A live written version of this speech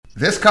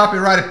This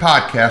copyrighted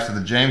podcast of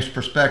the James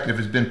Perspective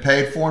has been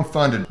paid for and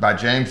funded by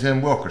James M.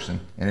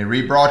 Wilkerson. Any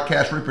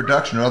rebroadcast,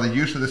 reproduction, or other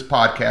use of this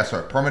podcast are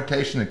a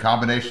permutation and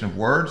combination of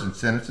words and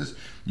sentences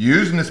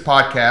used in this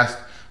podcast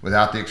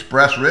without the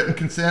express written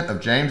consent of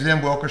James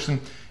M.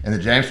 Wilkerson and the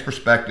James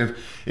Perspective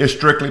is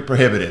strictly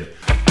prohibited.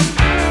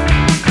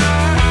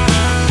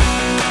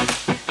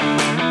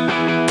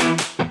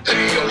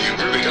 Hey, all you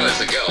groovy guys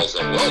and gals,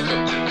 and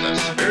welcome to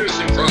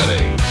Conspiracy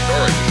Friday,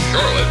 starring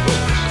Charlotte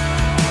Wilkerson.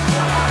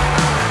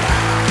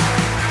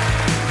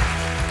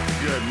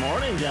 Good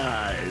morning,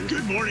 guys.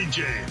 Good morning,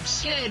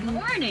 James. Good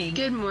morning.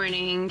 Good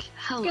morning.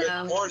 Hello.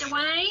 Good morning.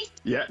 Why?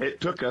 Yeah,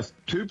 it took us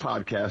 2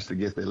 podcasts to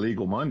get the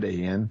Legal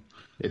Monday in.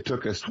 It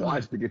took us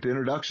twice to get the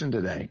introduction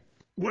today.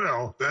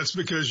 Well, that's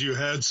because you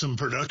had some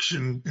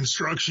production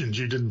instructions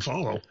you didn't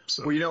follow.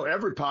 So. Well, you know,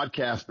 every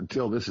podcast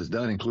until this is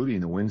done,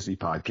 including the Wednesday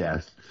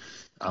podcast,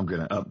 I'm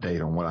going to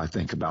update on what I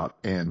think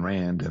about Ayn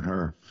Rand and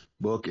her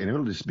book, and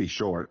it'll just be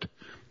short.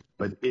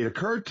 But it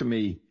occurred to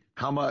me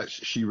how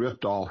much she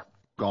ripped off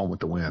Gone with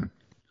the Wind.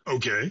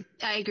 Okay.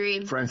 I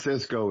agree.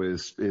 Francisco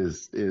is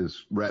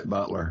Rhett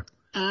Butler.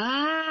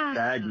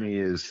 Dagny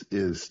is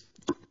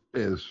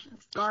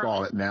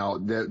Scarlett. Now,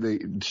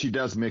 she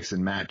does mix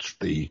and match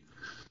the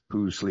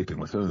who's sleeping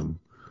with whom,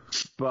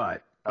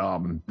 but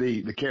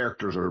the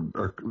characters are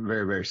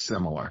very, very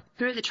similar.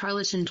 Who are the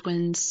Charlatan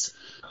twins?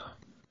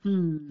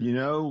 You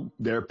know,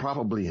 they're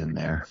probably in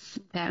there.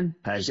 Okay.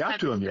 I got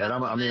to them yet.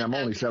 I'm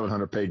only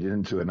 700 pages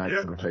into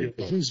it.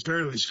 He's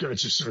barely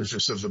scratched the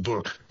surface of the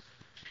book.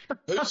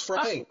 Who's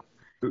Frank?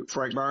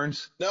 Frank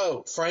Burns?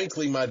 No,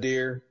 frankly, my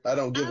dear, I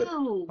don't give it.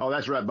 Oh,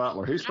 that's Rhett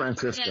Butler. He's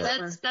Francisco.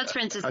 Yeah, that's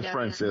Francisco. That's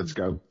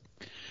Francisco.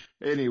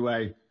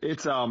 Anyway,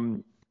 it's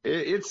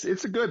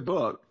a good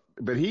book.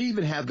 But he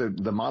even had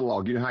the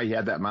monologue. You know how he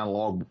had that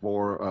monologue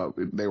before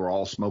they were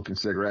all smoking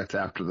cigarettes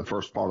after the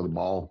first part of the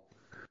ball,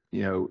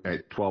 you know,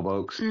 at 12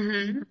 Oaks.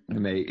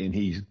 Mm-hmm. And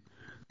he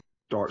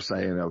starts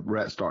saying,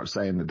 Rhett starts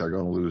saying that they're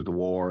going to lose the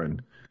war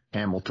and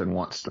Hamilton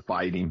wants to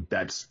fight him.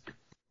 That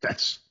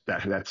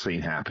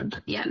scene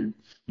happened. Yeah.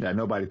 Yeah,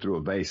 nobody threw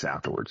a vase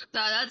afterwards.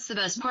 That's the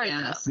best part.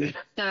 Yeah.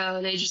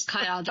 So they just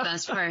cut out the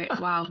best part.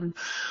 Wow.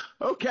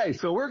 Okay,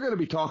 so we're going to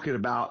be talking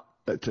about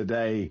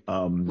today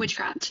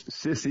witchcraft.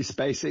 Sissy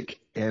Spacek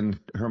and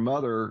her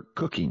mother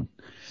cooking.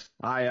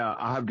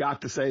 I've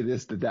got to say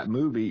that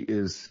movie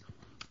is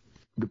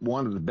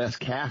one of the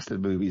best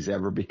casted movies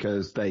ever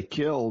because they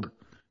killed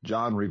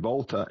John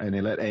Travolta and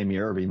they let Amy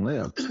Irving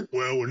live.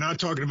 Well, we're not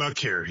talking about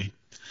Carrie.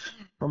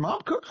 Her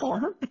mom cooked for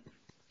her.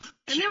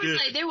 And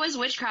there was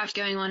witchcraft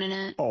going on in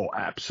it. Oh,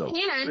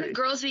 absolutely. And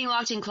girls being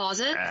locked in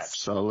closets.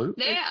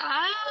 Absolutely.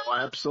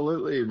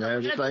 Absolutely. And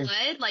everything.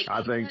 Blood,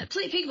 I think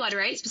pig blood,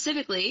 right?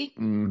 Specifically.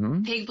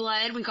 Mm-hmm. Pig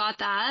blood. We got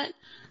that.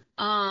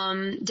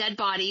 Dead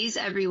bodies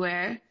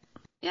everywhere.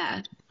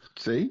 Yeah.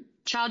 See?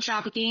 Child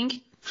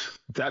trafficking.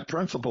 If that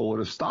principle would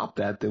have stopped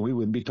that, then we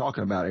wouldn't be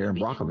talking about Aaron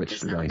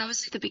Brockovich today. That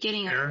was the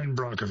beginning of Aaron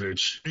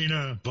Brockovich.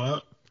 Marina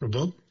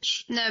Abramovic?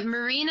 No,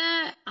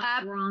 Marina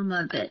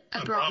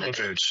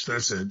Abramovic.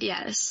 That's it.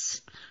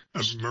 Yes.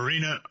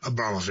 Marina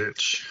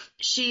Abramovic.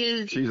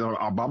 She's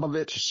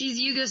Abramovic? She's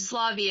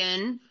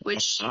Yugoslavian,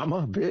 which...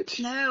 Abramovic?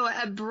 No,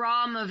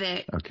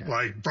 Abramovic. Okay.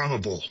 Like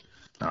Brahmable.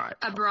 All right.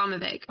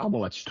 Abramovic. I'm going to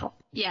let you talk.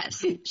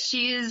 Yes.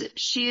 She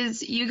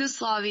is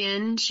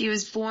Yugoslavian. She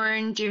was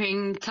born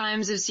during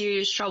times of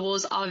serious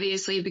troubles,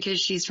 obviously, because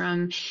she's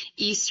from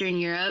Eastern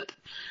Europe.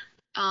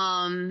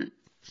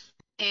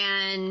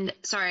 And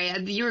sorry,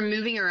 you were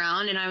moving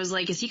around and I was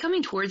like, is he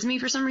coming towards me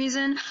for some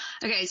reason?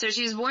 Okay, so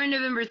she was born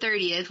November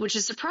 30th, which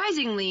is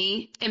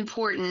surprisingly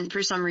important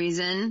for some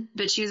reason,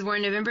 but she was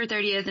born November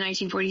 30th,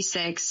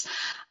 1946.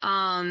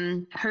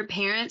 Her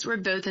parents were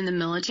both in the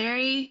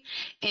military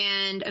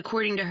and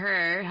according to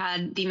her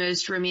had the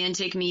most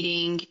romantic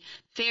meeting,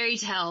 fairy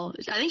tale.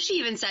 I think she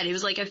even said it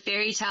was like a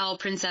fairy tale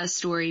princess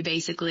story,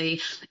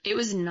 basically. It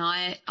was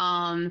not,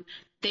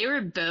 they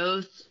were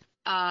both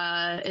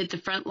at the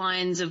front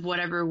lines of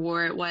whatever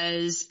war it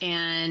was.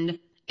 And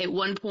at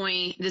one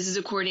point, this is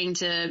according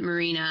to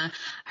Marina,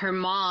 her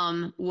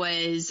mom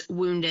was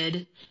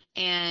wounded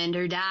and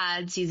her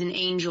dad sees an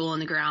angel on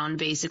the ground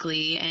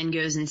basically and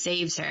goes and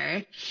saves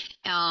her,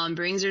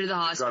 brings her to the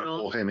hospital. Got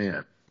to pull him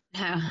in.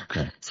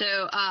 Okay.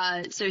 So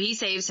he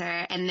saves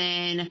her and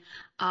then,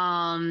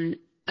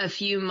 a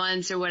few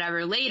months or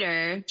whatever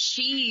later,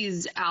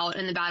 she's out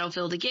in the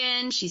battlefield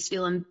again. She's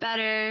feeling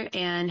better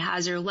and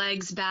has her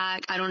legs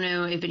back. I don't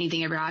know if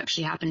anything ever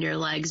actually happened to her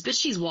legs, but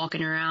she's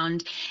walking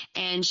around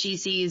and she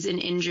sees an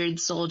injured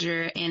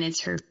soldier and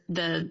it's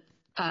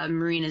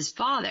Marina's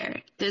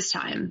father this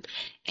time.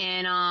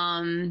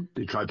 And,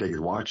 did you try to take his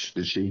watch?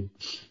 Did she?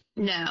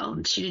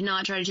 No, she did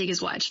not try to take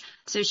his watch.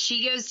 So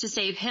she goes to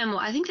save him. Well,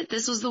 I think that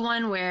this was the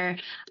one where,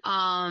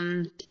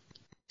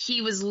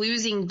 he was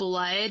losing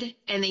blood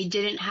and they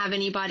didn't have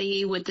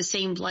anybody with the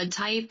same blood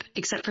type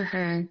except for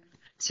her.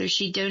 So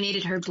she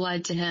donated her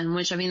blood to him,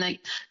 which I mean, like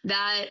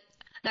that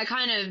that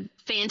kind of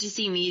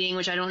fantasy meeting,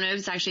 which I don't know if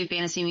it's actually a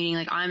fantasy meeting,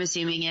 like I'm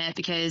assuming it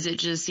because it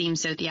just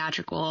seems so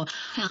theatrical.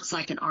 Sounds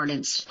like an art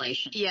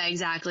installation. Yeah,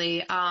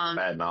 exactly.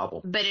 Bad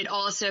novel. But it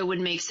also would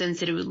make sense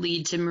that it would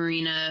lead to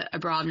Marina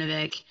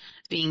Abramovic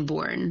being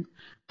born.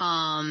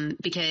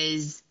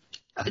 Because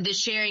the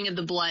sharing of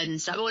the blood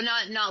and stuff. Well,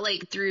 not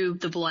like through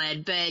the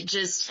blood, but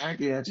just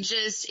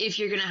if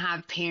you're going to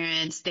have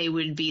parents, they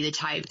would be the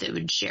type that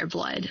would share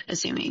blood,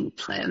 assuming,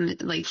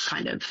 like,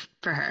 kind of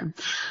for her.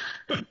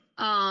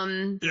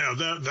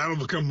 Yeah, that'll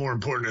become more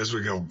important as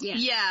we go.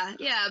 Yeah,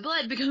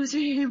 blood becomes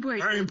very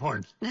important. Very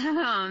important.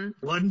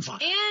 Blood and fire.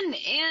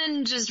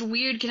 And just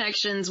weird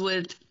connections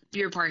with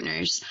your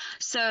partners.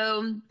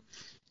 So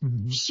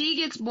she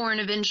gets born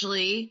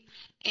eventually,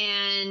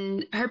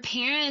 and her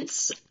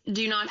parents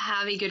do not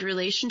have a good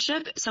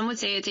relationship. Some would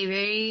say it's a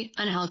very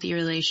unhealthy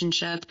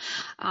relationship.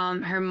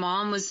 Her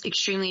mom was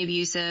extremely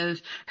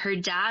abusive. Her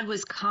dad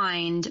was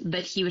kind,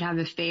 but he would have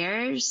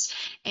affairs,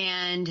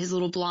 and his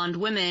little blonde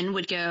women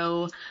would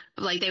go,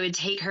 like, they would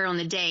take her on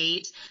the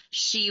date.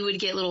 She would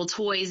get little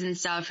toys and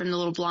stuff from the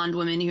little blonde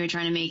women who were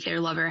trying to make their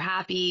lover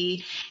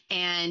happy,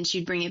 and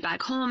she'd bring it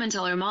back home and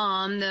tell her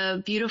mom,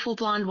 the beautiful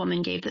blonde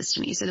woman gave this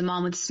to me. So the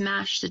mom would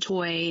smash the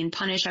toy and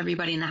punish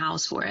everybody in the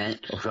house for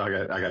it. So I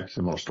got a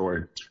similar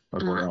story. I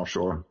was working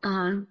offshore.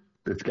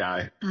 This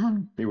guy,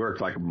 he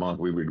worked like a month.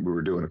 We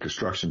were doing a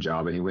construction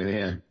job, and he went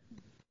in,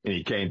 and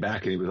he came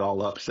back, and he was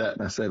all upset.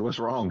 And I said, "What's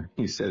wrong?"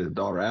 He said his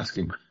daughter asked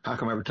him, "How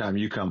come every time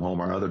you come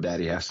home, our other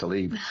daddy has to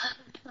leave?"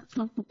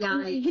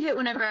 Yeah, he did it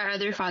whenever our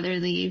other father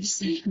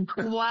leaves.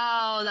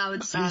 Wow, that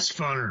would suck. He's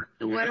funner.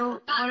 What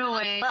a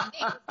way.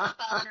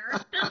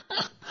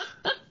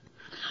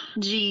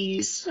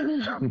 Jeez.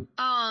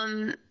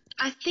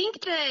 I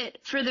think that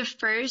for the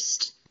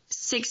first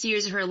 6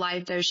 years of her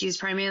life, though, she was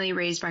primarily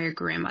raised by her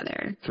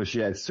grandmother. So she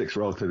had 6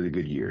 relatively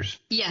good years.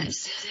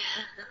 Yes.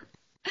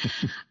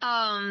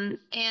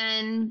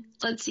 And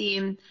let's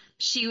see,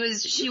 she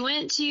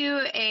went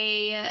to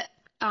a,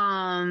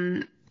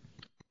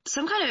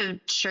 some kind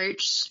of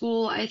church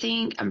school, I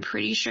think, I'm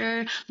pretty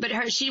sure, but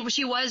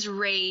she was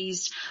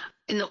raised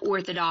in the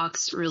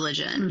Orthodox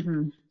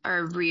religion,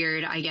 or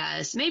reared, I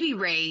guess, maybe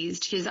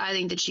raised, because I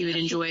think that she would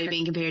enjoy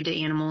being compared to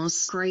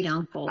animals. Great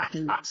uncle.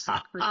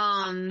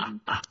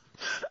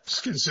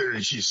 Just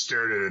considering she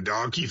stared at a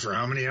donkey for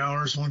how many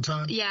hours one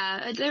time?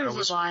 Yeah, there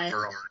was a lot.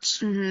 Her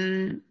arts. Are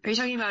you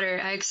talking about her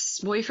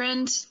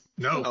ex-boyfriend?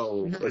 No.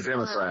 Oh, a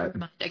Democrat.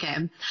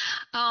 Okay.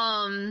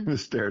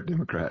 Stare at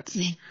Democrats.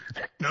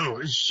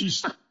 No, she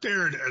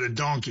stared at a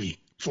donkey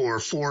for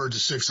 4 to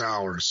 6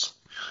 hours.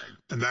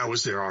 And that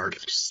was their art.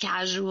 Just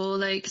casual,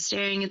 like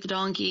staring at the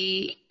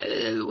donkey.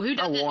 Who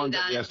doesn't do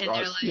that in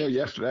their life?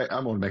 Yesterday,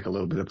 I'm going to make a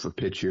little bit of a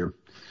pitch here.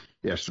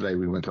 Yesterday,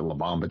 we went to La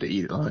Bamba to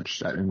eat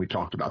lunch, and we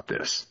talked about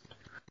this.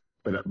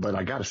 But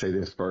I got to say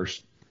this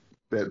first,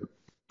 that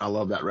I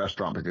love that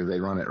restaurant because they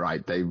run it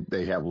right.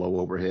 They have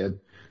low overhead.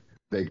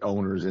 They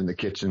owners in the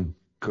kitchen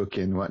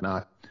cooking and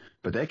whatnot.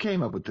 But they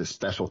came up with this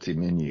specialty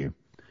menu,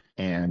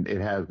 and it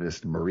has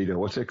this burrito.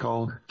 What's it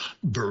called?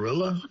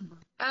 Barilla?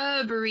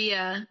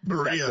 Berea.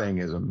 That thing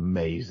is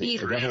amazing.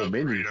 That whole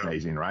menu is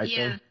amazing, right?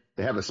 Yeah.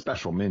 They have a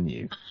special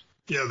menu.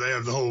 Yeah, they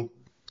have the whole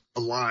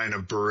line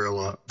of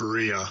Berea.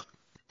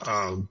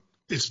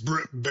 It's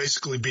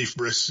basically beef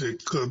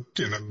brisket cooked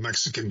in a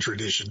Mexican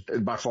tradition.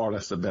 By far,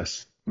 that's the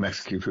best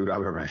Mexican food I've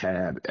ever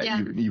had. Yeah.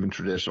 Even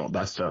traditional.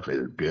 That stuff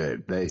is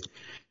good.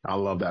 I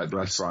love that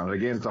restaurant.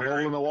 Again, it's a hole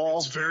in the wall.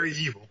 It's very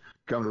evil.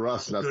 Come to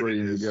Ruston. That's where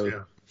you need to go.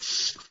 Yeah.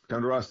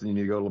 Come to Ruston. You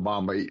need to go to La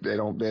Bamba. They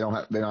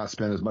don't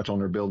spend as much on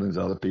their buildings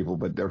as other people,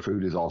 but their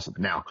food is awesome.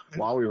 Now,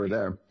 while we were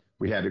there,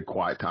 we had a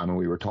quiet time and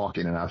we were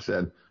talking, and I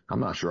said, I'm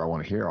not sure I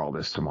want to hear all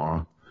this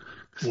tomorrow.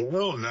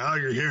 Well, now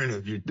you're hearing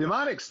it.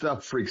 Demonic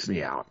stuff freaks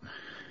me out.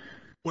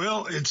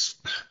 Well, it's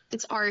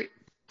art.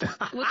 We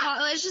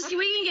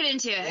can get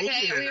into it.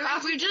 Okay,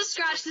 we've just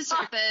scratched the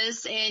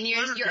surface, and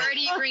you're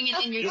already bringing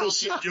in your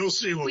bullshit. You'll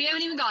see. We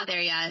haven't even got there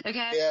yet.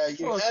 Okay. Yeah,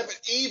 you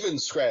haven't even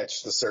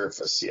scratched the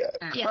surface yet.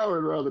 Yeah. I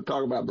would rather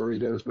talk about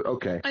burritos, but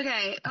okay.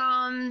 Okay.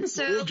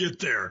 So we'll get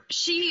there.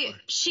 She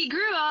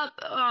grew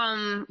up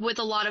with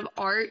a lot of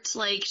art.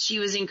 Like, she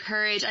was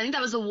encouraged. I think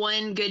that was the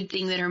one good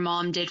thing that her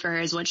mom did for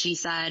her, is what she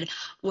said,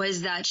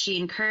 was that she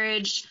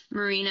encouraged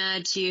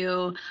Marina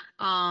to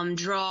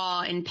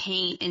draw and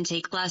paint and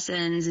take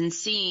lessons and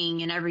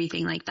sing and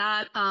everything like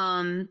that.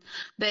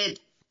 But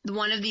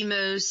one of the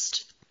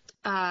most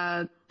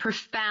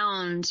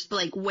profound,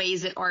 like,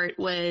 ways that art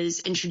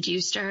was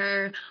introduced to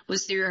her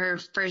was through her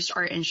first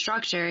art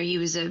instructor. He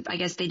was I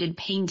guess they did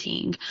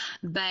painting,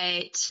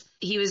 but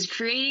he was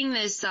creating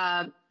this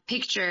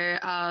picture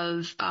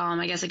of,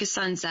 I guess, like a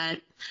sunset,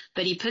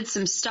 but he put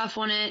some stuff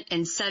on it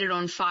and set it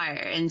on fire.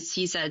 And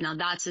he said, now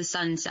that's a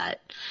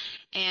sunset.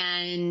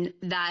 And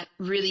that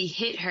really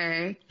hit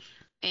her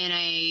in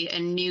a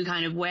new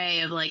kind of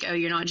way of, like, oh,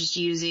 you're not just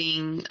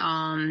using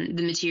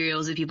the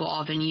materials that people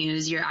often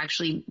use. You're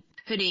actually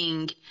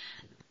putting,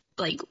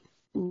 like,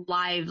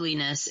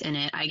 liveliness in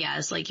it, I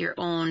guess, like your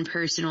own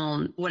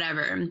personal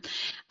whatever.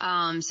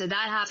 So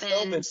that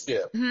happened.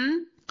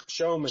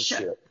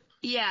 Showmanship.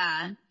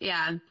 Yeah.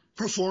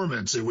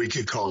 Performance, we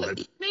could call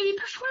it. Maybe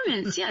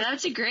performance. Yeah,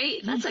 that's a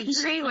great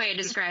way of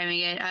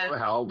describing it.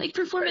 Like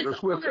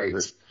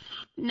performance.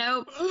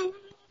 Nope.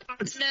 No,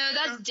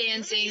 that's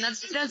dancing.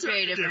 That's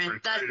very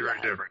different.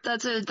 Very different.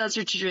 That's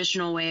a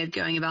traditional way of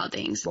going about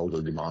things.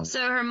 So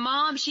her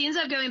mom, she ends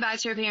up going back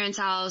to her parents'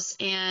 house,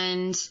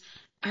 and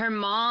her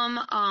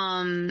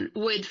mom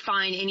would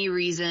find any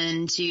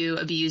reason to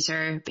abuse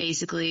her,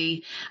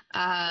 basically.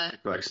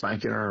 Like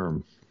spanking her?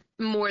 Or...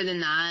 More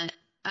than that.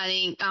 I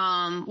think,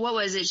 what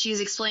was it? She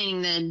was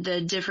explaining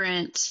the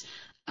different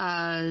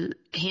hand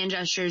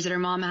gestures that her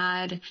mom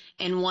had,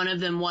 and one of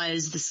them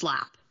was the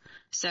slap.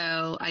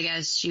 So I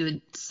guess she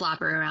would slap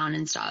her around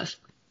and stuff.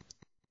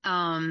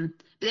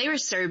 They were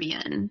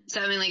Serbian.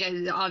 So I mean, like,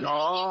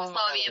 obviously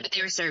Slavian, but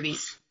they were Serbian.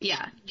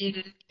 Yeah.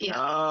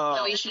 Oh,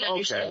 so we should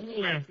understand.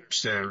 Okay.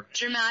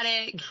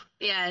 Dramatic,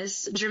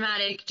 yes.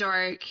 Dramatic,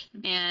 dark,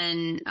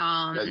 and,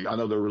 I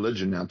know their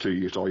religion now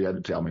too. That's all you had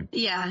to tell me.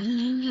 Yeah.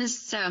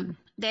 So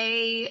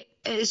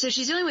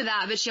she's dealing with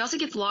that, but she also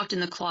gets locked in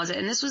the closet.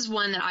 And this was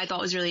one that I thought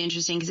was really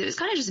interesting because it was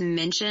kind of just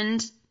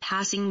mentioned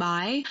passing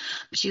by.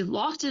 She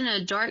locked in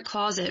a dark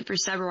closet for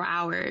several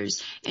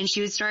hours, and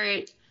she would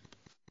start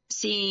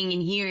seeing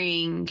and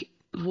hearing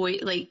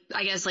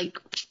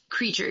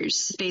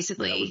creatures,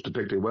 basically. That was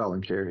depicted well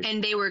in Carrie.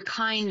 And they were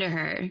kind to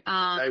her.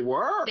 They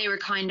were? They were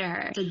kind to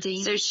her.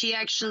 So she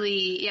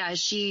actually,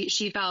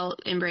 she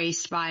felt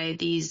embraced by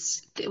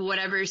these,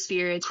 whatever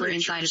spirits were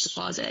inside of the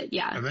closet.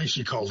 Yeah. I think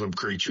she called them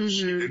creatures.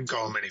 She didn't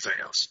call them anything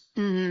else.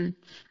 And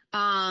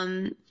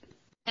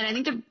I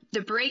think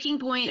the breaking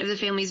point of the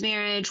family's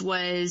marriage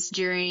was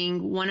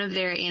during one of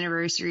their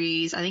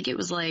anniversaries. I think they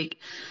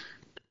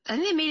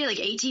made it like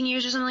 18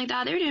 years or something like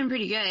that. They were doing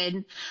pretty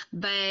good.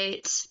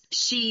 But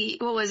they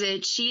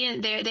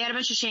had a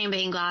bunch of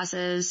champagne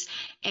glasses,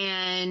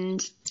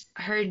 and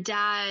her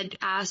dad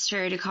asked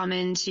her to come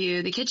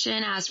into the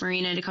kitchen, asked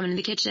Marina to come into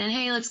the kitchen.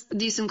 Hey, let's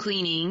do some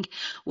cleaning,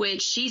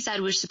 which she said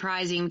was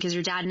surprising because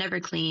her dad never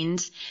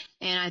cleaned.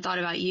 And I thought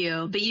about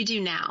you, but you do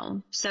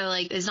now. So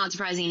like, it's not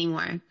surprising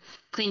anymore.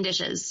 Clean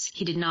dishes.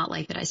 He did not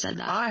like that I said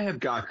that. I have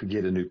got to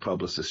get a new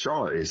publicist.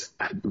 Charlotte is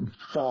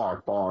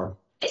far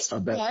a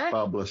better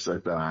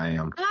publicist than I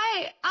am.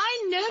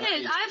 I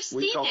noticed. I've seen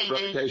it. We talk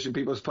reputation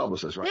people as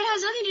publicists, right? It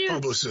has nothing to do with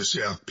Publicist,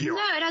 yeah. PR. No,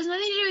 it has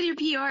nothing to do with your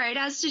PR. It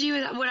has to do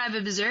with what I've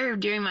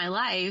observed during my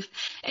life.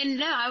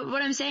 And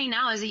what I'm saying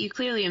now is that you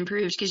clearly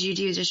improved because you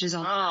do dishes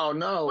all the time. Oh,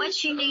 no. What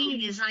she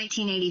needed is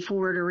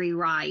 1984 to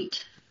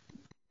rewrite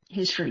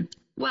history.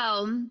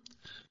 Well,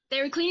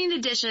 they were cleaning the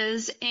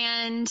dishes,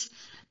 and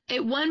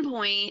at one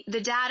point,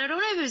 the dad, I don't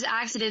know if it was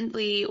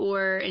accidentally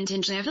or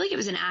intentionally, I feel like it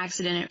was an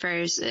accident at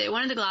first.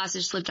 One of the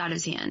glasses slipped out of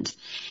his hand.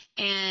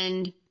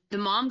 And the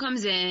mom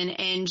comes in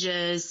and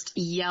just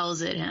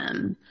yells at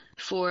him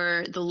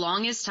for the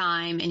longest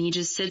time, and he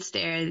just sits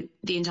there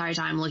the entire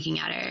time looking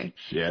at her.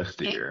 Yes,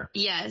 dear.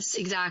 Yes,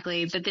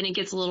 exactly. But then it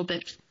gets a little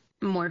bit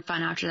more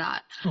fun after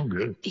that. Oh,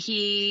 good.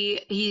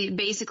 He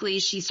basically,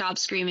 she stopped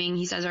screaming.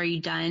 He says, "Are you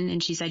done?"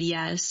 And she said,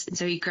 "Yes." And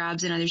so he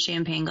grabs another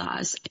champagne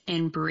glass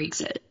and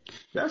breaks it.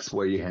 That's the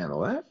way you handle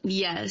that.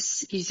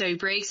 Yes. So he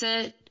breaks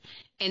it,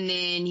 and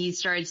then he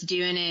starts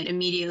doing it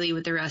immediately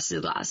with the rest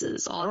of the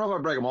glasses. I don't know if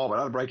I break them all, but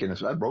I'd break in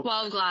this. I broke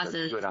 12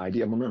 glasses. That's a good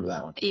idea. I'm remember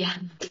that one. Yeah.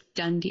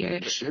 Done,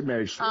 dear. Good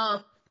marriage.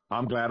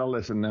 I'm glad I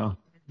listened now.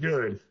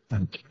 Good.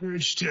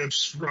 Marriage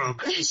tips from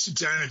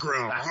Satanic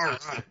Realm. All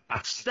right.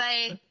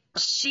 But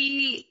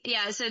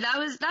so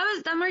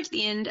that marked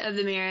the end of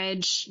the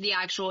marriage, the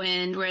actual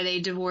end, where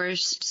they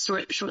divorced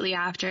shortly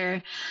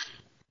after.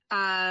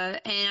 And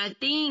I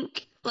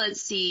think,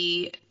 let's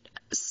see,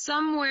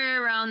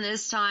 somewhere around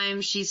this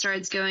time, she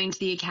starts going to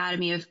the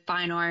Academy of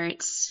Fine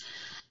Arts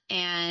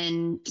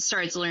and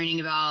starts learning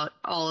about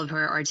all of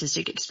her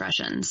artistic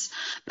expressions.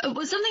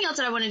 But something else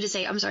that I wanted to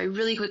say, I'm sorry,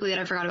 really quickly, that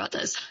I forgot about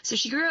this. So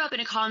she grew up in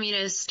a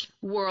communist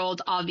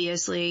world,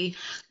 obviously,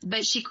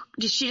 but she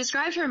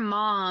described her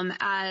mom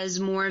as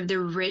more of the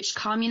rich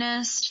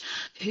communist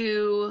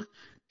who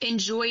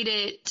enjoyed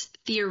it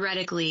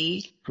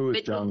theoretically. Who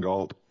is John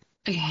Galt?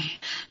 Okay.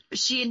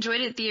 She enjoyed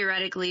it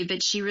theoretically,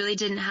 but she really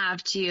didn't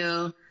have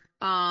to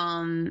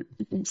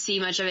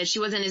see much of it. She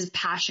wasn't as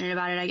passionate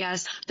about it, I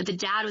guess. But the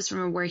dad was from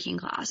a working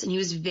class, and he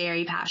was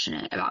very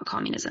passionate about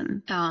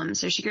communism.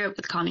 So she grew up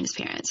with communist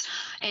parents.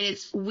 And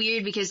it's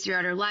weird because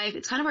throughout her life,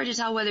 it's kind of hard to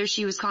tell whether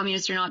she was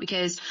communist or not,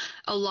 because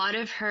a lot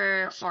of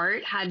her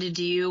art had to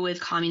do with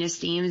communist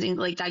themes, and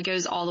like that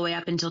goes all the way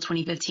up until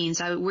 2015.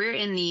 So we're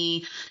in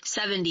the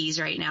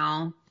 70s right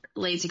now.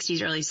 Late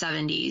 60s, early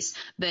 70s,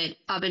 but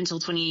up until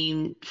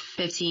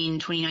 2015,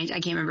 2019, I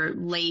can't remember,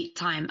 late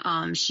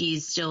time,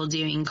 she's still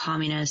doing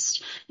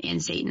communist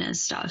and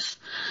Satanist stuff.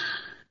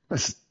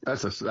 That's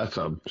a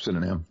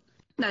synonym.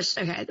 That's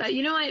okay.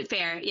 You know what?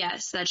 Fair.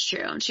 Yes, that's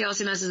true. She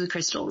also messes with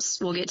crystals.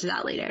 We'll get to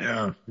that later.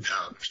 Yeah.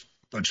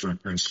 Bunch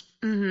of crystals.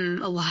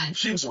 A lot.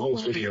 She has a whole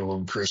video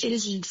on crystals. It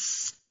is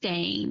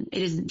insane.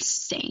 It is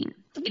insane.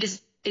 It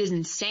is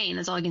insane.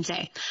 That's all I can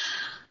say.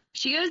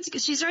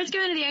 She starts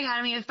going to the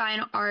Academy of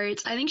Fine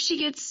Arts. I think she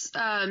gets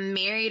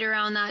married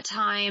around that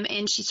time,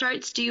 and she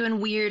starts doing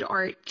weird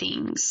art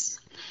things.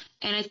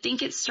 And I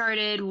think it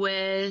started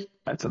with...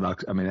 That's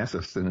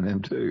a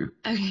synonym too.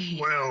 Okay.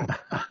 Well,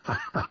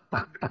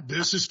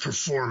 this is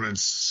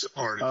performance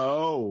art.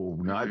 Oh,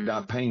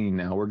 not painting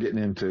now. We're getting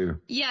into...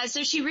 Yeah,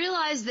 so she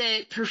realized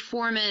that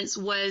performance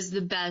was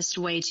the best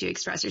way to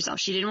express herself.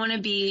 She didn't want to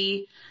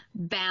be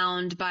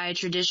bound by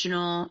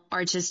traditional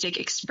artistic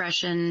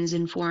expressions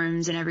and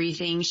forms and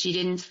everything. She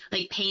didn't,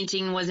 like,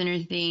 painting wasn't her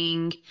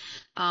thing.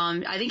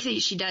 I think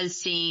that she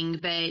does sing,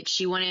 but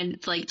she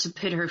wanted, like, to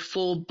put her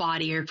full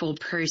body, her full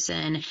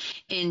person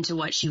into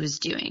what she was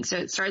doing. So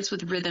it starts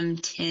with Rhythm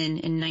 10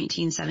 in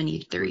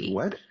 1973.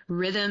 What?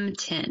 Rhythm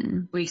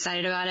 10. We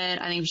excited about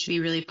it? I think we should be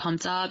really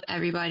pumped up.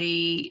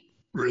 Everybody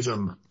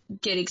Rhythm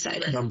get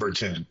excited. number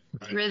 10.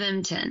 Right?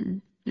 Rhythm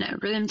 10. No,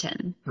 Rhythm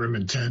 10.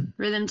 Rhythm 10.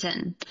 Rhythm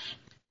 10.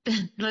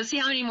 Let's see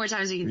how many more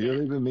times we can say You're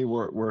it. leaving me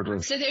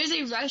wordless. So there's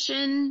a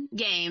Russian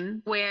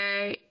game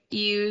where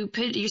you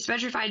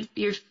spread your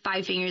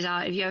five fingers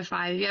out. If you have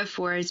five, if you have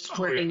four, it's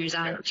four fingers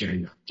out.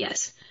 Yeah.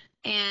 Yes.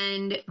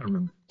 And I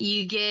remember.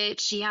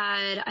 she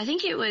had, I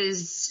think it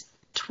was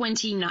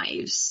 20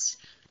 knives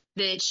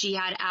that she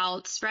had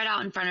spread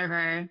out in front of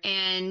her.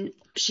 And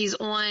she's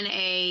on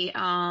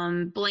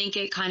a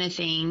blanket kind of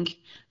thing.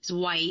 It's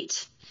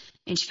white.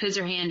 And she puts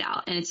her hand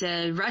out. And it's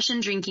a Russian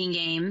drinking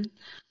game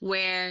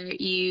where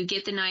you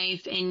get the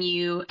knife and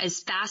you,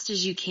 as fast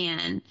as you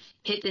can,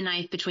 hit the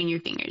knife between your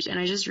fingers. And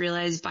I just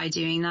realized by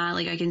doing that,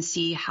 like, I can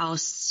see how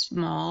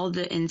small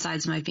the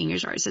insides of my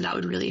fingers are. So that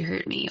would really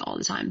hurt me all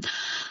the time.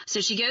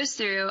 So she goes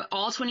through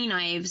all 20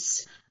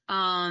 knives,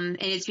 and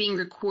it's being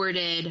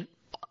recorded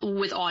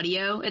with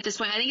audio at this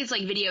point. I think it's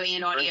like video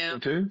and audio.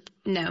 Too?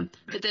 No,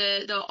 but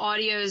the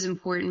audio is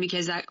important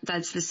because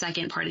that's the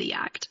second part of the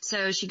act.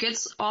 So she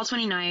gets all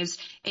 20 knives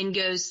and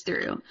goes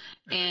through.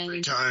 And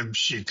Every time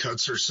she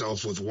cuts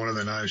herself with one of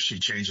the knives, she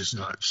changes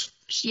knives.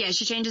 she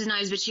changes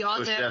knives, but she So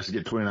also... she has to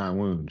get 29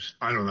 wounds.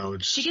 I don't know.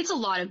 She gets a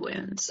lot of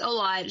wounds. A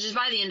lot. Just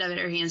by the end of it,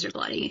 her hands are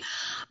bloody.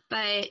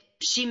 But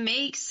she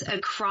makes a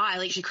cry.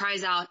 Like, she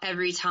cries out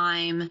every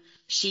time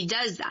she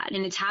does that.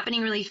 And it's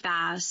happening really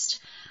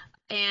fast.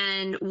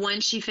 And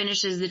once she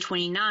finishes the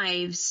 20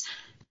 knives,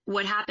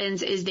 what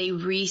happens is they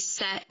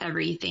reset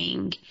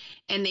everything.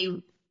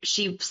 And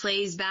she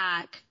plays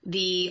back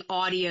the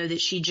audio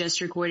that she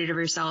just recorded of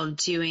herself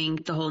doing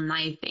the whole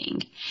knife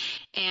thing.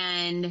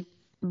 And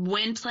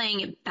when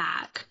playing it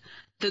back,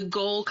 the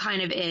goal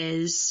kind of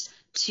is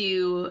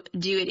to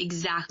do it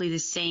exactly the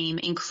same,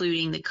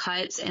 including the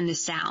cuts and the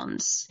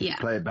sounds. Yeah.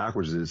 Play it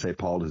backwards. Did it say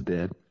Paul is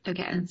dead?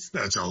 Okay.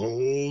 That's a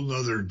whole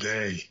nother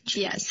day.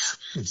 Yes.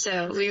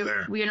 So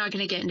we're not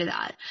going to get into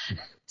that.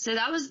 So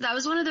that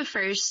was one of the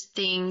first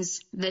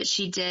things that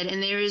she did.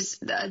 And there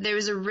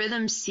was a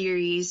rhythm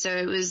series. So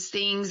it was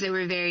things that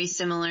were very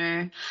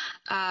similar.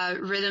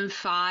 Rhythm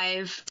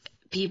 5,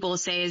 people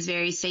say, is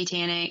very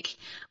satanic,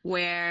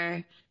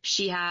 where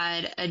she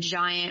had a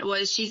giant,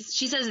 she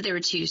says that there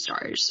were 2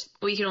 stars.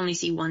 We could only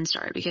see 1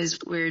 star because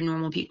we're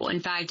normal people.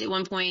 In fact, at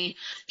one point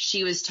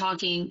she was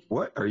talking.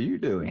 What are you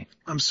doing?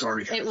 I'm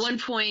sorry. At one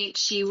point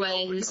she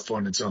was, Up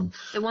on its own.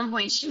 at one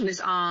point she was,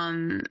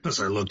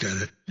 As I looked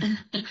at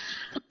it.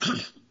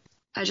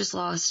 I just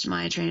lost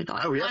my train of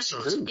thought. Oh, yes.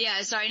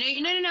 Yeah, sorry.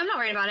 No, I'm not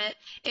worried about it.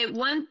 At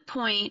one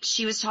point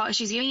she was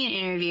giving an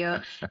interview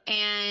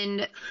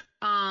and,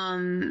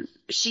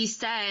 she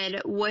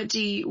said, what do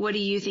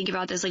you think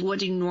about this? Like, what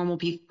do normal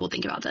people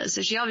think about this?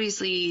 So she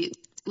obviously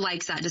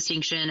likes that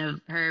distinction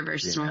of her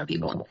versus normal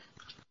people. Normal.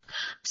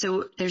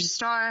 So there's a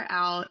star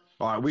out.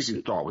 All right, we can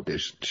start with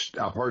this.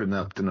 I've heard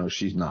enough to know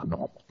she's not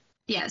normal.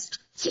 Yes.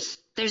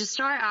 There's a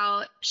star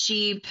out.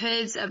 She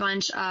puts a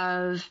bunch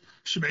of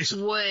She makes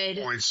a wood.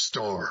 point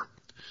star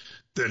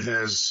that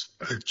has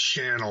a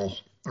channel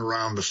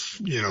around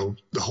the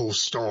whole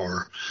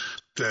star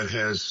that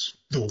has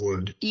the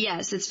wood.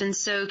 Yes, it's been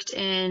soaked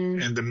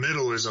in. And the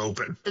middle is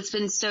open. It's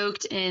been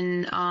soaked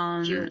in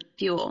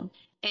fuel.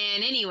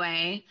 And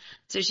anyway,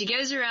 so she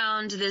goes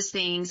around this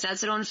thing,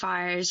 sets it on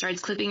fire,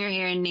 starts clipping her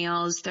hair and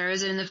nails,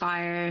 throws it in the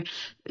fire.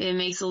 It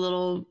makes a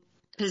little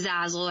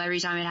pizzazzle every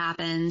time it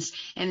happens.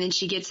 And then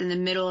she gets in the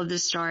middle of the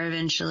star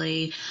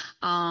eventually.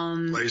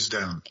 Lays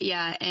down.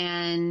 Yeah,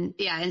 and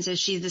so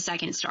she's the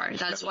second star.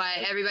 That's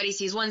why everybody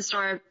sees 1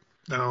 star.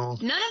 No.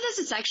 None of this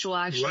is sexual,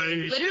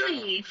 actually. Laid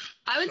Literally,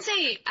 I would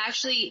say,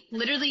 actually,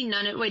 literally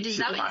none of, wait, is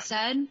that what you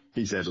said?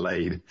 He said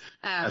laid. Oh.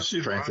 That's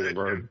the translated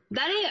word.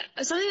 That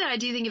is something that I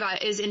do think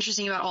about is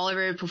interesting about all of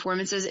her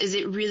performances is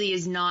it really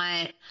is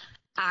not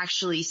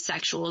actually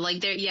sexual.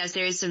 Like there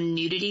is some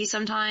nudity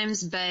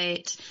sometimes,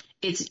 but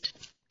it's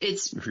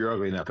If you're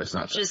ugly enough, it's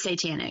not just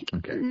satanic.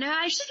 Okay. No,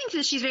 I actually think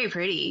that she's very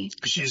pretty.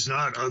 She's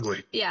not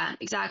ugly. Yeah,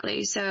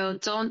 exactly. So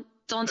don't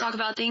talk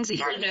about things that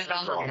you don't know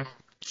about.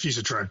 She's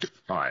attractive.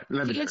 All right.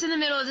 She gets in the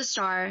middle of the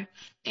star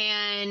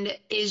and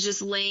is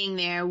just laying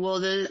there. Well,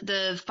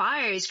 the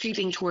fire is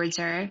creeping towards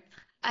her.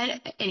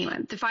 Anyway,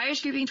 the fire is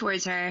creeping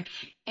towards her,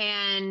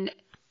 and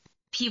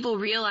people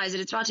realize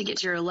that it's about to get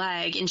to her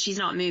leg and she's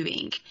not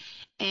moving.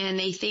 And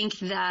they think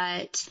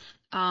that,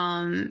 but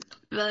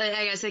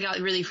I guess they got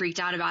really freaked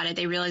out about it.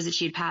 They realized that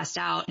she had passed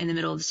out in the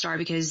middle of the star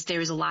because there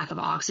was a lack of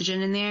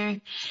oxygen in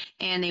there,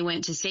 and they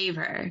went to save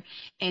her.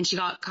 And she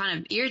got kind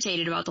of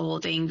irritated about the whole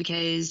thing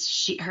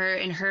because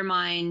in her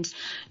mind,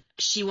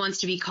 she wants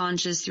to be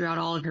conscious throughout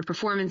all of her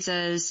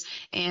performances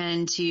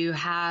and to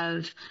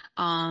have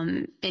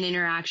an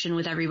interaction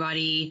with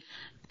everybody,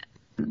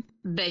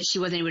 but she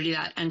wasn't able to do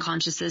that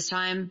unconscious this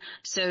time.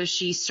 So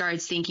she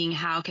starts thinking,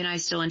 how can I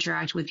still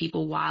interact with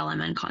people while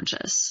I'm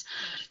unconscious?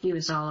 He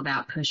was all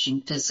about pushing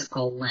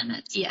physical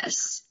limits.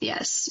 Yes.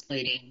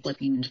 Including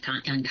flipping into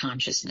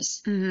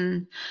unconsciousness.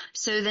 Mm-hmm.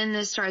 So then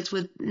this starts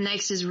with,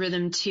 next is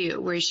rhythm 2,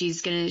 where she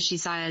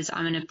says,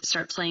 I'm going to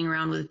start playing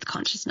around with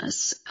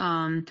consciousness.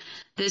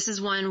 This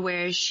is one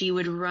where she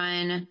would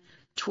run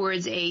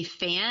towards a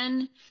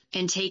fan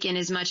and take in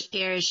as much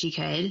air as she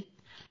could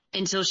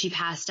until she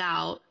passed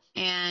out.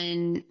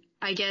 And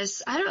I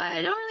guess I don't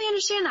really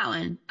understand that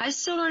one. I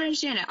still don't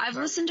understand it. I've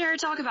listened to her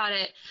talk about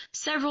it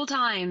several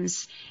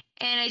times,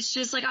 and it's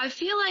just like, I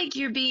feel like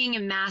you're being a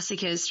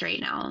masochist right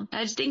now.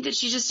 I just think that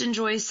she just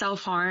enjoys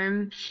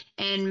self-harm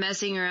and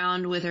messing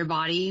around with her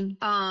body.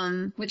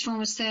 Which one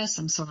was this?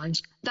 I'm sorry.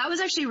 That was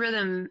actually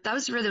rhythm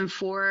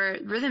 4.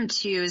 Rhythm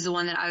 2 is the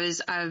one that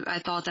I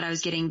thought that I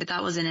was getting, but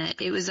that wasn't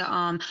it. It was,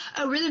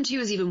 rhythm 2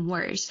 is even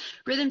worse.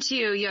 Rhythm 2,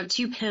 you have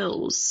 2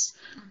 pills.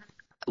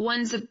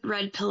 One's a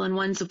red pill and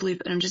one's a blue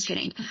pill. I'm just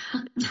kidding.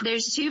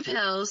 There's 2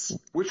 pills.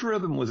 Which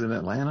rhythm was in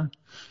Atlanta?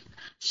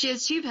 She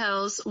has 2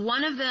 pills.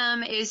 One of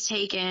them is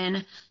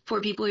taken for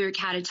people who are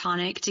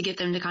catatonic to get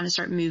them to kind of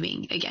start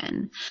moving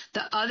again.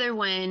 The other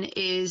one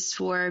is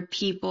for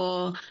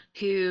people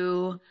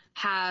who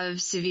have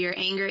severe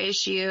anger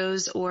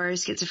issues or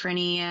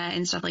schizophrenia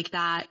and stuff like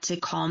that to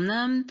calm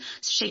them.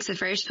 So she takes the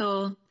first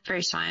pill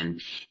first time.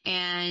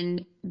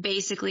 And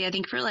basically, I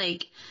think for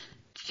like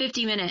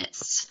 50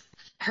 minutes,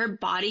 her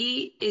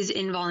body is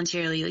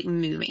involuntarily like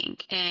moving,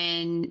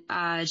 and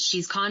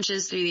she's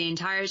conscious through the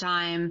entire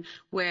time,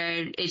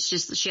 where it's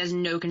just she has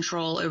no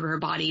control over her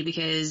body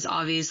because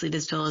obviously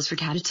this pill is for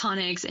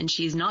catatonics and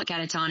she's not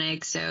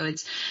catatonic, so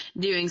it's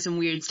doing some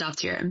weird stuff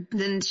to her.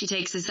 Then she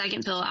takes the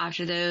second pill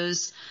after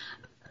those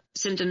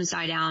symptoms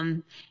die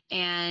down,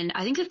 and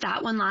I think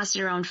that one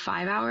lasted around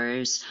 5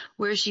 hours,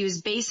 where she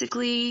was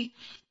basically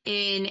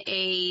in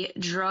a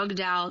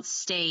drugged out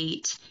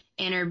state,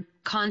 and her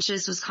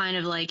conscious was kind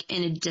of like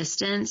in a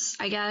distance,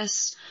 I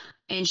guess.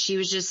 And she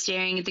was just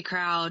staring at the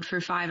crowd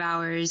for 5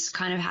 hours,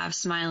 kind of half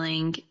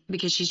smiling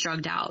because she's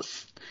drugged out.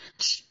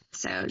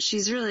 So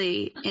she's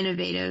really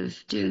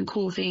innovative, doing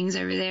cool things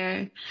over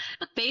there.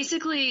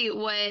 Basically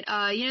what,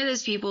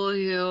 those people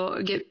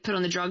who get put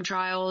on the drug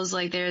trials,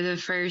 like they're the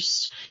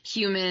first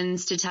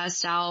humans to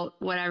test out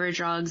whatever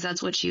drugs,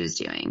 that's what she was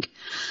doing.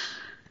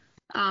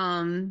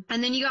 And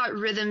then you got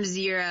rhythm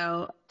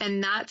 0,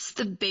 and that's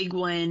the big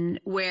one,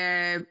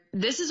 where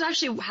this is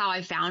actually how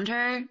I found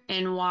her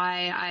and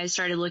why I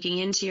started looking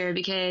into her,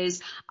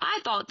 because I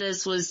thought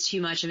this was too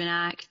much of an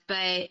act.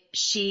 But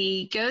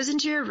she goes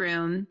into her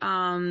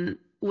room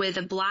with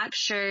a black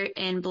shirt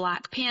and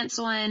black pants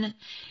on,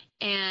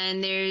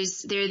 and there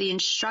are the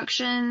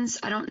instructions.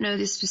 I don't know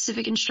the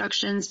specific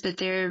instructions, but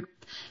they're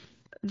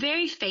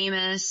very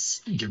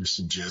famous. Give us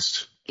the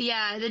gist.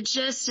 Yeah, the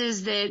gist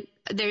is that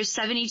there's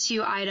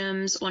 72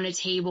 items on a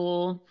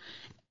table.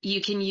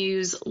 You can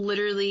use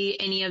literally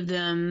any of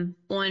them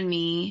on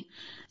me,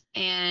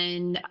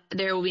 and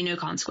there will be no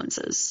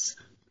consequences.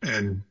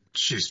 And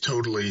she's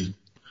totally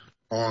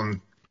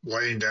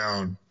laying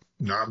down,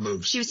 not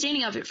moving. She was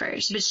standing up at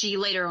first, but she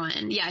later on,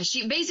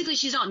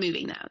 she's not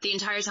moving though. The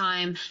entire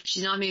time,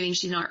 she's not moving,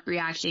 she's not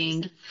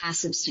reacting.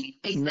 Passive state.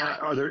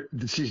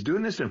 Exactly. She's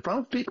doing this in front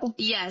of people?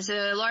 Yes,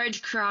 a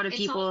large crowd of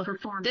people.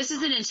 This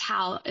is in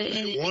Italia,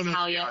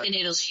 in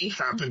Italy.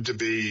 Happened to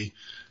be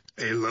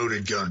a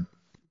loaded gun.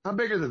 How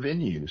big are the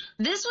venues?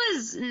 This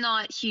was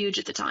not huge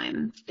at the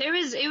time. It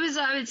was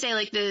I would say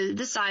like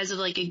the size of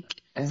like a,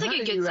 it's like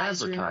a good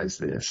size room. And how did you advertise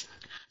this?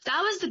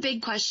 That was the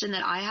big question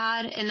that I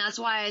had, and that's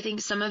why I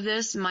think some of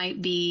this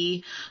might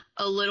be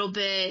a little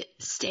bit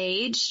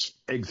staged.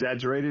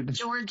 Exaggerated?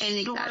 George and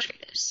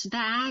exaggerated.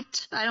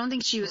 That? I don't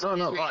think she was. No.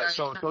 All right,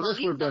 so this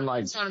would have been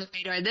like. On the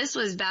radar. This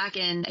was back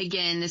in,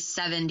 again, the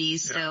 70s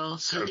still.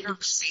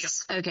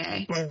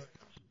 Okay. Well,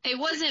 it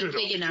wasn't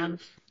big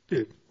enough.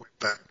 It went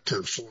back to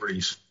the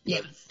 40s. Yeah.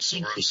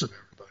 Soros and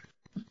everybody.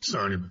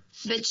 So anyway.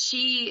 But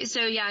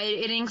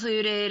it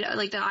included,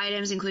 like the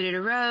items included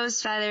a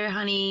rose, feather,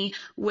 honey,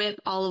 whip,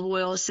 olive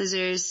oil,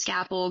 scissors,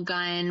 scalpel,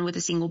 gun with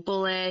a single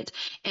bullet,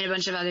 and a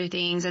bunch of other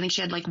things. I think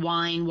she had like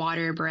wine,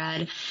 water,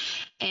 bread.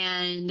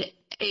 And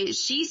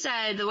she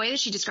said, the way that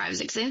she describes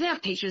it, because I think they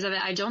have pictures of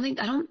it. I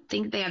don't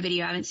think they have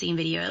video. I haven't seen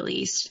video at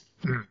least.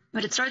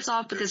 But it starts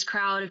off with this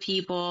crowd of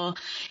people,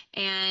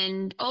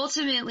 and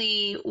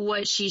ultimately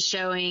what she's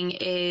showing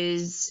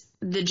is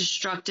the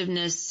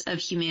destructiveness of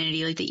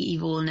humanity, like the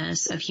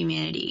evilness of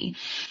humanity.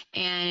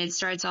 And it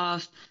starts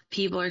off,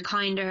 people are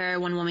kind to her.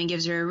 One woman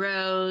gives her a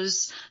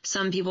rose.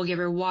 Some people give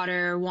her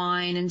water or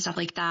wine and stuff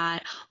like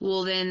that.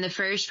 Well, then the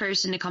first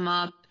person to come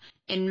up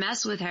and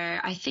mess with her,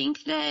 I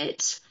think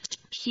that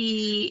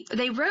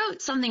they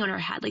wrote something on her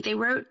head. Like, they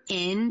wrote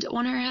end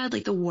on her head,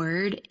 like the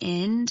word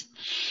end.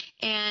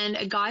 And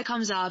a guy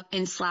comes up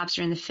and slaps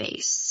her in the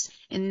face.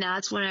 And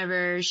that's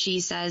whenever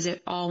she says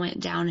it all went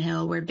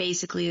downhill, where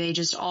basically they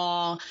just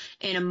all,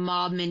 in a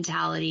mob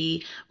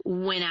mentality,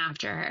 went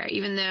after her.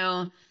 Even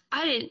though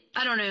I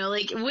don't know,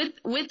 like,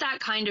 with that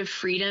kind of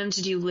freedom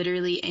to do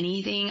literally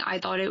anything, I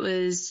thought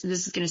this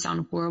is going to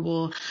sound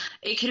horrible,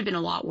 it could have been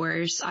a lot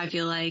worse. I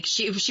feel like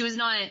she was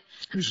not.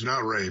 She was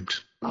not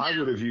raped. No. I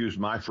would have used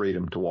my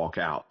freedom to walk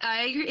out.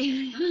 I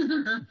agree.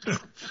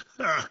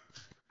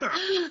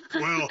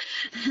 Well,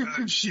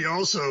 she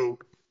also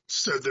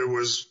said there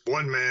was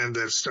one man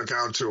that stuck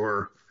out to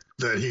her,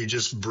 that he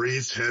just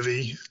breathed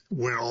heavy,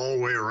 went all the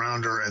way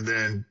around her, and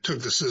then took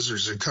the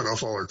scissors and cut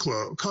off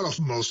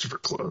most of her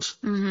clothes.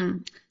 Mm-hmm.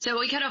 So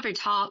we cut off her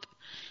top,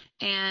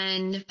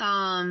 and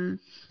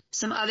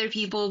some other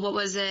people, what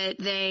was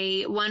it?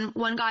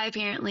 One guy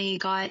apparently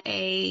got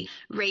a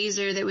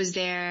razor that was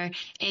there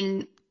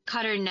and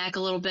cut her neck a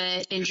little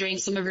bit and drank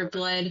some of her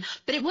blood.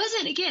 But it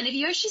wasn't, again, if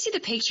you actually see the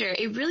picture,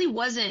 it really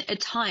wasn't a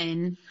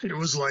ton. It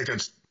was like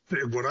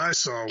what I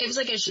saw. It was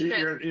like a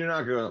strip. You're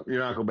not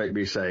gonna make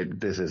me say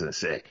this isn't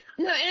sick.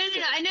 No.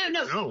 I'm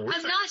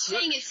not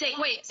saying it's sick.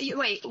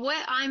 Wait. What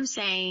I'm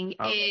saying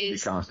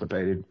is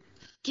constipated.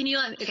 Can you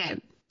let me?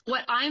 Okay.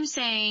 What I'm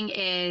saying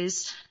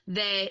is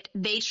that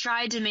they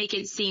tried to make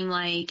it seem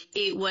like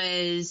it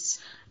was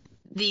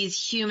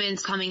these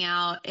humans coming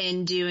out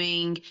and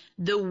doing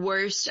the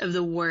worst of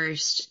the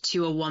worst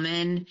to a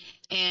woman.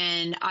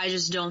 And I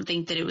just don't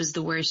think that it was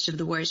the worst of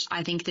the worst.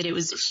 I think that it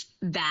was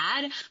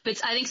bad, but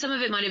I think some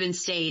of it might have been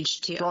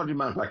staged too. Todd, do you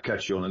mind if I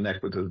cut you on the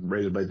neck with a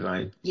razor blade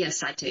tonight?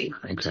 Yes, I do.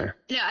 Thanks, sir.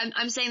 No,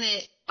 I'm saying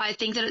that I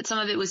think that some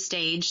of it was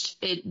staged.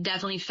 It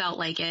definitely felt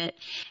like it.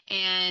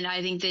 And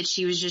I think that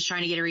she was just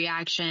trying to get a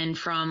reaction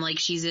from, like,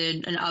 she's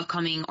an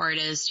upcoming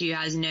artist who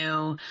has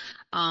no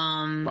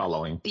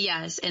following.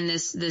 Yes, and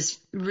this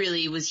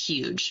really was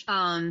huge.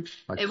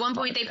 At one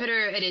point they put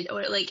her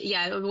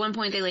at one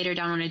point they laid her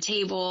down on a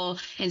table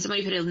and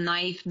somebody put a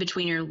knife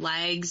between her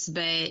legs,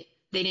 but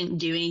they didn't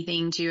do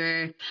anything to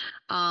her.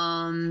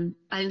 I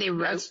think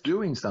that's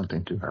doing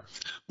something to her.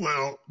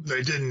 Well,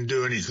 they didn't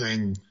do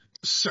anything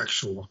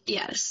sexual.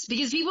 Yes,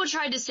 because people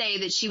tried to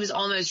say that she was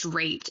almost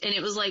raped, and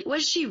it was like,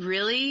 was she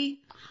really?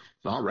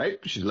 It's not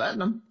rape. She's letting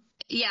them.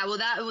 Yeah,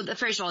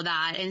 first of all,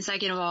 that, and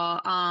second of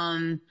all,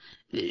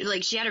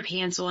 like, she had her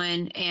pants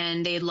on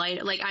and they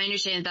I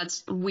understand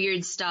that's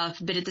weird stuff,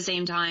 but at the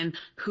same time,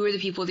 who are the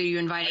people that you're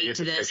inviting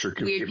to this?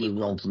 Weird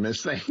people. From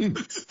this thing.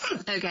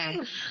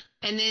 Okay.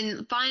 And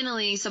then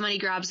finally somebody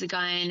grabs the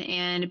gun,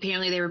 and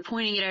apparently they were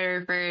pointing it at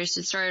her first.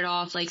 It started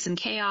off like some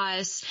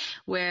chaos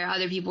where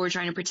other people were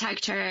trying to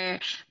protect her,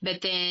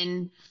 but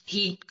then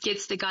he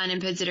gets the gun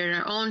and puts it in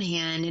her own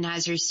hand and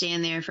has her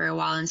stand there for a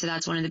while. And so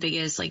that's one of the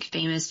biggest, like,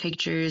 famous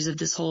pictures of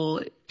this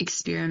whole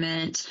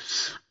experiment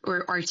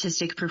or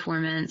artistic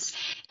performance.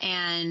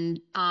 And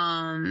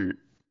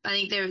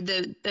I think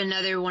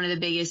another one of the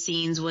biggest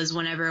scenes was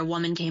whenever a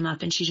woman came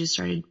up and she just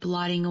started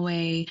blotting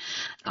away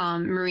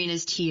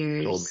Marina's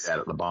tears. Told me that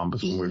at the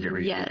Bombas when we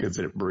were getting a good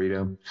bit of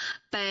burrito.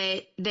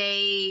 But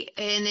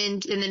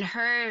and then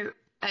her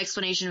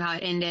explanation of how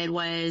it ended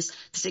was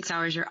the 6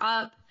 hours are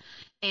up,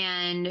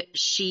 and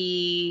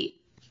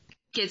she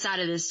gets out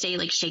of the state,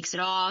 like, shakes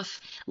it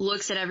off,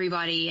 looks at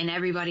everybody, and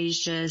everybody's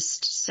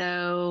just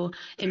so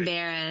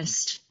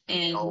embarrassed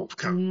and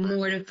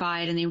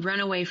mortified, and they run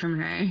away from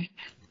her.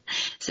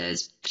 So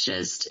it's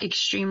just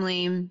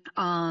extremely,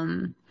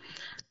 emotional.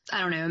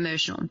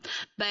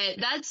 But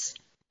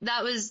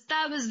that was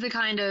the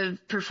kind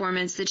of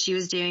performance that she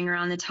was doing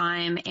around the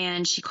time,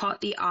 and she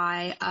caught the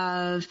eye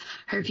of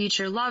her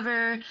future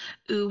lover,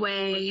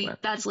 Uwe.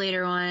 That's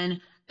later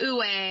on.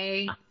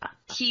 Uwe.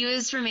 He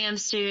was from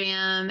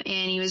Amsterdam,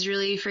 and he was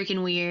really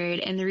freaking weird.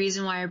 And the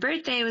reason why her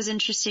birthday was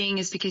interesting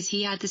is because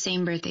he had the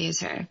same birthday as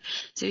her.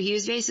 So he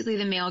was basically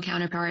the male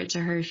counterpart to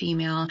her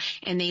female,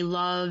 and they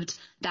loved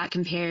that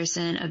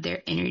comparison of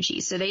their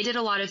energy. So they did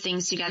a lot of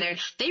things together.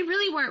 They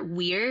really weren't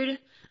weird.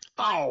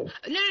 Oh.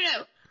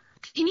 No.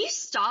 Can you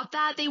stop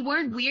that? They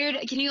weren't weird.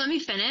 Can you let me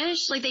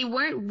finish? Like, they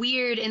weren't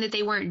weird in that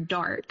they weren't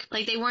dark.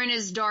 Like, they weren't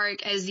as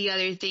dark as the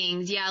other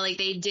things. Yeah, like,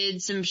 they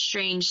did some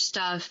strange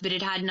stuff, but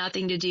it had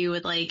nothing to do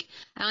with, like,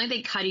 I don't think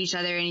they cut each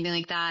other or anything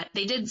like that.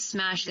 They did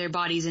smash their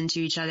bodies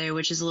into each other,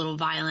 which is a little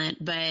violent,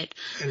 but...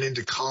 And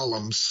into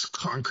columns,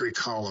 concrete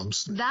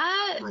columns.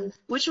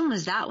 Which one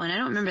was that one? I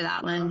don't remember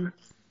that one.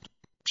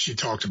 She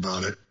talked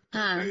about it.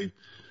 Huh.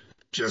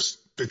 Just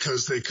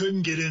because they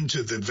couldn't get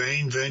into the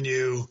main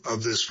venue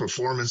of this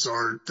performance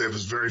art that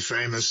was very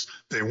famous,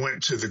 they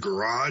went to the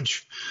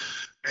garage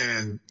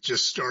and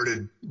just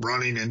started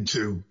running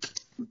into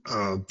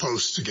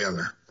posts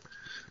together.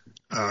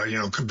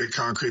 big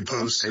concrete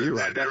posts. You're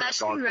right. That's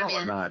true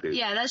romance. Not, dude.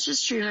 Yeah, that's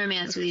just true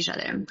romance with each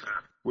other.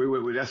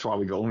 We that's why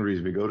only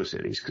reason we go to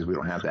cities, because we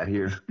don't have that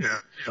here. Yeah,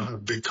 you don't have a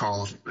big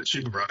column that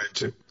you can run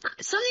into.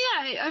 Something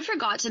I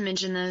forgot to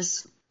mention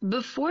this.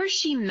 Before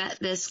she met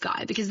this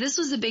guy, because this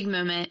was a big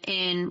moment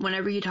in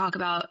whenever you talk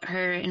about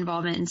her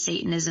involvement in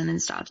Satanism and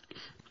stuff.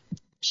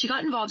 She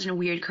got involved in a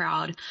weird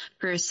crowd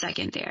for a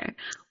second there,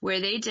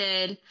 where they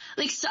did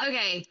can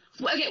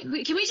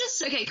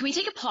we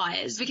take a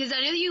pause? Because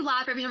I know that you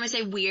laugh every time I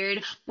say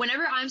weird.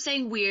 Whenever I'm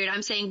saying weird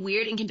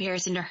in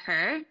comparison to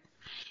her.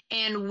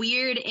 And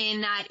weird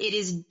in that it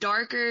is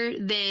darker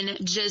than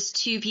just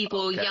two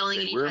people yelling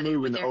at each other. We're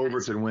moving the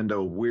Overton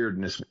window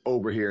weirdness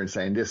over here and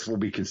saying this will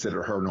be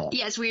considered her norm.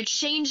 Yes, we're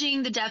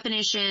changing the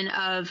definition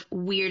of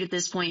weird at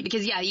this point.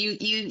 Because, yeah,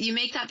 you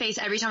make that face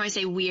every time I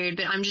say weird,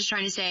 but I'm just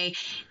trying to say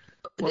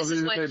this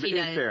is what he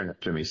does. Fair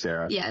to me,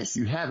 Sarah. Yes.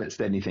 You haven't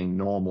said anything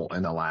normal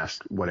in the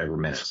last whatever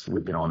minutes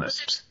we've been on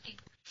this.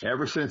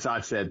 Ever since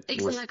I said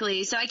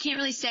exactly, so I can't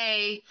really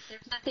say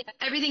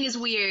everything is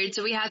weird.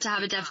 So we have to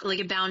have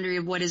a boundary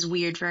of what is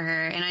weird for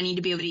her, and I need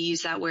to be able to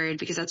use that word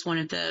because that's one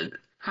of the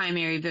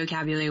primary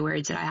vocabulary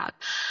words that I have.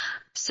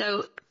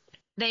 So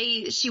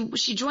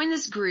she joined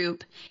this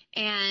group,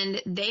 and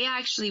they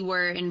actually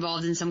were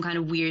involved in some kind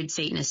of weird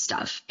Satanist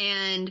stuff,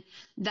 and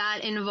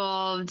that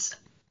involved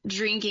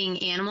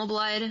drinking animal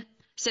blood.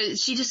 So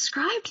she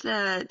described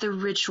the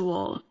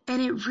ritual,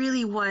 and it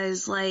really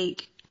was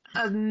like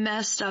a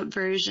messed up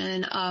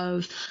version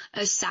of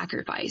a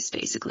sacrifice,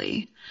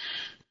 basically,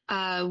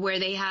 where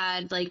they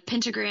had like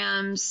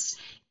pentagrams.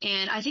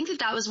 And I think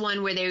that was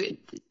one where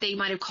they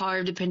might have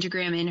carved a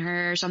pentagram in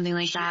her or something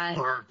like that. She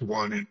carved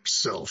one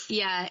herself.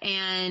 Yeah.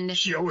 And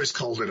she always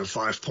called it a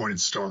 5-pointed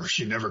star.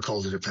 She never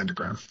called it a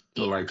pentagram.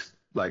 So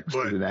like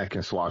Susan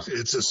Atkins swastika.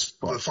 It's a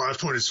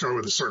 5-pointed star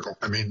with a circle.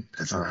 I mean,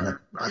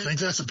 I think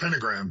that's a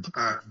pentagram.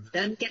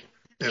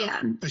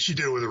 Yeah. She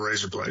did it with a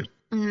razor blade.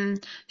 Mm-hmm.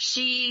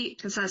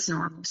 Because that's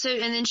normal. So,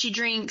 and then she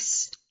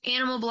drinks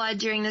animal blood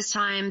during this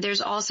time.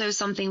 There's also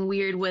something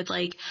weird with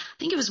I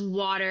think it was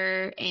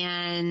water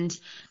and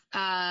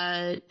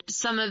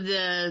some of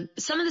the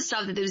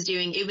stuff that it was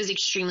doing. It was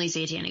extremely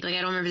satanic. I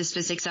don't remember the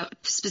specifics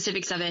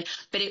of it,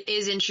 but it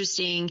is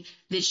interesting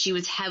that she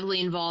was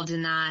heavily involved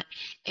in that.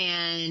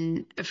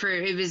 And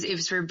it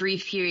was for a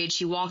brief period.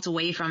 She walked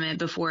away from it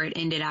before it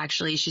ended.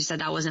 Actually, she said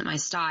that wasn't my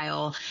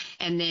style.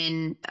 And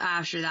then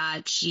after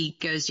that, she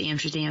goes to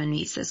Amsterdam and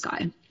meets this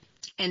guy,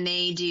 and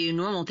they do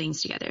normal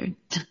things together,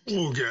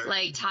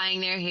 like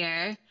tying their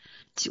hair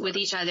with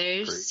each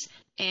other's.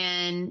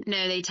 And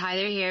no, they tie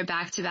their hair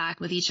back to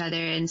back with each other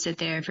and sit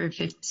there for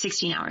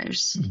 16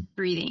 hours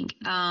breathing.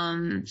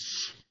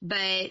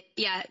 But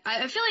yeah,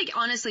 I feel like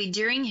honestly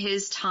during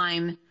his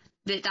time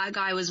that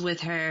guy was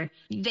with her,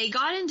 they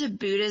got into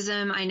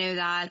Buddhism. I know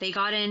that they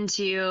got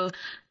into,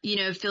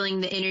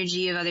 feeling the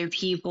energy of other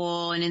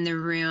people and in the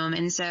room.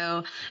 And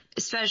so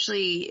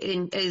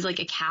especially as like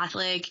a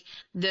Catholic,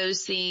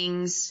 those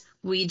things,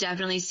 we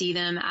definitely see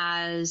them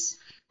as,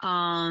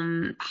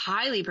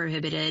 highly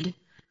prohibited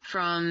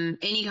from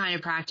any kind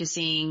of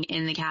practicing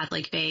in the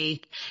Catholic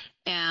faith,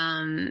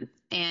 and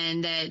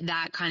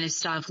that kind of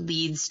stuff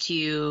leads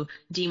to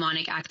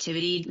demonic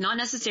activity, not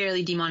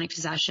necessarily demonic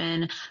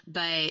possession,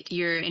 but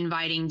you're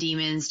inviting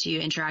demons to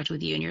interact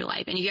with you in your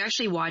life. And if you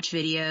actually watch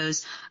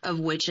videos of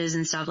witches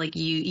and stuff,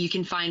 you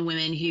can find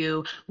women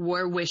who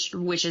were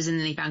witches and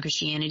then they found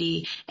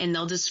Christianity, and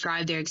they'll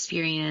describe their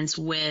experience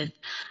with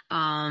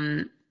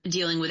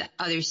dealing with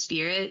other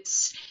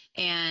spirits,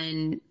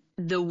 and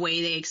the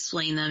way they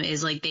explain them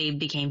is they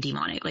became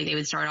demonic. They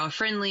would start off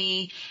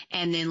friendly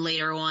and then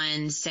later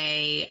on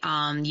say,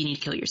 you need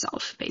to kill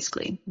yourself,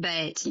 basically.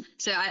 But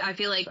so I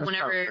feel like That's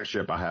whenever the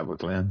relationship I have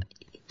with Lynn.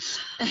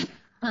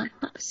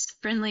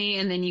 friendly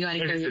and then you got to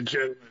kill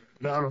yourself.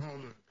 Not all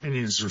the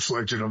opinions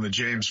reflected on the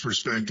James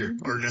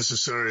perspective are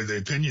necessarily the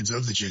opinions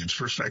of the James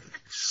perspective.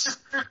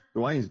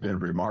 Dwayne's been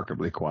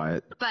remarkably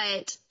quiet.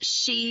 But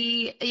so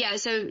she,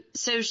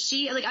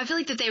 I feel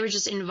like that they were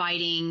just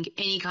inviting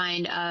any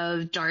kind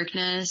of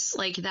darkness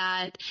like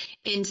that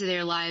into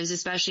their lives,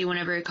 especially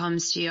whenever it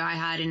comes to, I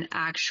had an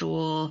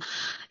actual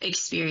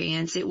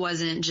experience. It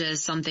wasn't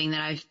just something that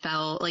I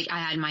felt like I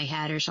had in my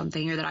head or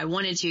something, or that I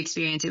wanted to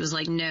experience. It was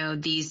no,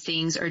 these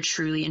things are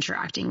truly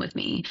interacting with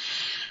me.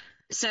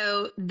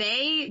 So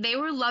they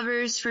were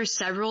lovers for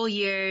several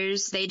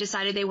years. They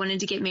decided they wanted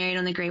to get married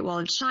on the Great Wall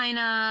of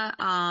China.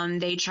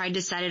 They tried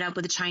to set it up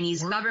with the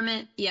Chinese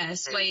government.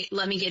 Yes, wait,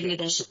 let me get into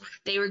this.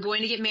 They were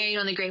going to get married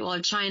on the Great Wall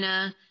of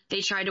China.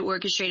 They tried to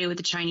orchestrate it with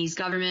the Chinese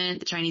government.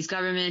 The Chinese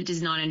government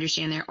does not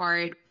understand their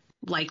art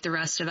like the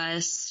rest of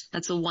us.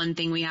 That's the one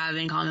thing we have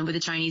in common with the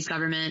Chinese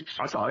government.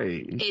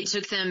 It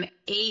took them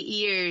 8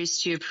 years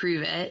to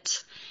approve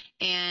it.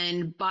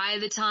 And by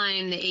the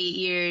time the 8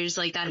 years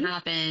that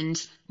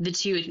happened, the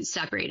two had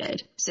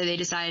separated. So they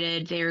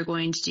decided they were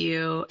going to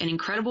do an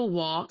incredible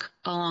walk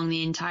along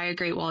the entire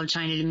Great Wall of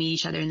China to meet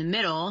each other in the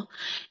middle.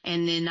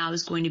 And then that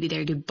was going to be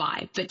their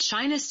goodbye. But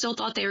China still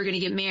thought they were going to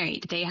get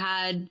married. They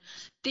had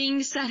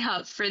things set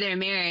up for their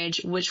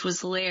marriage, which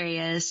was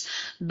hilarious.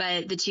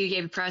 But the two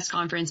gave a press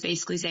conference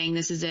basically saying,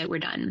 this is it, we're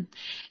done.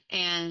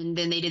 And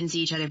then they didn't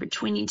see each other for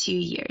 22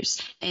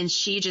 years. And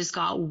she just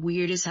got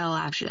weird as hell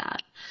after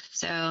that.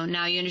 So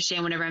now you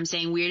understand whenever I'm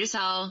saying weird as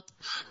hell.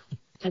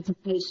 As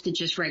opposed to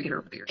just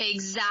regular weird.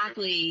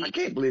 Exactly. I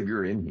can't believe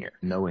you're in here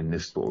knowing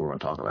this is what we're going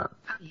to talk about.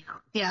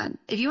 Yeah.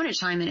 If you want to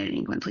chime in at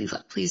any point,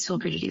 please feel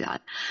free to do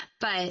that.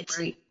 But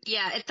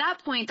yeah, at that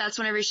point, that's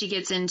whenever she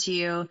gets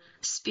into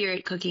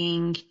spirit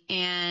cooking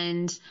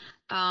and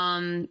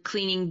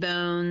cleaning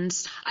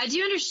bones. I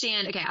do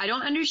understand. Okay, I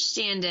don't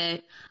understand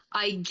it.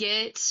 I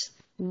get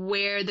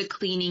where the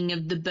cleaning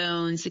of the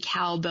bones, the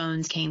cow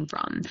bones, came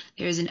from.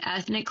 There's an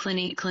ethnic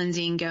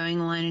cleansing going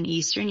on in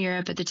Eastern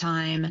Europe at the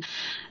time.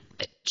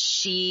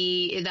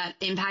 That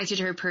impacted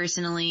her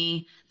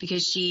personally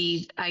because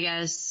she, I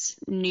guess,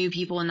 knew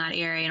people in that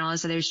area and all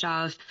this other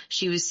stuff.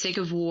 She was sick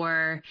of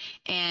war.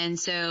 And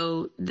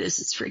so this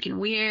is freaking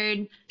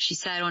weird. She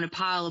sat on a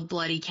pile of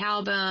bloody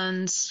cow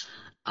bones,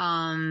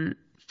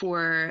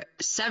 for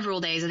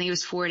several days. I think it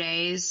was 4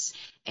 days,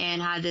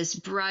 and had this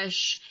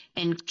brush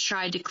and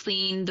tried to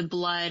clean the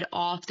blood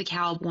off the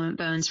cow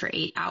bones for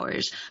 8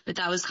 hours. But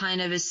that was kind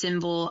of a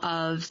symbol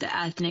of the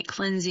ethnic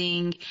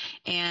cleansing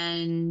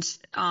and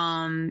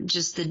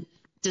just the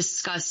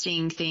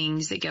disgusting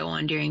things that go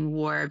on during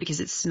war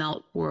because it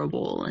smelled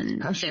horrible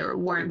and there were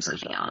worms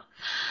coming out.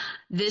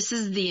 This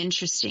is the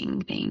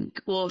interesting thing.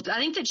 Well, I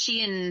think that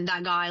she and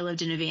that guy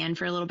lived in a van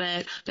for a little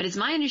bit, but it's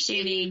my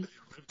understanding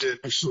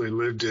actually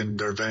lived in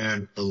their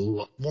van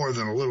more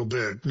than a little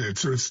bit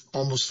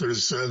almost through the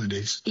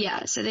 70s.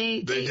 Yeah, so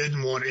they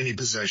didn't want any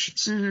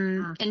possessions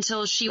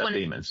until she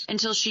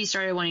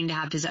started wanting to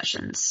have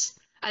possessions.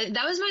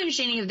 That was my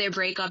understanding of their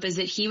breakup, is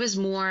that he was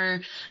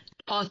more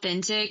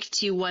authentic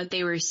to what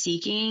they were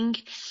seeking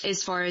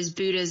as far as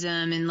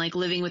Buddhism and like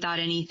living without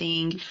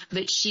anything,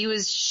 but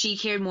she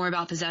cared more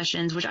about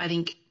possessions, which I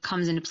think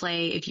comes into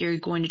play if you're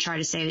going to try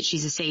to say that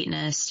she's a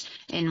Satanist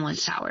and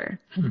wants power.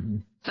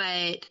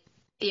 But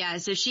yeah,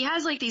 so she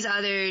has like these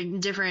other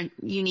different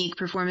unique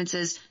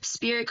performances.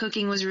 Spirit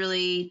cooking was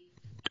really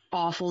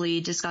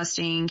awfully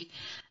disgusting,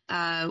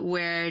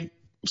 where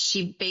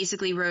she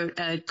basically wrote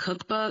a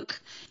cookbook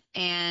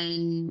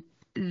and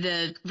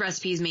the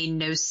recipes made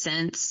no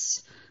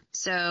sense.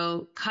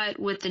 So cut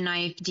with the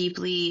knife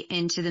deeply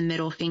into the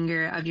middle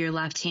finger of your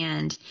left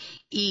hand.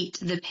 Eat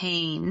the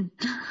pain.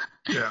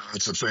 Yeah,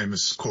 it's a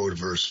famous quote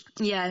verse.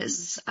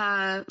 Yes.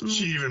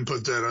 She even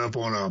put that up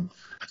on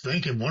I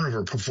think in one of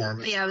her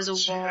performances. Yeah, it was a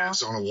wall.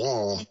 It's on a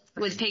wall.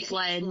 With pig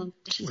blood.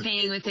 She's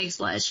painting with pig's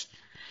blood.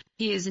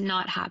 He is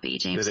not happy,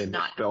 James. Did they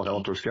spell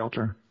Helter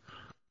Skelter?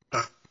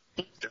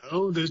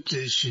 No,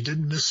 she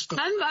didn't misspell.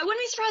 I wouldn't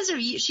be surprised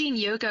if she and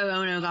Yoko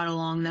Ono got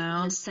along,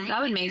 though.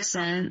 That would make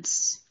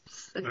sense.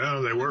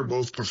 Well, they were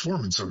both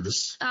performance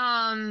artists.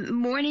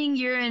 Morning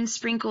urine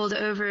sprinkled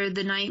over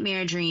the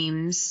nightmare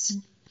dreams.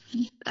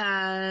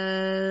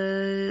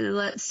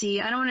 Let's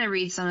see. I don't want to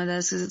read some of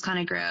this because it's kind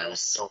of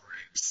gross.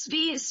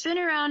 Spin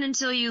around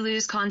until you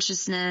lose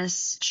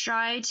consciousness.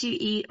 Try to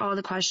eat all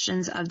the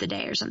questions of the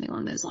day or something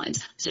along those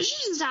lines. So she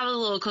just have a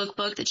little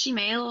cookbook that she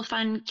made, a little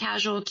fun,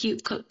 casual,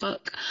 cute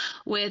cookbook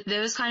with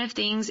those kind of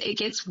things. It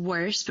gets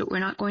worse, but we're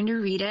not going to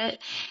read it.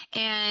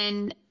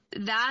 And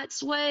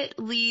that's what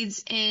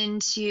leads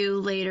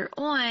into later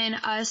on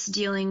us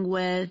dealing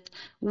with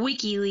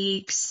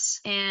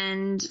WikiLeaks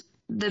and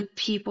the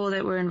people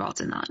that were involved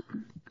in that.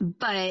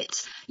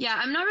 But yeah,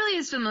 I'm not really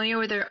as familiar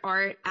with her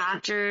art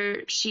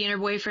after she and her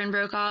boyfriend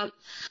broke up,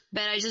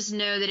 but I just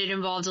know that it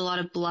involved a lot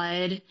of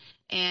blood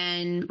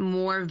and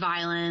more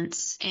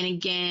violence. And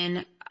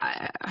again,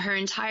 her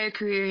entire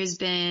career has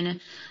been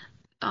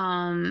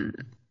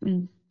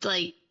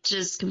like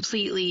just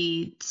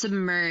completely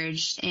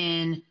submerged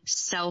in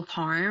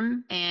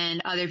self-harm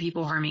and other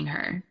people harming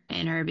her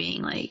and her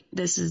being like,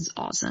 this is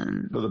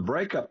awesome. So the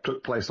breakup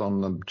took place on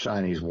the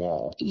Chinese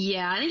wall.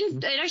 Yeah, I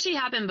think it actually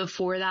happened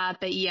before that,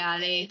 but yeah,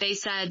 they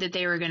said that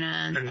they were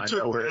gonna. I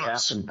know where it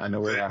happened.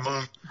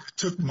 It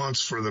took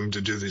months for them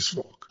to do this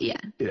walk. Yeah,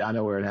 I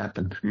know where it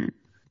happened.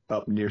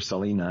 Up near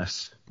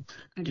Salinas.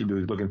 He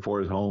was looking for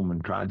his home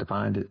and tried to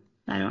find it.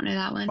 I don't know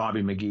that one.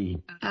 Bobby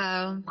McGee.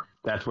 Oh.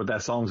 That's what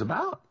that song's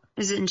about.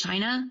 Is it in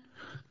China?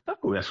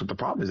 Oh, that's what the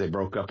problem is. They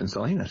broke up in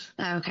Salinas.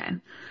 Oh, okay.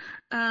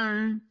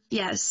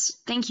 Yes,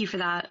 thank you for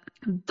that.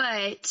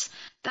 But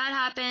that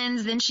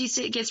happens. Then she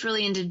gets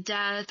really into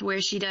death,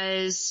 where she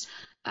does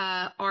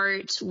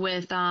art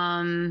with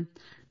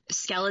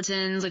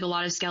skeletons, like a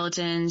lot of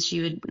skeletons.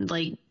 She would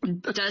like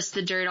dust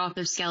the dirt off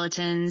of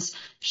skeletons.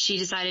 She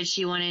decided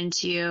she wanted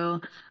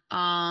to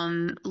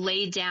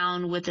lay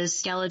down with a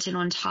skeleton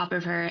on top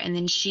of her, and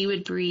then she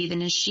would breathe,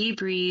 and as she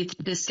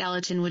breathed, the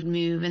skeleton would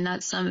move, and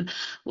that's some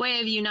way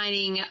of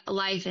uniting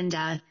life and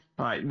death.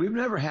 All right, we've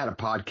never had a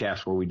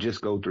podcast where we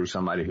just go through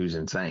somebody who's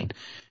insane.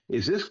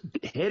 Is this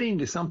heading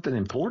to something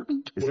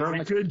important?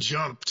 We could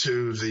jump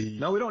to the...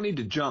 No, we don't need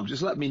to jump.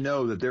 Just let me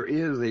know that there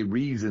is a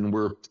reason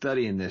we're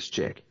studying this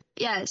chick.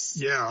 Yes.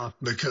 Yeah,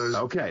 because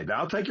Okay,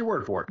 I'll take your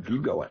word for it.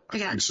 Keep going.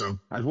 Okay. I think so.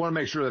 I just want to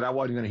make sure that I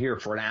wasn't going to hear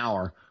for an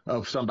hour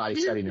of somebody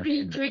This is setting their pretty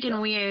hand.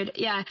 freaking weird.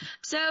 Yeah.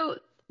 So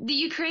the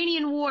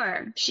Ukrainian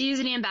war, she's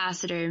an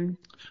ambassador.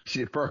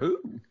 For who?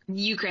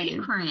 Ukraine.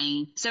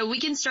 Ukraine. So we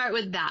can start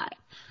with that.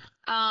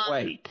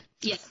 Wait.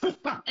 Yeah.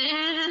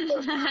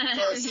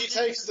 If he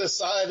takes the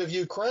side of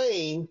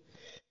Ukraine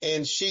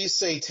and she's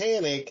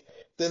satanic,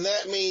 then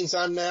that means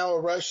I'm now a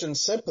Russian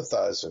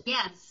sympathizer.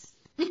 Yes.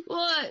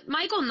 Well,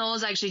 Michael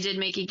Knowles actually did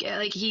make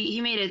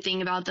he made a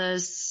thing about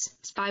this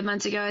 5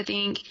 months ago, I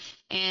think.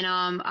 And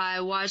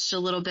I watched a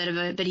little bit of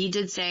it, but he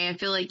did say, I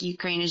feel like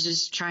Ukraine is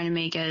just trying to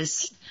make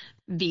us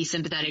be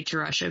sympathetic to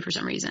Russia for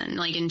some reason.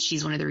 And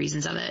she's one of the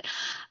reasons of it.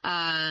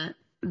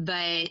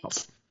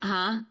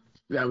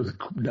 That was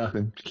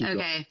nothing. Keep going.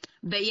 Okay.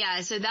 But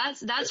yeah, so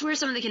that's where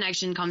some of the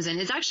connection comes in.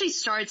 It actually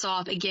starts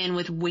off again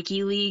with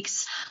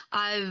WikiLeaks.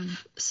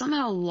 I've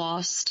somehow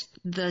lost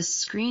the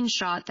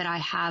screenshot that I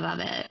have of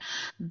it,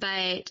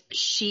 but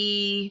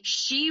she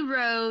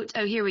wrote,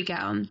 oh, here we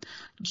go.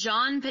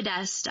 John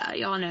Podesta.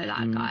 Y'all know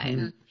that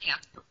guy. Yeah.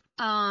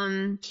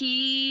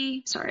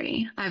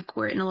 Sorry, I have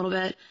court in a little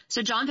bit.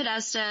 So John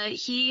Podesta,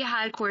 he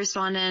had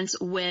correspondence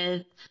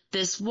with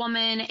this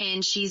woman,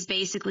 and she's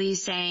basically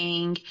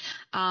saying,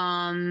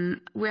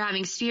 we're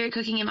having spirit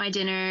cooking at my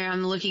dinner.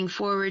 I'm looking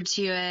forward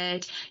to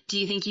it. Do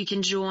you think you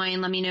can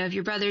join? Let me know if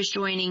your brother's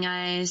joining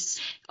us.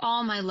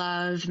 All my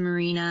love,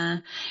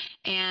 Marina.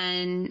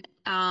 And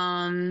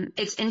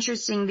it's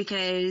interesting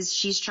because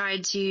she's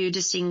tried to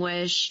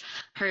distinguish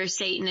her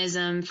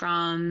Satanism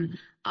from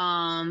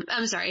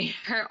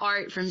her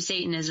art from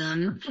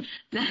Satanism.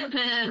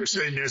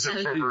 Satanism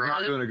He's for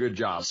not doing a good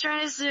job. She's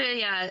trying to,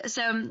 yeah.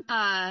 So,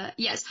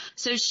 yes.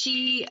 So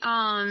she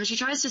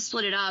tries to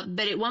split it up,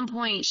 but at one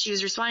point she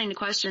was responding to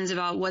questions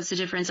about what's the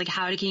difference, like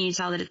how can you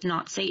tell that it's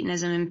not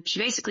Satanism? And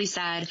she basically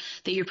said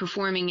that you're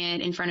performing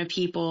it in front of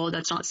people.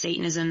 That's not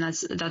Satanism.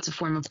 That's a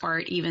form of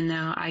art, even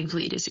though I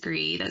completely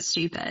disagree. That's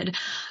stupid.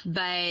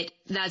 But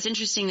that's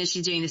interesting that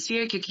she's doing the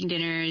spirit cooking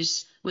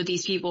dinners with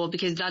these people,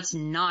 because that's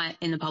not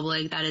in the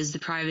public. That is the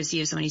privacy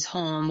of somebody's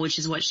home, which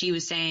is what she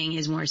was saying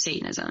is more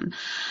Satanism.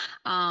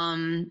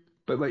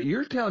 But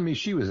you're telling me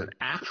she was an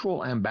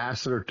actual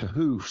ambassador to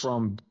who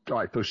from,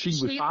 so she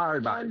was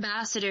hired by.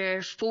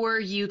 Ambassador for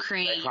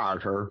Ukraine. They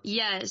hired her.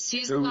 Yes.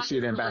 Who was she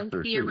an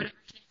ambassador to?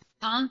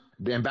 Huh?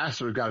 The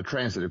ambassador got a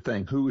transitive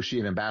thing. Who was she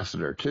an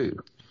ambassador to?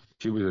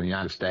 She was in the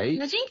United States?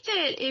 I think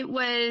that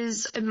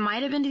it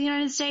might have been to the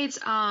United States.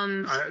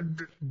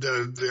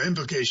 The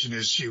implication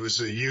is she was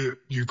a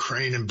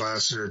Ukraine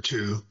ambassador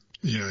to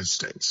the United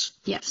States.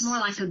 Yes. More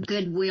like a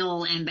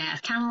goodwill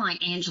ambassador, kind of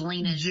like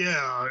Angelina.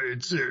 Yeah,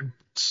 it's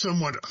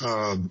somewhat,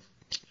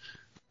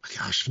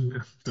 gosh,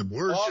 the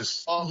word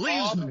just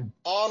leaves me.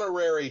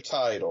 Honorary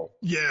title.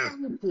 Yeah,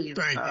 thank you,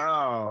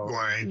 Oh.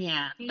 Wayne.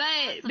 Yeah.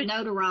 But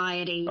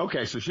Notoriety.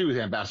 Okay, so she was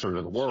ambassador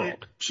to the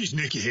world. She's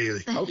Nikki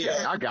Haley. Okay,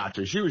 Yeah. I got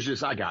you. She was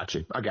just, I got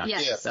you.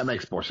 Yes. That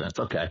makes more sense.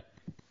 Okay.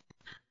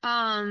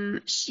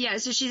 yeah,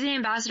 so she's an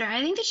ambassador.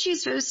 I think that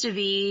she's supposed to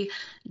be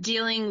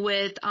dealing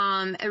with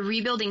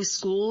rebuilding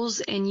schools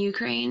in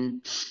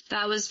Ukraine.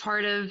 That was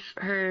part of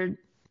her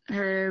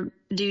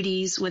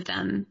duties with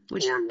them,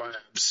 which Or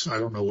labs. I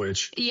don't know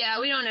which. yeah,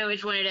 we don't know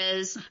which one it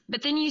is.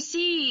 But then you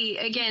see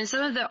again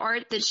some of the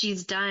art that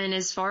she's done,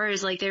 as far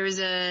as there was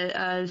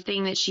a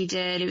thing that she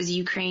did. It was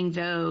Ukraine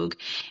Vogue,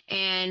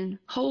 and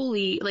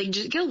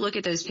just go look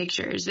at those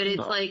pictures. But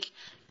it's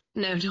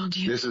no, don't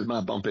do it. This is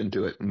my bump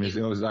into it. And it's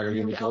not going to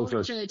get me I'll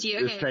closer. show it to you.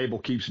 This Okay. table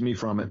keeps me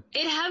from it.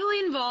 It heavily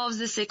involves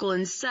the sickle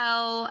and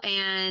cell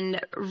and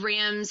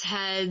ram's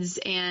heads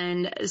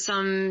and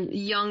some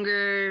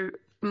younger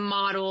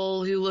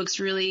model who looks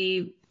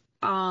really,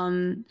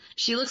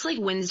 she looks like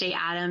Wednesday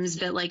Addams,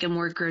 but like a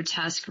more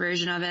grotesque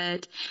version of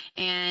it.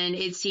 And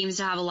it seems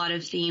to have a lot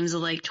of themes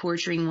of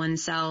torturing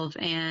oneself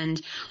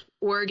and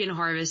organ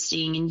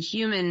harvesting and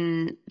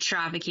human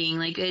trafficking.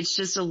 It's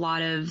just a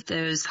lot of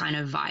those kind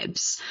of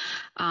vibes.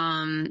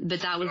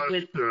 But that was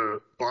with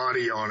the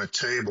body on a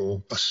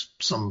table.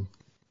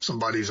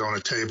 Somebody's on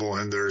a table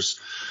and there's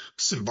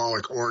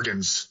symbolic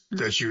organs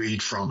that you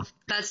eat from.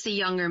 that's the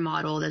younger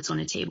model that's on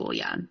a table.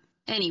 Yeah.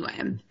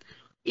 Anyway.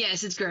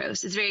 Yes, it's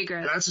gross. It's very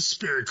gross. That's a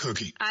spirit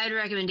cookie. I'd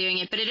recommend doing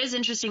it, but it is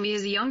interesting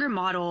because the younger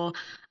model,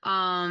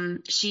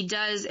 she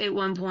does at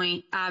one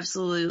point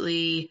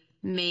absolutely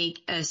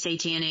make a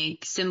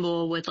satanic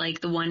symbol with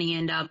the one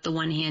hand up, the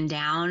one hand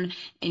down.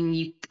 And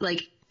you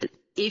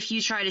if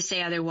you try to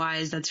say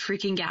otherwise, that's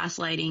freaking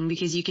gaslighting,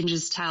 because you can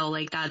just tell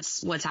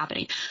that's what's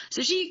happening.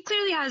 So she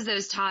clearly has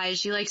those ties.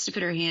 She likes to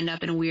put her hand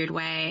up in a weird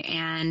way.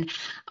 And,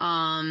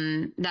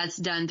 that's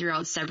done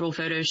throughout several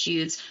photo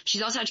shoots.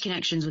 She's also had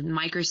connections with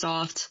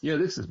Microsoft. Yeah,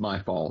 this is my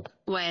fault.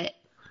 What?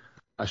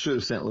 I should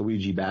have sent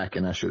Luigi back,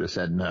 and I should have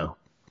said no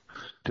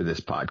to this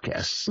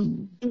podcast.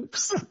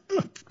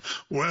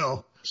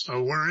 Well,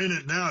 so we're in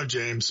it now,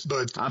 James,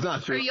 but I'm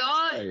not sure. Do y'all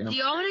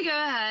want to go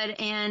ahead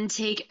and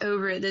take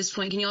over at this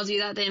point? Can y'all do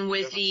that then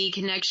with the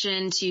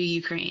connection to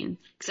Ukraine?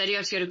 Because I do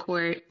have to go to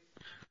court.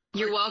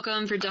 You're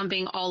welcome for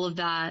dumping all of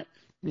that.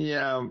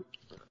 Yeah,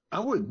 I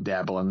wouldn't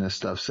dabble in this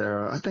stuff,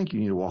 Sarah. I think you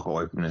need to walk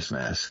away from this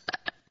mess.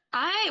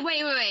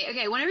 Wait.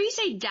 Okay, whenever you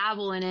say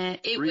dabble in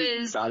it,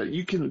 Read about it.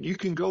 You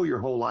can go your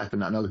whole life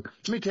and not know.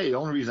 Let me tell you, the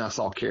only reason I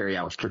saw Carrie,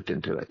 I was tricked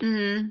into it.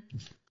 Mm-hmm.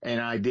 And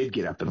I did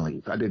get up and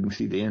leave. I didn't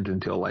see the end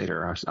until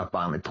later. I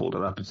finally pulled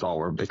it up and saw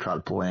where they tried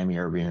to pull Amy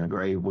Irving in the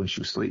grave when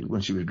she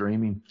was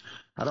dreaming.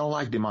 I don't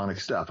like demonic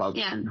stuff.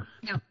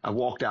 I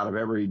walked out of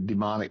every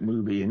demonic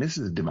movie, and this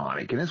is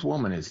demonic, and this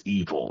woman is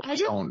evil.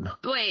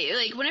 Wait,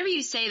 like, whenever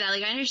you say that,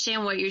 like, I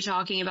understand what you're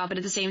talking about, but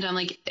at the same time,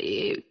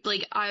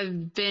 like,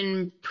 I've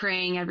been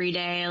praying every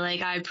day.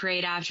 Like, I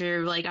prayed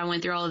after, like, I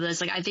went through all of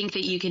this. Like, I think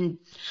that you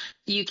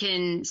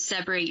can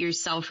separate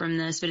yourself from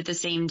this, but at the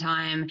same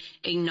time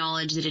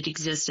acknowledge that it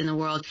exists in the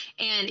world.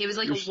 And it was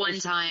like a one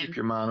time. Keep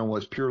your mind on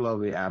what's pure,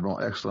 lovely,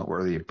 admirable, excellent,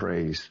 worthy of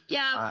praise.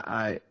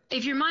 Yeah.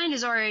 If your mind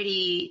is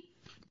already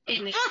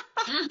in the,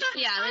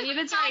 yeah, like if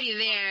it's already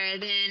there,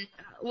 then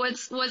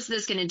what's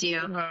this gonna do?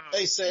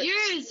 Hey, Sarah,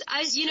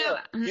 you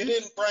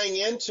didn't bring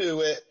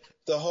into it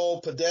the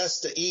whole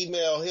Podesta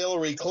email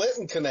Hillary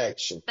Clinton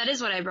connection. That is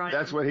what I brought.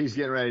 That's what he's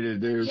getting ready to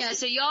do. Yeah,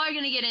 so y'all are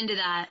gonna get into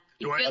that.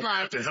 Good luck.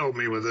 Have to help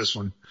me with this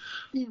one.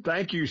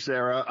 Thank you,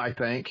 Sarah, I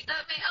think.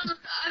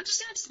 I'm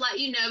just going to let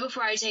you know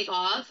before I take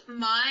off.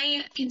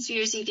 My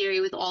conspiracy theory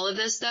with all of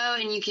this, though,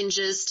 and you can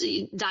just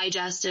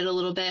digest it a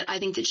little bit, I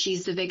think that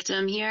she's the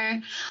victim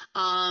here.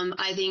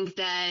 I think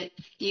that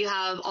you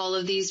have all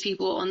of these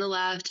people on the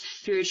left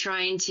who are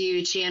trying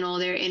to channel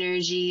their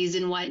energies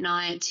and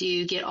whatnot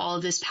to get all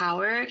of this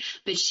power,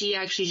 but she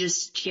actually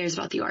just cares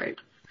about the art.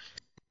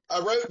 I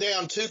wrote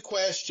down 2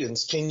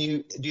 questions. Do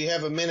you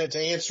have a minute to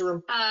answer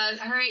them?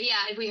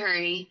 If we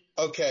hurry.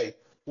 Okay.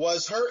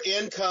 Was her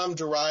income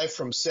derived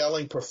from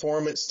selling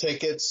performance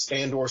tickets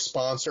and or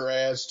sponsor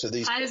ads to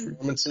these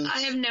performances?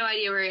 I have no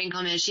idea where her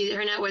income is.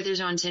 Her net worth is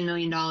around $10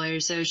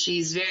 million, so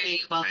she's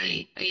very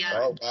wealthy. Yeah.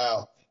 Oh,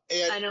 wow.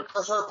 And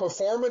are her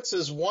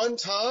performances one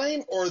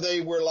time, or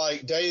they were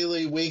like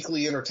daily,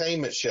 weekly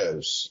entertainment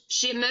shows?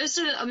 Most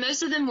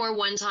of them were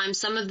one time.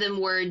 Some of them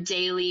were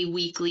daily,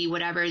 weekly,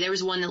 whatever. There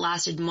was one that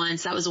lasted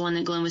months. That was the one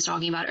that Glenn was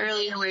talking about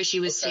earlier, where she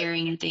was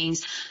staring at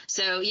things.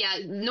 So yeah,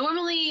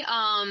 normally,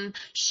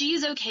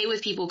 she's okay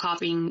with people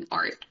copying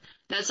art.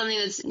 That's something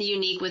that's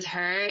unique with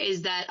her,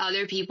 is that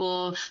other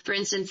people, for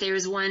instance, there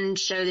was one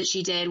show that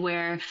she did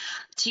where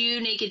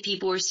 2 naked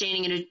people were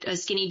standing in a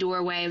skinny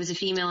doorway. It was a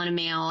female and a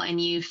male,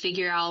 and you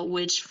figure out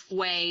which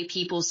way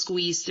people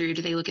squeeze through.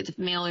 Do they look at the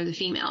male or the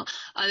female?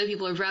 Other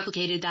people have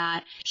replicated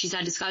that. She's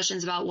had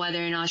discussions about whether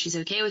or not she's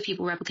okay with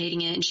people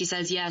replicating it, and she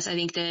says, yes, I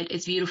think that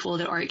it's beautiful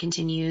that art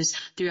continues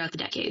throughout the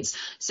decades.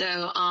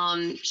 So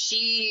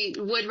she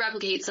would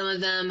replicate some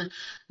of them,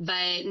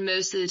 but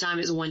most of the time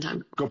it's a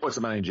one-time. Go put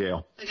somebody in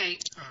jail. Okay.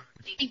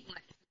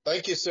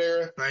 Thank you,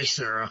 Sarah. Thanks,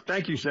 Sarah.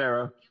 Thank you,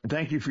 Sarah. And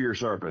thank you for your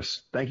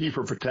service. Thank you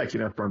for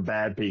protecting us from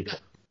bad people.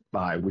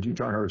 Bye. Would you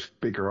turn her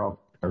speaker off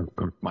or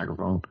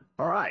microphone?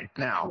 All right.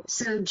 Now.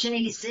 So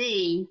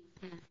Jay-Z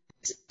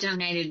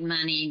donated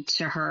money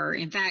to her.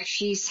 In fact,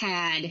 she's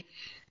had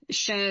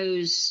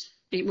shows.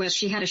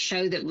 She had a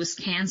show that was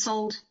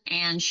canceled,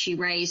 and she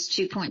raised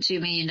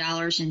 $2.2 million,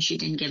 and she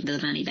didn't give the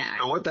money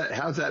back.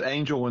 How's that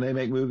angel when they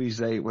make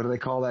movies? What do they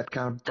call that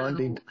kind of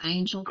funding?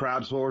 Angel.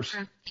 Crowdsource?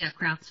 Yeah,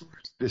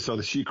 crowdsource.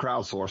 So she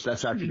crowdsourced.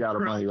 That's how she got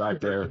her money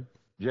right there.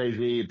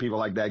 Jay-Z and people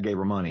like that gave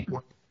her money.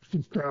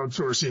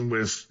 Crowdsourcing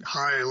with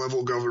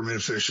high-level government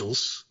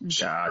officials.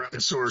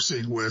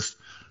 Crowdsourcing with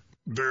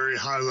very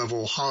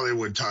high-level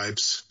Hollywood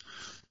types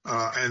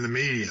and the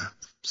media.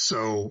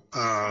 So,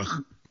 or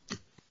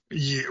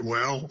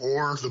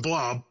the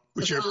Blob,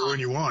 whichever one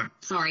you want.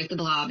 Sorry, the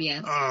Blob,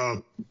 yeah.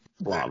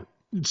 Blob.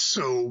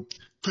 So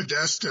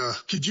Podesta,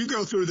 could you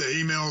go through the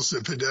emails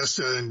that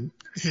Podesta and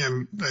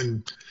him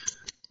and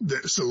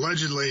so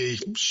allegedly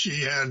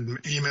she had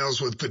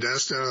emails with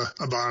Podesta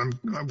about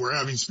we're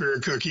having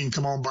spirit cooking,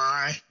 come on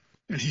by,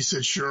 and he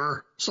said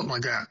sure, something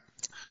like that.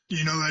 Do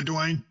you know that,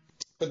 Dwayne?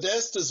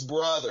 Podesta's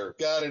brother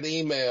got an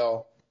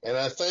email, and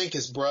I think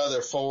his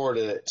brother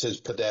forwarded it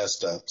to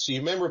Podesta. So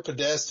you remember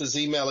Podesta's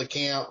email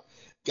account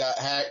got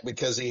hacked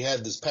because he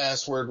had this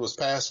password was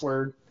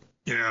password?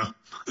 Yeah.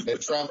 And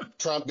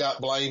Trump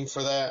got blamed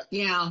for that?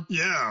 Yeah.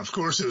 Yeah, of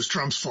course it was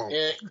Trump's fault.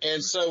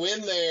 And so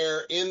in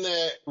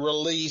that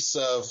release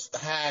of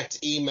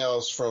hacked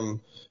emails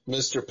from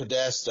Mr.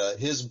 Podesta,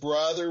 his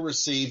brother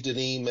received an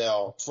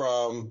email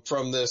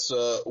from this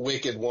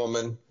wicked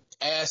woman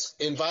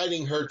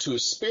inviting her to a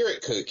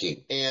spirit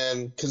cooking.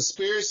 And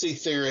conspiracy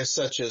theorists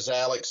such as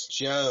Alex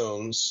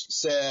Jones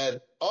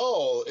said,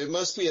 oh, it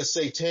must be a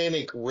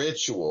satanic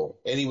ritual.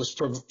 And he was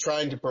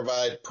trying to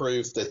provide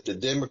proof that the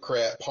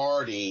Democrat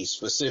Party,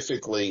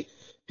 specifically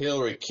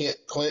Hillary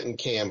Clinton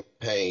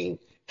campaign,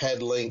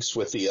 had links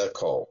with the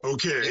occult.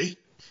 Okay.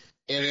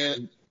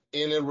 And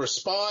in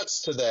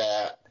response to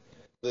that,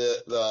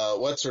 the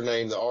what's her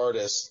name, the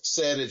artist,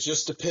 said it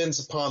just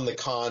depends upon the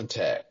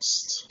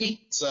context.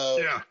 So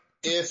yeah.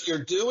 If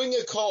you're doing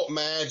occult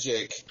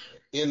magic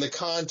in the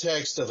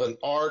context of an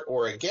art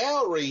or a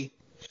gallery,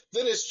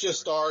 then it's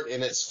just art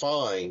and it's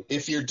fine.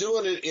 If you're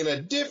doing it in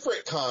a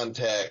different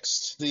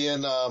context,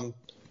 then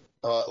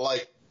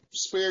like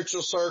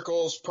spiritual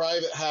circles,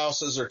 private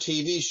houses, or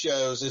TV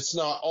shows, it's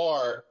not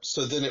art,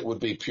 so then it would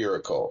be pure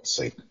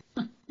occultancy.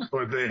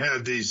 But they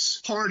had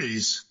these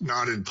parties,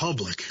 not in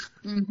public,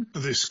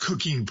 these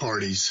cooking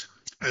parties,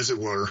 as it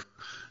were.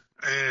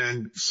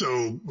 And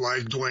so,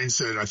 like Dwayne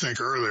said, I think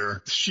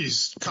earlier,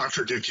 she's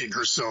contradicting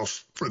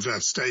herself for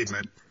that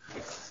statement.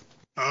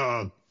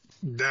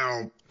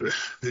 Now,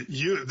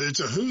 it's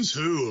a who's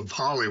who of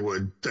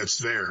Hollywood that's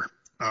there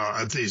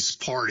at these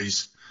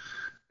parties.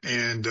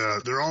 And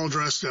they're all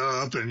dressed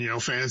up and,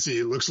 fancy.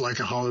 It looks like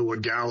a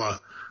Hollywood gala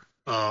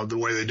the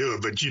way they do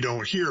it. But you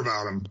don't hear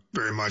about them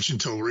very much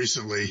until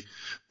recently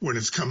when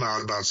it's come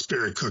out about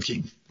spirit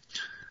cooking.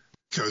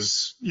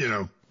 Because,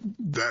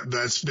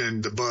 that's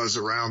been the buzz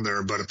around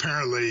there. But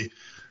apparently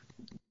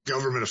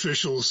government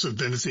officials have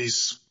been at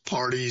these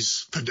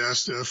parties.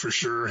 Podesta, for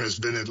sure, has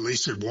been at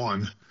least at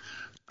one.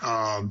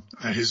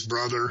 His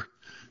brother.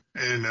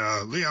 And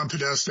Leon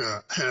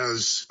Podesta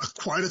has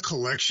quite a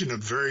collection of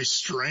very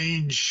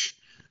strange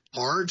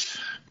art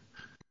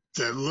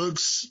that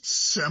looks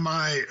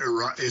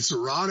it's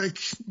erotic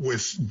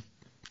with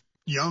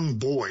young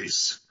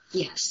boys.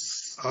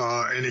 Yes.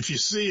 And if you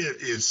see it,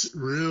 it's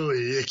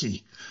really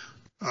icky.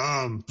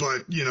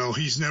 But,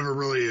 he's never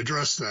really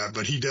addressed that,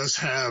 but he does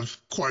have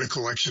quite a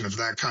collection of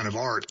that kind of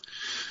art.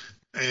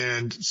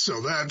 And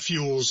so that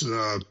fuels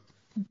the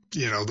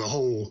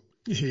whole,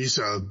 he's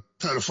a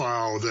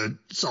pedophile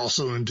that's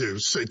also into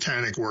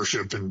satanic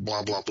worship and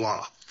blah, blah,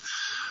 blah.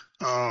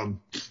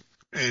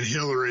 And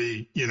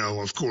Hillary,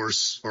 of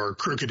course, or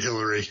Crooked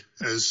Hillary,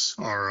 as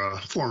our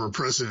former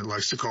president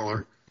likes to call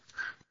her,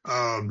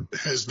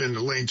 has been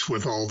linked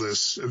with all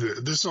this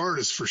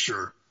artist for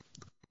sure.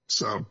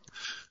 So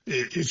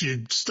if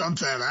you stump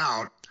that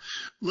out,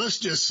 let's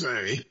just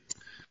say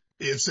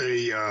it's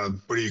a,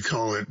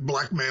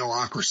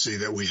 blackmailocracy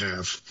that we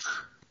have.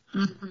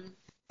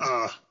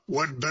 Mm-hmm.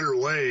 What better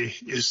way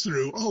is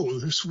through,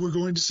 we're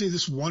going to see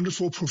this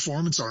wonderful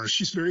performance artist.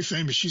 She's very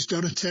famous. She's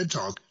done a TED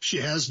Talk. She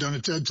has done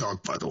a TED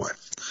Talk, by the way.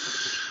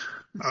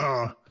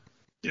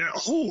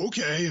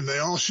 Okay. And they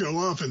all show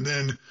up, and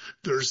then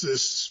there's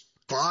this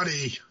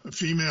body,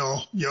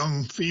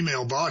 young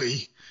female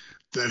body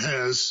that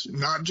has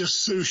not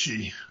just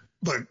sushi,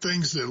 but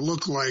things that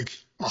look like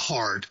a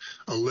heart,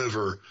 a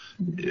liver,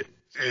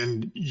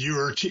 and you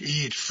are to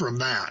eat from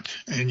that,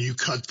 and you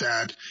cut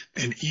that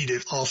and eat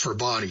it off her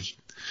body.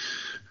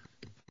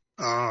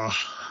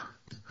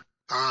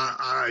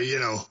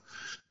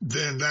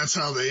 Then that's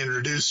how they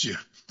introduce you,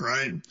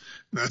 right?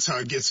 That's how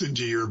it gets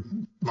into your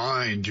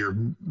mind,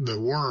 the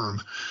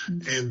worm.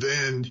 And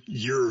then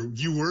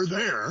you were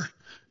there.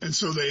 And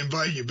so they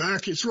invite you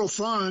back. It's real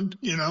fun,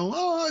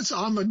 it's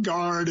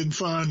avant-garde and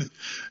fun.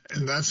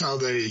 And that's how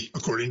they,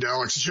 according to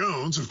Alex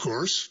Jones, of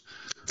course,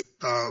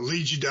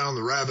 lead you down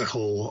the rabbit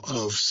hole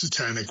of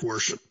satanic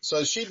worship.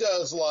 So she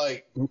does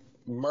like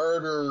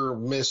murder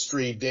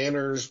mystery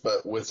dinners,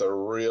 but with a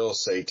real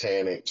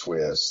satanic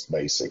twist,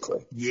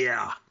 basically.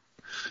 Yeah.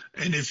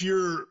 And if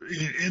you're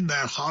in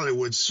that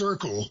Hollywood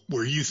circle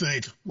where you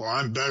think, well,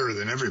 I'm better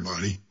than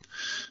everybody,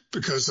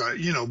 because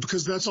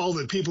that's all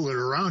the people that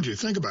are around you.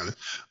 Think about it.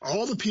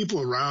 All the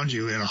people around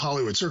you in a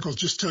Hollywood circle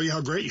just tell you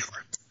how great you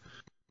are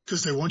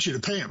because they want you to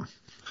pay them.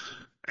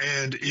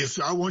 And if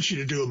I want you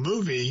to do a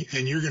movie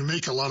and you're going to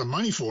make a lot of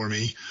money for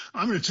me,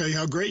 I'm going to tell you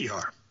how great you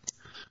are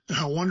and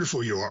how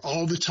wonderful you are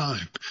all the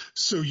time.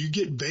 So you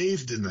get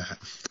bathed in that.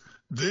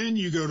 Then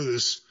you go to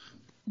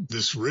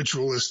this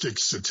ritualistic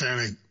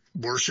satanic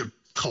worship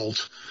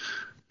cult,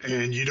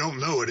 and you don't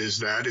know it is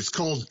that. It's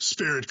called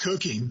spirit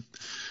cooking.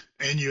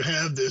 And you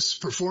have this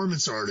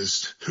performance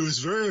artist who is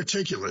very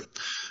articulate.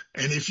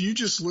 And if you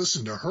just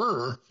listen to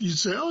her, you'd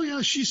say, oh,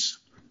 yeah, she's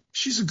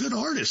a good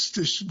artist.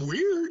 It's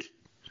weird.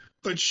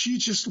 But she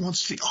just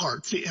wants the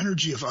art, the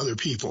energy of other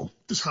people.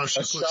 Is how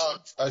she puts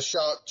it. A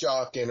shock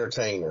jock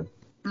entertainer.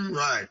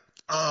 Right.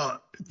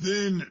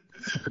 Then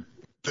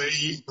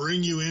they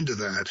bring you into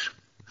that.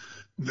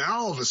 Now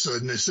all of a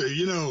sudden they say,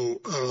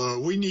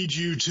 we need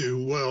you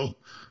to,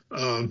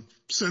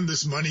 send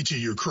this money to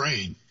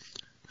Ukraine.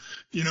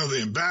 The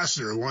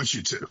ambassador wants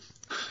you to.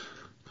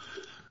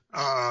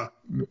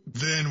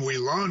 Then we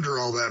launder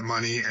all that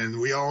money and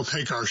we all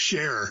take our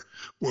share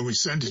when we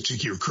send it to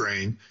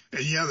Ukraine.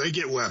 And yeah, they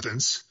get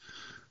weapons,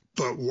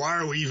 but why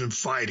are we even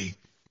fighting?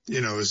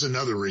 Is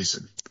another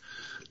reason.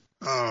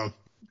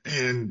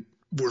 And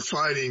we're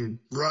fighting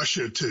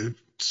Russia to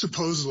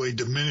supposedly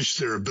diminish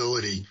their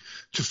ability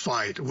to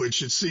fight,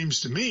 which it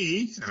seems to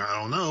me, and I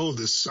don't know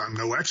this, I'm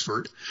no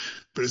expert,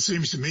 but it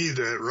seems to me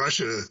that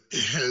Russia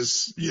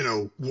has,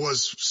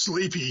 was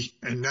sleepy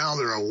and now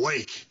they're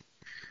awake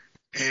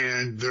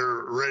and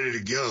they're ready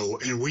to go,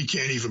 and we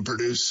can't even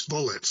produce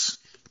bullets.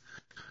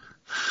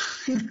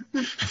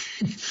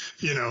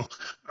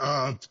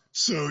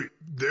 So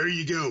there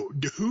you go.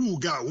 Who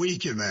got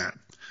weak in that?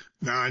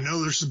 Now I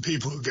know there's some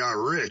people who got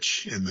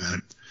rich in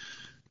that,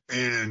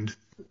 and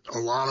a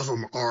lot of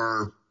them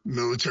are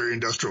military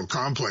industrial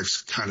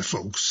complex kind of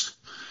folks.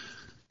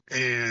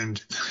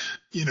 And,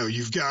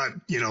 you've got,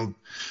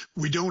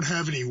 we don't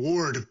have any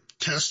war to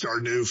test our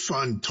new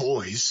fun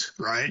toys,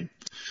 right?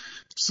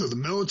 So the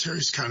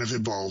military's kind of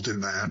involved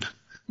in that.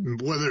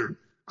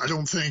 I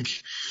don't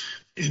think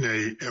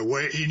in a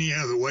way, any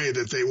other way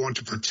that they want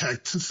to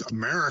protect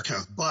America,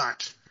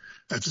 but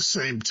at the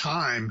same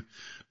time,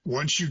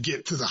 once you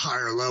get to the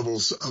higher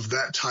levels of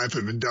that type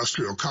of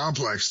industrial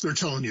complex, they're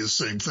telling you the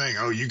same thing.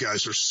 Oh, you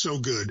guys are so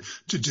good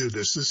to do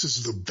this. This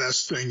is the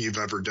best thing you've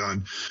ever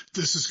done.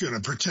 This is going to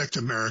protect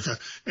America.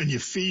 And you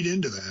feed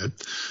into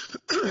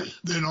that.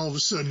 Then all of a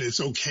sudden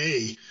it's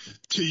okay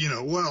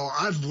to, well,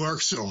 I've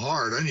worked so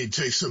hard. I need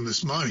to take some of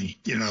this money,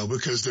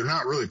 because they're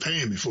not really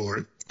paying me for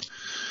it.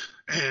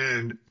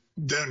 And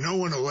then no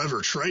one will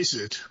ever trace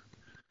it.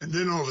 And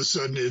then all of a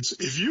sudden it's,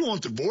 if you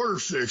want the border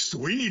fixed,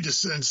 we need to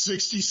send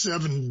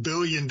 $67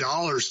 billion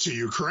to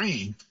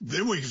Ukraine.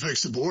 Then we can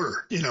fix the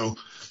border,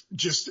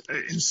 just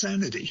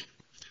insanity.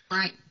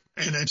 Right.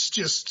 And it's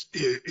just,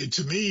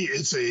 to me,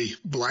 it's a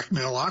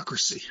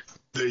blackmailocracy.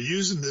 They're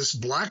using this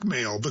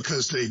blackmail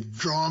because they've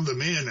drawn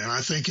them in, and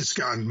I think it's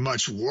gotten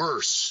much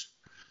worse.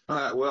 All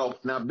right. Well,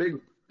 now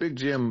Big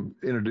Jim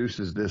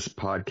introduces this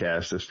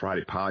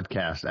Friday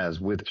podcast as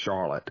With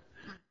Charlotte.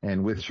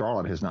 And With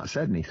Charlotte has not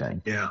said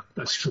anything. Yeah,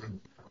 that's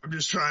true. I'm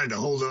just trying to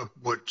hold up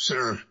what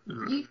Sarah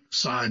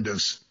signed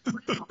us.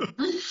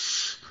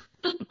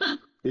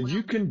 Did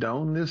you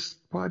condone this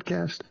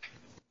podcast?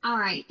 All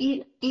right.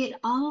 It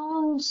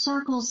all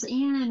circles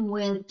in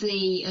with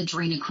the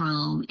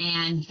adrenochrome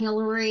and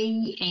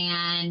Hillary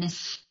and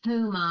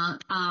Puma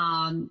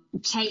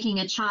taking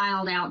a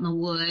child out in the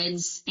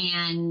woods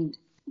and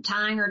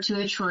tying her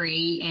to a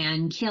tree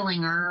and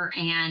killing her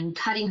and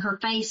cutting her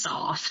face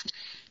off.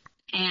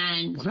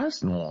 And well,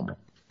 that's normal.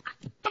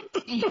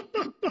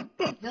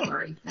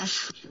 Hillary, that's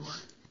for sure.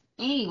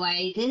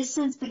 Anyway, this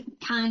is the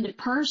kind of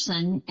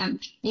person,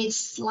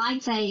 it's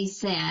like they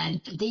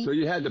said. So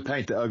you had to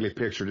paint the ugly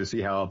picture to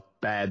see how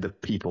bad the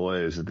people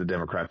is that the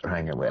Democrats are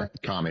hanging with,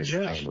 communists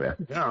are hanging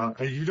with. Yeah,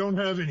 you don't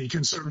have any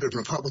conservative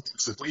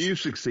Republicans. Well, you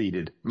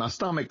succeeded. My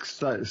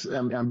stomach's,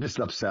 I'm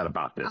just upset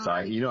about this.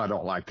 I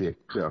don't like the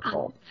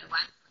call.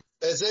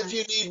 As if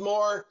you need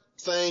more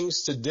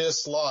things to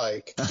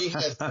dislike. She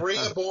had 3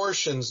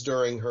 abortions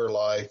during her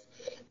life,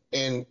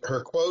 and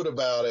her quote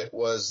about it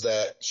was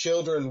that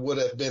children would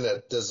have been a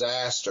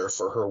disaster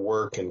for her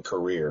work and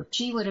career.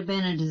 She would have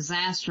been a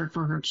disaster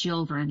for her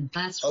children.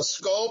 That's a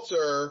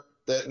sculptor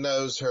that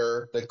knows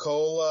her,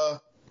 Nicola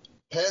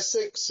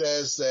Pesic,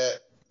 says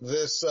that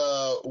this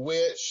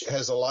witch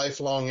has a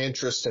lifelong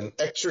interest in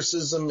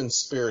exorcism and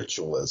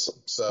spiritualism.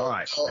 So, all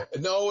right.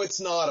 No,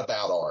 it's not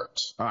about art.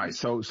 All right.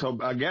 So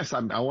I guess I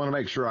want to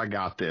make sure I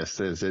got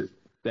this. Is it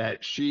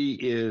that she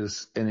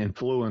is an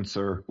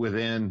influencer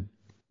within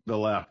the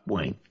left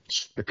wing,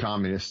 the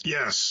communists?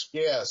 Yes.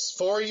 Yes.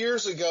 4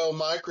 years ago,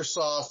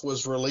 Microsoft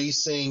was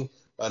releasing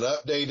an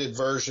updated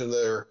version of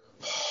their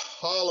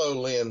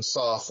HoloLens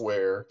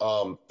software,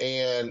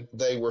 and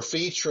they were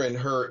featuring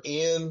her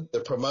in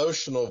the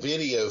promotional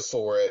video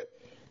for it,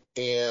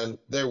 and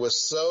there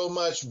was so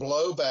much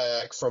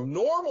blowback from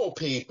normal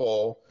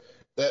people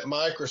that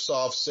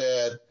Microsoft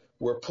said,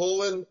 we're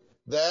pulling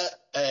that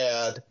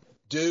ad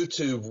due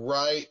to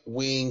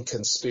right-wing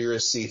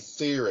conspiracy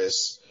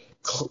theorists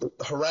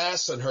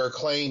harassing her,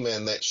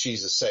 claiming that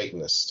she's a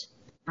Satanist.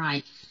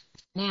 right.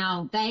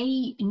 Now,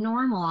 they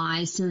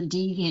normalize the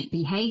deviant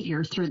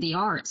behavior through the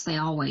arts. They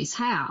always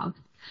have.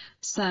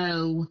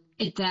 So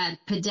the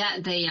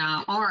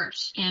art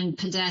in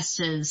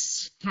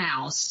Podesta's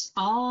house,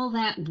 all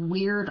that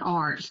weird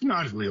art. It's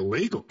not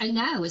illegal.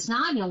 No, it's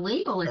not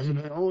illegal. I mean,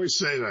 I always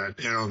say that,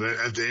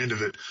 that at the end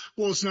of it.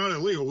 Well, it's not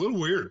illegal. A little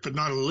weird, but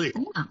not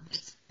illegal.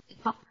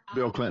 Yeah,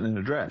 Bill Clinton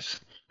address.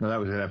 No, that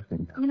was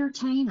everything.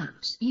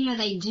 Entertainers.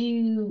 They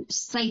do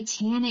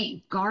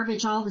satanic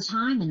garbage all the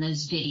time in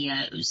those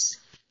videos.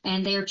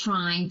 And they're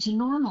trying to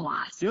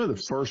normalize. The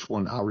first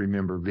one I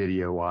remember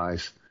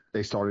video-wise,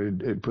 they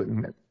started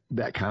putting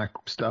that kind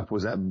of stuff.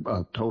 Was that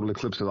Total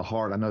Eclipse of the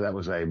Heart? I know that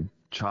was a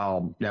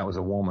child. That was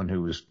a woman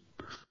who was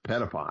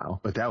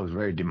pedophile, but that was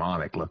very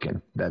demonic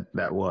looking.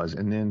 That was.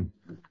 And then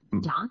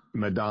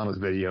Madonna's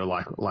video,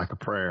 like a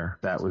prayer.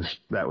 That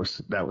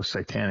was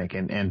satanic.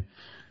 And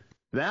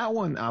that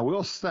one, I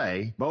will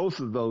say, both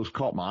of those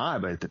caught my eye,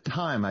 but at the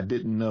time I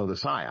didn't know the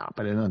psyop.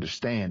 I didn't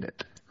understand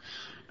it.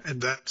 And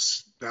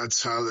that's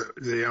how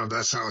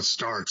that's how it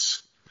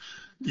starts.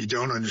 You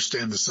don't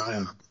understand the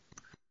psyop.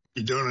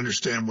 You don't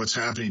understand what's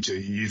happening to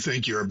you. You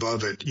think you're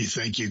above it. You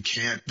think you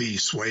can't be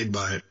swayed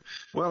by it.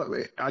 Well,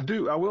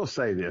 I will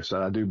say this.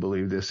 I do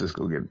believe this is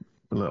going to get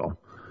a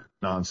little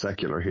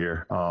non-secular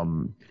here.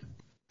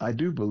 I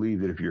do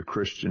believe that if you're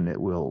Christian,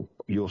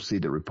 you'll see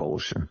the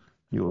repulsion.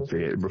 You'll see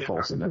it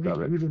repulsive of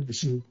it. Even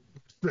if you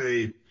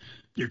say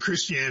your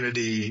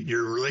Christianity,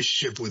 your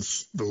relationship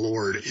with the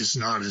Lord is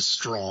not as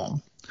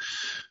strong,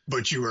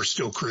 but you are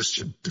still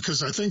Christian,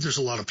 because I think there's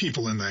a lot of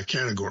people in that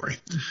category.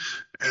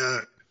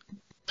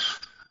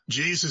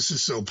 Jesus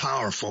is so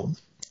powerful.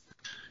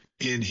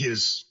 in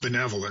his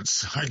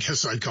benevolence, I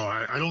guess I'd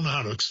call it. I don't know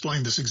how to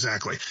explain this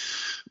exactly,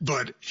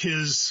 but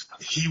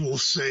he will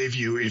save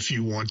you if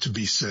you want to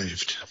be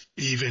saved,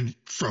 even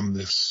from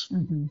this.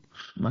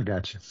 Mm-hmm. I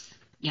got you.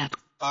 Yeah.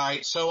 All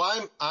right, so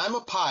I'm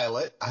a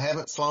pilot. I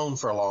haven't flown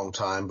for a long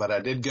time, but I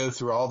did go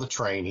through all the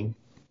training.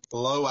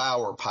 Low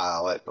hour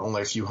pilot,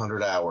 only a few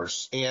hundred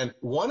hours. And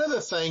one of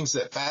the things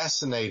that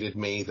fascinated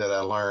me that I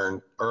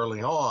learned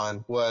early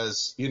on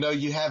was,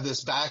 you have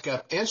this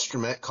backup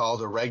instrument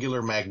called a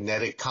regular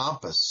magnetic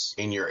compass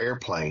in your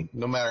airplane.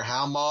 No matter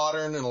how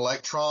modern and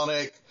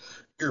electronic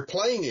your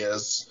plane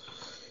is,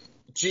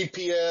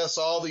 GPS,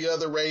 all the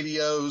other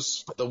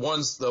radios,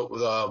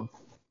 the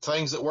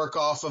things that work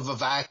off of a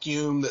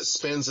vacuum that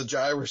spins a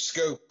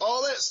gyroscope,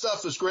 all that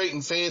stuff is great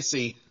and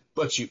fancy,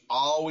 but you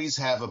always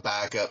have a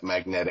backup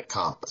magnetic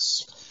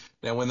compass.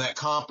 Now, when that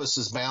compass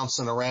is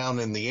bouncing around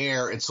in the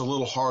air, it's a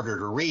little harder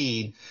to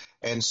read.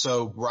 And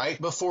so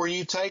right before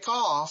you take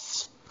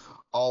off,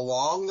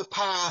 along the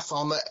path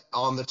on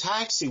the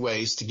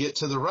taxiways to get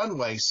to the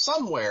runway,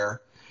 somewhere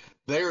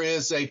there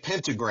is a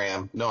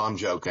pentagram. No, I'm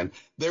joking.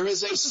 There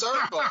is a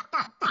circle.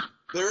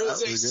 There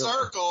is a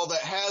circle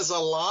that has a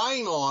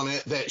line on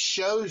it that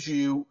shows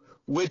you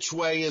which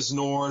way is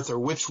north or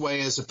which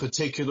way is a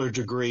particular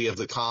degree of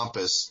the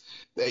compass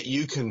that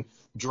you can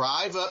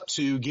drive up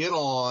to, get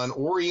on,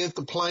 orient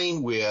the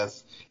plane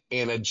with,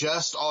 and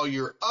adjust all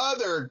your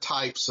other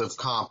types of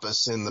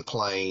compass in the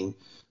plane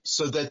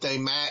so that they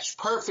match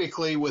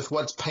perfectly with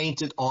what's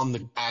painted on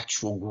the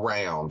actual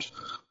ground,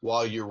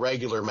 while your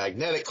regular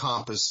magnetic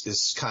compass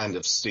is kind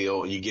of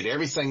still. You get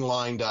everything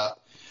lined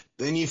up.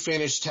 Then you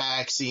finish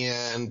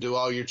taxiing, do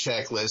all your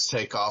checklists,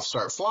 take off,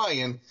 start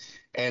flying.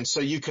 And so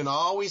you can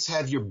always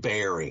have your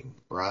bearing,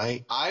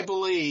 right? I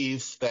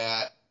believe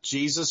that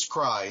Jesus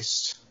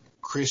Christ,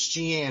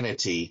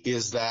 Christianity,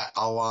 is that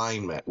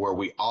alignment where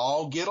we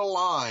all get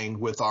aligned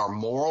with our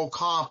moral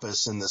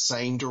compass in the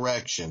same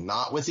direction,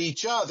 not with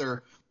each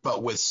other,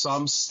 but with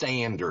some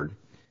standard.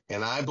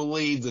 And I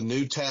believe the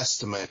New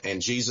Testament and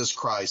Jesus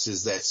Christ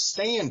is that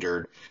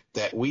standard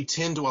that we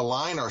tend to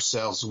align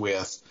ourselves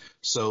with,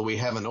 so we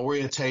have an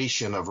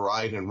orientation of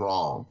right and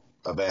wrong,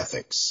 of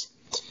ethics.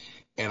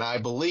 And I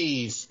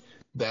believe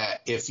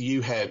that if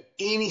you have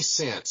any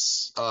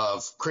sense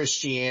of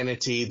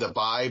Christianity, the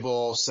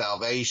Bible,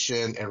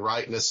 salvation, and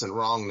rightness and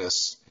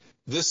wrongness,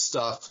 this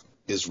stuff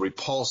is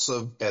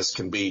repulsive as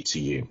can be to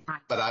you.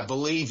 But I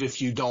believe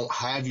if you don't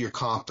have your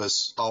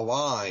compass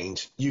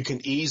aligned, you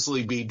can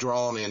easily be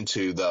drawn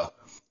into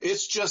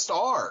it's just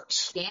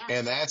art. Yeah.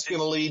 And that's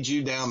going to lead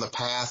you down the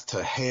path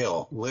to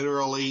hell,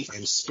 literally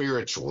and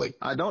spiritually.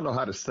 I don't know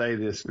how to say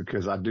this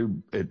because I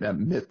do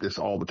admit this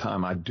all the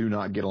time. I do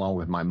not get along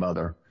with my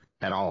mother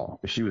at all.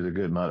 She was a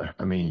good mother.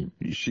 I mean,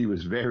 she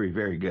was very,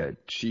 very good.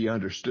 She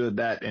understood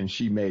that, and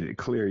she made it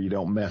clear you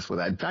don't mess with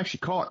that. In fact, she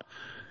caught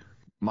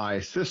my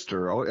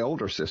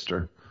older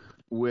sister,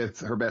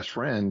 with her best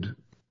friend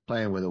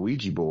playing with a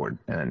Ouija board,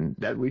 and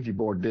that Ouija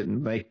board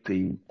didn't make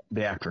the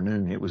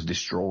afternoon. It was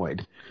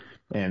destroyed.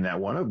 And that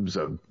one of them's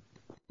a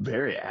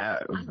very,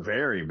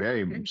 very,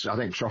 I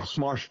think Charles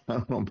Marsh, I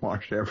don't know if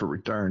Marsh ever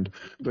returned,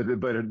 but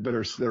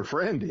her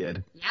friend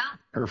did. Yeah.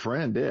 Her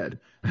friend did.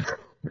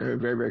 Very,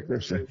 very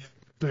Christian.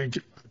 Thank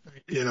you.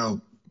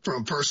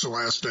 From a personal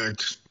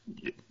aspect,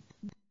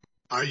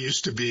 I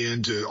used to be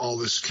into all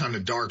this kind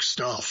of dark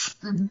stuff.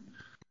 Mm-hmm.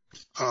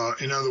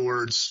 In other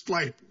words,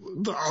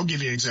 I'll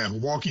give you an example.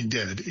 Walking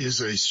Dead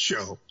is a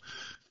show,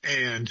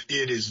 and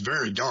it is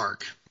very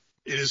dark.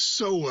 It is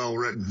so well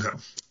written, though.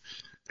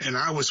 And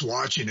I was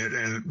watching it,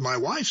 and my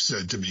wife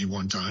said to me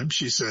one time,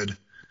 she said,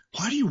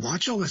 "Why do you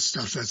watch all that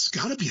stuff? That's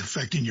got to be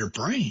affecting your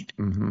brain."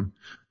 Mm-hmm.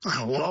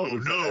 I went, "Oh,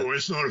 no,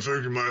 it's not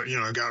affecting my,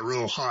 I got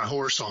real high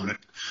horse on it."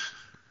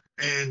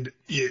 And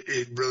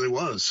it really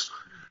was.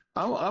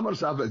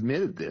 I've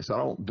admitted this. I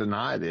don't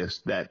deny this,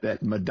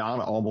 that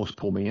Madonna almost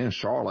pulled me in.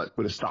 Charlotte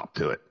put a stop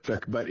to it.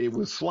 But it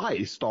was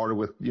slight. It started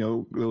with, it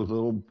was a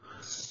little,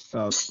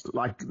 it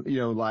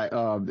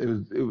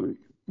was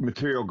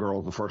Material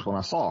Girl was the first one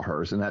I saw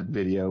hers, and that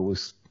video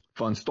was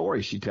fun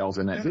story she tells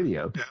in that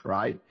video,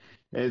 right?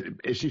 And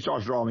if she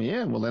starts drawing me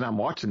in, well, then I'm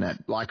watching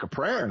that like a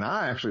prayer, and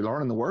I actually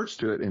learning the words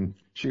to it. And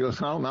she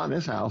goes, "Oh, not in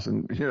this house."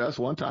 And that's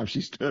one time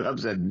she stood up and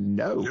said,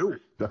 "No,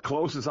 the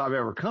closest I've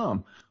ever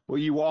come." Well,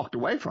 you walked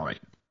away from it.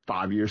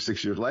 5 years,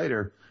 6 years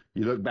later,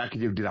 you look back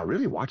and you, did I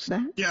really watch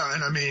that? Yeah,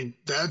 and I mean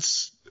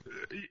that's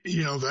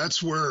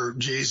where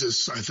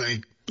Jesus, I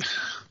think.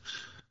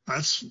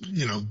 That's,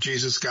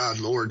 Jesus, God,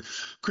 Lord,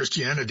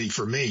 Christianity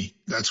for me,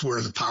 that's where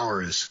the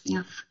power is.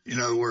 Yeah. In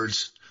other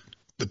words,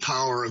 the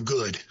power of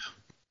good.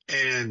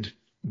 And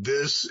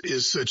this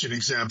is such an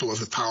example of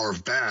the power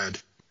of bad.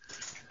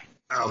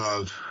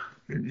 Well,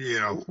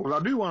 I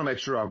do want to make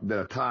sure that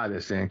I tie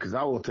this in, because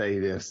I will tell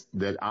you this,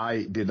 that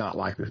I did not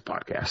like this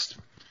podcast.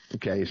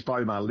 Okay. It's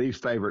probably my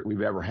least favorite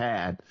we've ever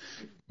had.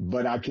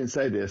 But I can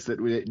say this,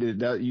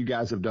 that you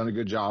guys have done a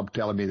good job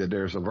telling me that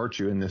there's a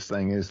virtue in this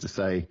thing, is to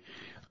say,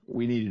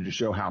 we needed to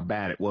show how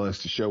bad it was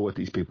to show what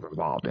these people are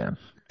involved in.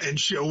 And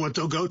show what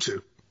they'll go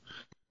to.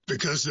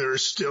 because there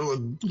is still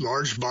a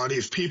large body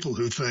of people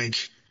who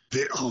think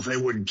that, they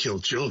wouldn't kill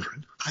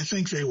children. I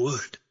think they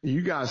would.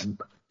 You guys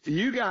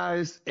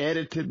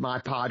edited my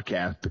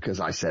podcast because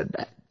I said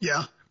that.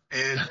 Yeah.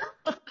 And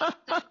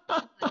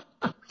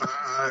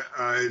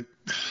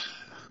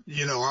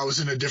I was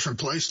in a different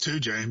place too,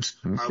 James.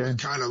 Okay. I was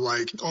kind of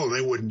like,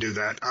 they wouldn't do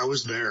that. I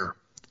was there.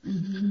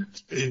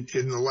 Mm-hmm.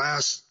 In the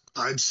last,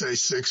 I'd say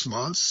 6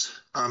 months,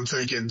 I'm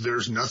thinking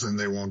there's nothing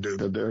they won't do.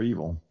 They're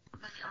evil.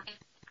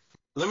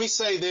 Let me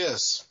say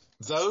this.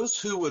 Those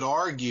who would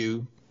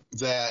argue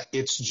that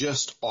it's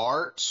just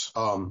art,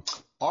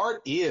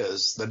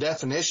 the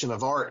definition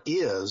of art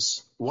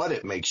is what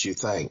it makes you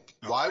think.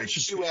 Why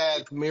would you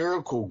add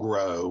Miracle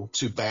Grow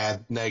to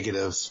bad,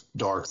 negative,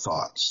 dark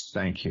thoughts?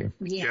 Thank you.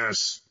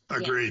 Yes.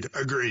 Agreed.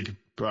 Agreed.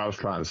 That's what I was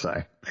trying to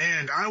say.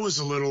 And I was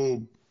a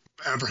little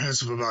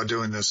apprehensive about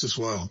doing this as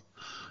well.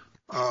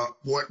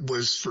 What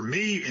was for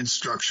me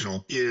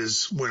instructional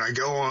is when I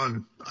go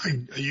on, I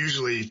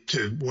usually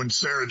when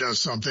Sarah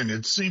does something,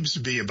 it seems to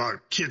be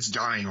about kids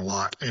dying a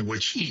lot, in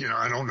which,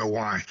 I don't know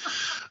why.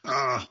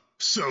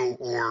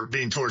 Or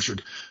being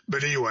tortured.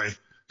 But anyway,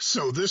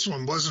 so this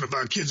one wasn't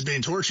about kids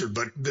being tortured,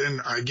 but then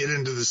I get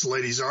into this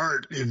lady's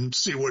art and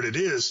see what it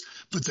is,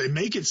 but they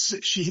make it,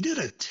 she did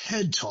a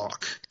TED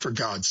talk, for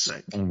God's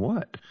sake. On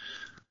what?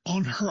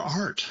 On her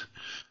art.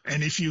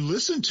 And if you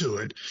listen to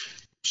it,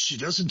 she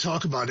doesn't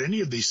talk about any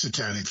of these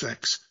satanic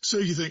things. So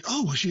you think,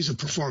 she's a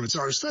performance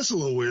artist. That's a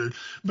little weird.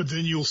 But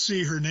then you'll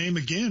see her name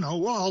again.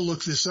 I'll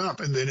look this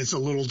up. And then it's a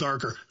little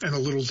darker and a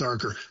little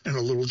darker and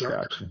a little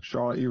darker. Gotcha.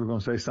 Charlotte, you were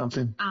going to say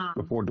something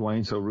before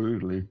Dwayne so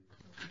rudely.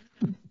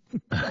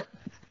 I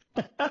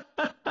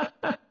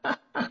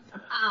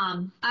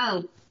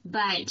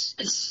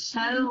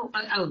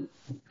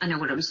know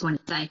what I was going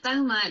to say.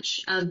 So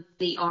much of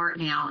the art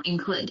now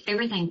include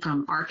everything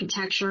from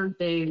architecture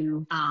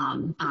to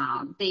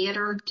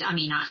theater. I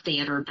mean, not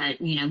theater,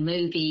 but,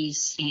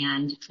 movies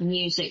and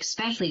music,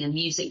 especially the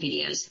music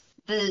videos.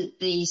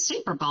 The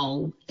Super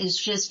Bowl is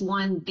just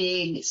one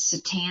big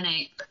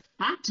satanic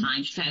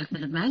halftime show for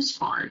the most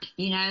part.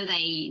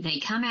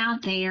 They come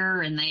out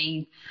there and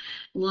they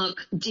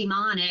look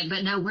demonic,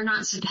 but no, we're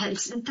not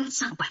supposed,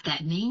 that's not what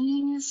that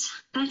means.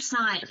 That's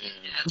not,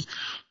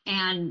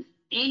 and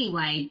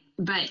anyway,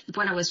 but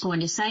what I was going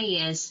to say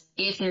is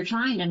if they're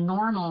trying to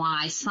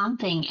normalize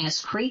something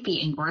as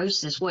creepy and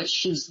gross as what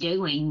she's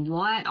doing,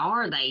 what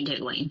are they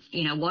doing?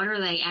 What are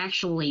they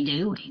actually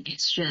doing?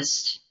 It's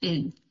just,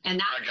 and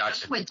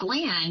that with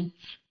Glenn,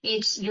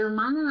 it's your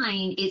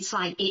mind. It's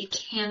like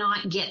it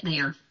cannot get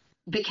there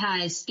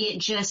because it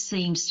just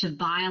seems to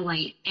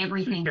violate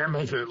everything. You can't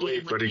make it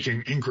leap, but it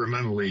can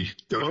incrementally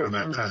go down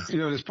that path.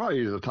 This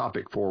probably is a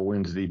topic for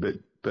Wednesday, but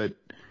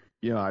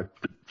I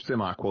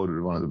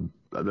semi-quoted one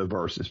of the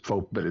verses,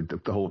 but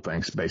the whole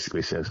thing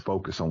basically says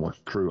focus on what's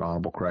true,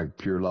 honorable, correct,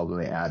 pure,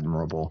 lovely,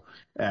 admirable,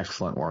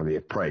 excellent, worthy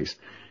of praise.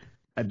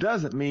 It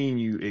doesn't mean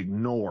you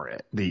ignore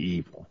it, the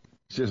evil.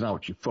 It's just not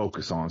what you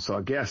focus on. So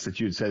I guess that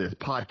you'd say this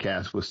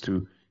podcast was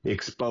to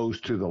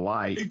expose to the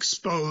light.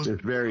 Expose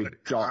it's very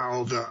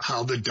dark.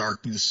 How the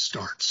darkness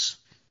starts.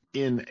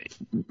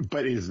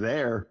 But is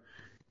there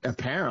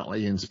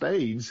apparently in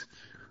spades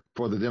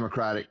for the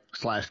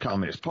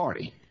Democratic/Communist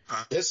Party.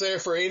 It's there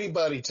for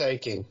anybody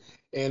taking,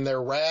 and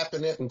they're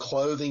wrapping it and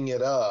clothing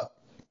it up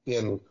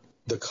in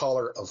the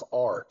color of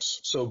art.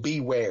 So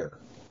beware.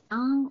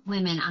 Young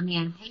women,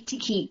 I hate to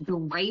keep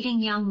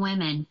berating young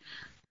women,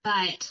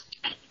 but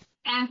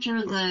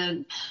after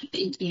the,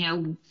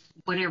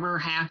 whatever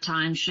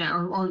halftime show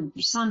or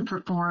some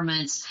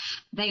performance,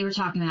 they were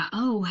talking about,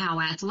 how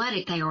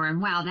athletic they are.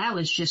 And wow, that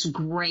was just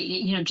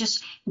great.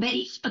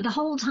 But the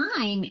whole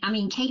time,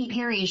 Katy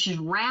Perry is just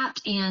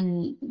wrapped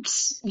in,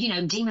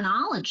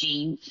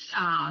 demonology,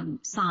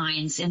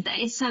 signs. And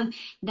so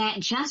that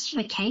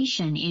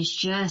justification is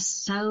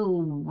just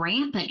so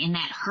rampant in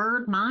that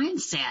herd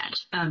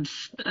mindset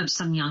of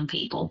some young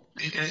people.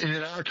 And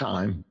in our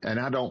time, and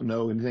I don't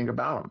know anything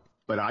about them,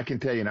 but I can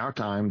tell you in our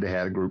time, they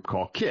had a group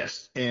called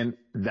KISS, and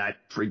that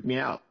freaked me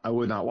out. I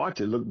would not watch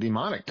it. It looked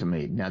demonic to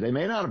me. Now, they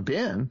may not have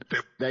been.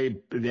 They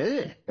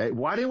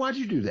why'd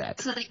you do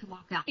that? So they could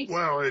walk out.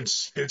 Well,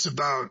 it's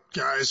about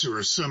guys who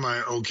are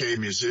semi-okay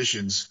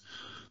musicians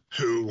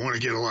who want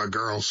to get a lot of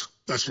girls.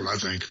 That's what I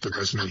think, but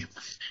that's me.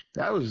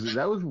 That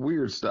was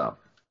weird stuff.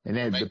 And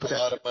they had Make a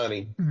lot of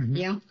money. Mm-hmm.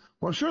 Yeah.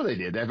 Well, sure they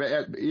did.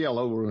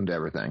 ELO ruined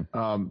everything.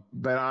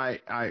 But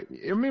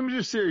I'm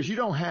just serious. You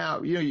don't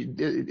have,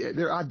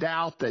 I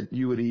doubt that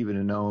you would even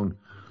have known,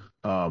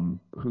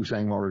 who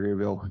sang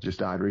Margaritaville, just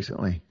died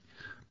recently.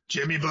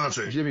 Jimmy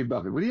Buffett.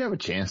 Would he have a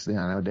chance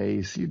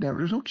nowadays?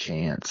 There's no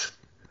chance.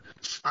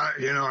 I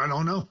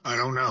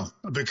don't know.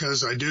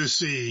 Because I do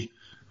see,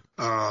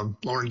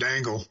 Lauren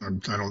Dangle. I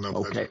don't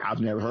know. Okay.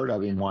 I've never heard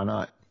of him. Why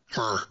not?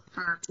 Her.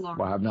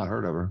 Well, I've not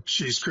heard of her.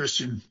 She's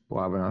Christian.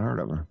 Well, I've not heard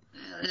of her.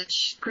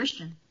 She's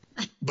Christian.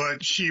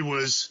 But she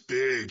was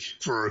big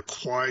for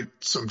quite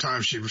some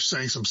time. She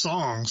sang some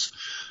songs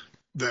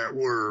that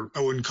were, I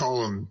wouldn't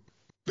call them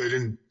they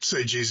didn't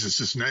say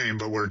Jesus' name,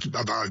 but were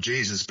about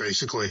Jesus,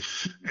 basically.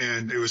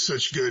 And it was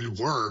such good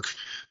work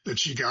that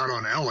she got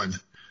on Ellen.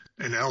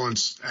 And Ellen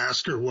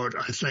asked her what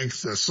I think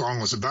the song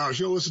was about.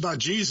 She goes, it was about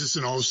Jesus,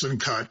 and all of a sudden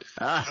cut.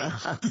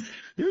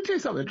 You would tell you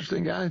something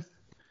interesting, guys.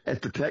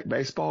 At the Tech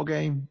baseball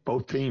game,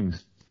 both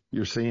teams,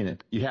 you're seeing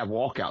it. You have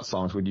walkout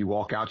songs when you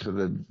walk out to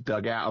the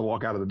dugout,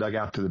 walk out of the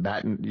dugout to the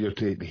bat, and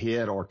to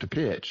hit or to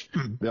pitch.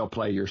 They'll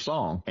play your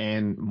song.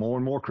 And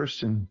more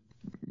Christian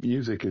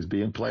music is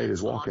being played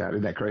as walkout.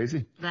 Isn't that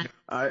crazy?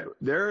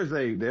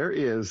 There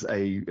is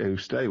a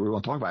study we're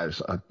going to talk about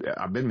this.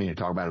 I've been meaning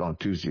to talk about it on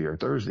Tuesday or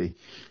Thursday,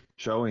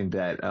 showing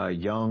that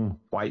young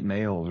white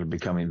males are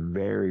becoming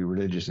very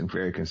religious and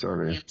very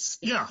conservative.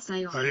 Yes,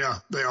 they are. Yeah,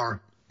 they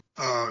are.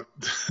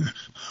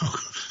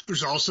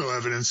 There's also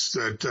evidence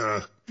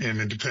that, and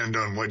it depends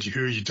on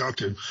who you talk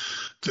to,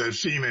 that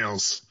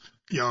females,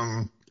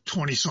 young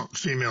 20-something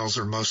females,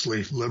 are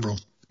mostly liberal.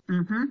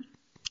 Mm-hmm.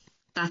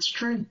 That's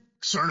true.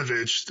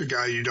 Cernovich, the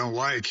guy you don't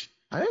like.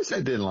 I didn't say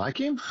I didn't like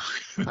him.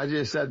 I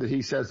just said that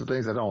he says some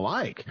things I don't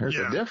like. There's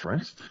a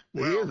difference.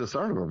 Well, he is a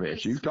son of a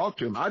bitch. You talk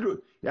to him.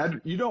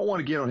 You don't want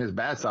to get on his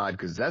bad side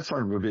because that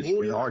son of a bitch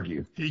can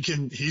argue.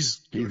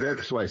 He's very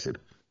persuasive.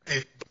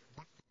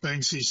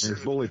 Things he said.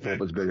 His bully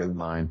pulpit's bigger than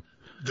mine.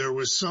 There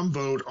was some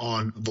vote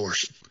on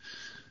abortion.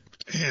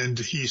 And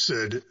he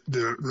said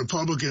the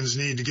Republicans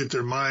need to get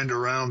their mind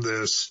around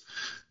this.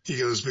 He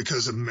goes,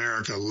 because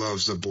America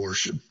loves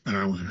abortion. And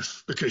I went,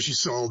 because you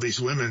saw all these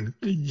women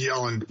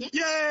yelling,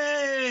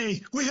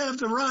 yay, we have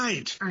the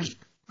right. Right.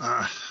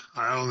 I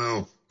don't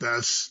know.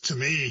 That's, to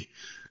me,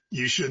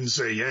 you shouldn't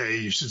say yay.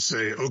 You should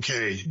say,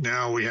 okay,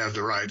 now we have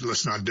the right.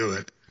 Let's not do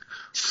it.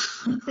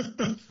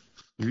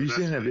 Have you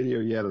seen that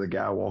video yet of the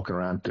guy walking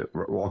around?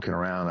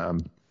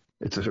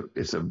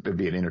 It'd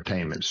be an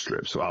entertainment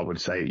strip. So I would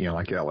say,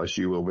 like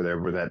LSU over there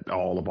where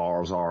all the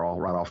bars are all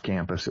right off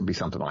campus. It'd be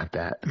something like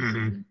that.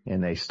 Mm-hmm.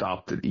 And they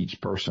stopped at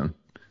each person,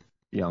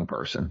 young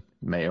person,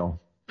 male,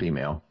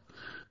 female.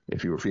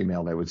 If you were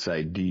female, they would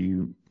say, do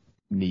you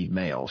need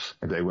males?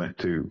 If they went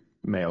to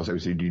males, they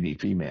would say, do you need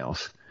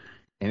females?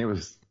 And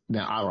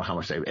now I don't know how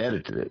much they've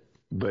edited it,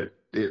 but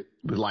it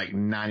was like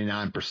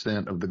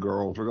 99% of the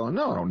girls were going,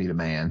 no, I don't need a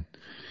man.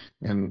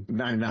 And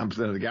 99%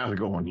 of the guys are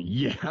going,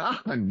 yeah,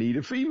 I need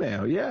a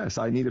female. Yes,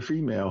 I need a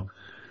female.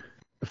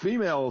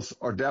 Females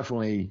are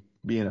definitely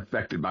being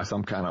affected by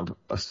some kind of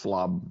a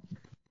slob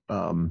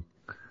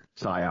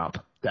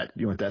psyop. You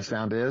know what that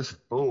sound is?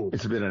 Oh.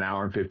 It's been an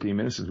hour and 15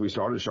 minutes since we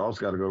started. Charlotte's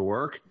got to go to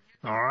work.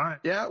 All right.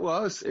 Yeah, it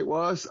was.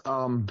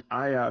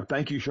 I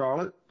thank you,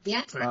 Charlotte.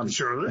 Yes. Thank you,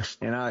 Charlotte.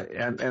 And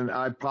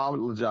I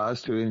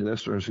apologize to any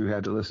listeners who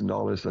had to listen to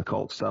all this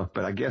occult stuff,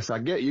 but I guess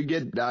that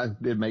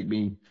did make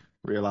me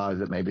realize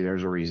that maybe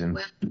there's a reason.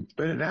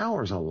 But an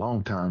hour is a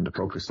long time to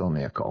focus on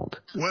the occult.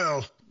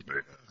 Well,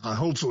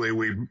 hopefully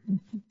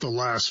the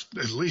last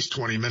at least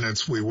 20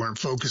 minutes, we weren't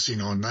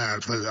focusing on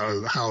that,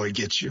 but how it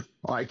gets you.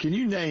 All right. Can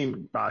you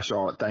name, bye,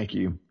 Charlotte. Thank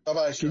you.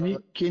 Bye-bye,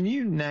 Charlotte. Can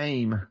you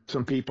name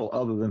some people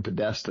other than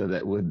Podesta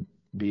that would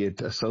be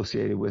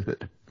associated with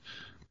it?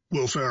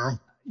 Will Ferrell.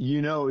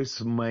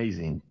 It's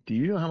amazing. Do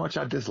you know how much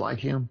I dislike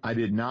him? I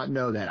did not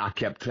know that. I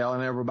kept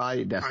telling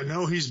everybody that. I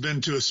know he's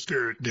been to a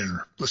Spirit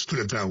dinner. Let's put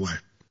it that way.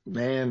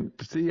 Man,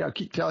 see, I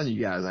keep telling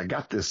you guys, I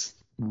got this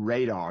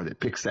radar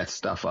that picks that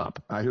stuff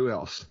up. All right, who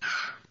else?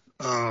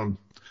 Well,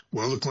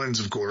 the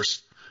Clintons, of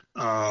course.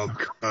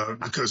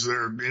 Because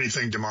they're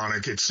anything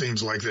demonic, it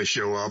seems like they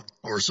show up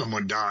or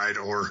someone died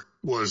or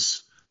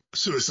was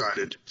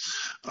suicided.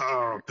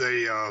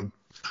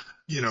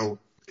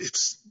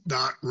 It's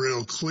not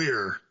real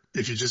clear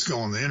if you just go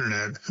on the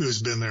internet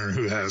who's been there and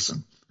who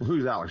hasn't. Well,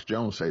 who's Alex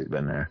Jones say he's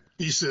been there?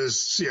 He says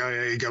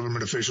CIA,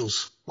 government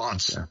officials,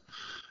 lots. Yeah.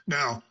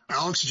 Now,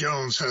 Alex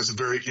Jones has a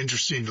very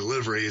interesting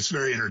delivery. It's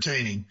very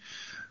entertaining.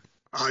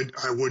 I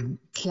would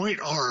point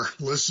our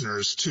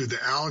listeners to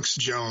the Alex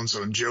Jones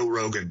on Joe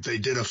Rogan. They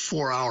did a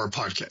 4-hour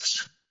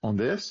podcast. On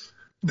this?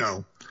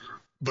 No,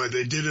 but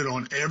they did it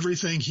on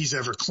everything he's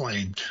ever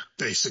claimed,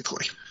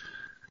 basically.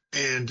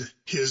 And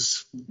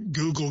his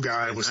Google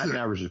guy was that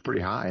average is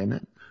pretty high, isn't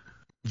it?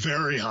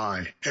 Very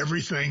high.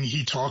 Everything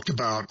he talked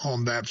about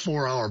on that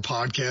 4-hour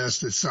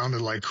podcast that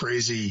sounded like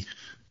crazy,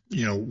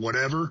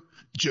 whatever,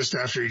 just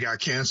after he got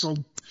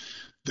canceled,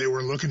 they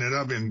were looking it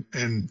up and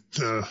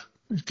the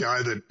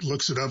guy that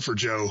looks it up for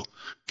Joe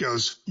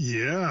goes,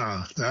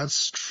 yeah,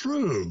 that's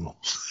true.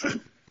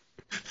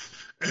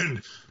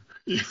 And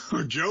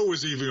Joe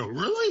was even going,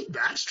 really?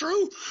 That's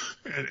true?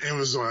 And it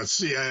was all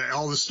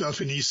this stuff.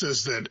 And he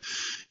says that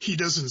he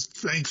doesn't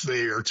think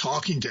they are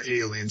talking to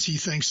aliens. He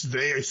thinks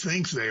they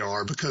think they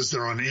are because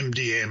they're on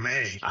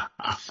MDMA.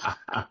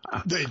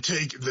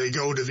 They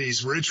go to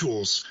these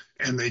rituals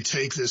and they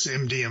take this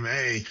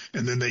MDMA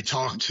and then they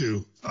talk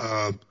to,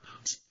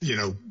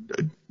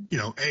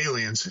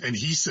 aliens. And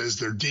he says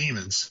they're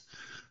demons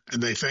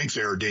and they think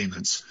they're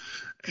demons.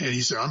 And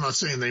he said, I'm not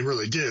saying they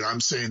really did.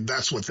 I'm saying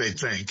that's what they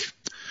think.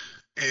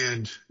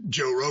 And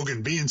Joe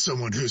Rogan, being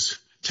someone who's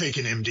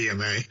taken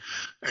MDMA,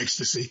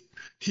 ecstasy.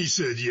 He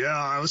said, yeah,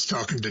 I was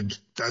talking to,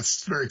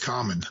 that's very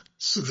common.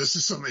 So this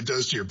is something it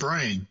does to your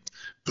brain,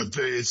 but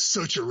it's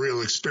such a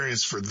real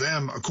experience for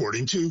them,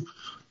 according to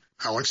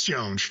Alex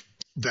Jones,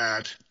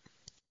 that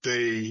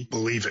they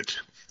believe it.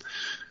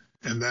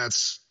 And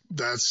that's,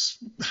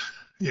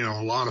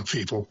 a lot of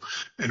people.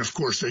 And of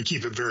course they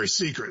keep it very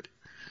secret.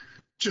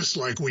 Just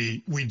like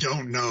we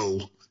don't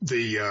know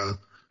the,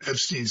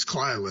 Epstein's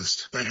client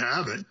list. They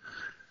have it.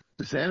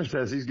 Sanders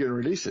says he's going to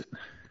release it.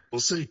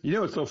 We'll see. You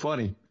know what's so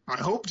funny? I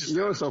hope.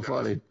 What's so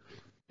funny?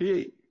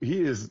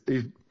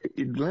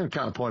 Glenn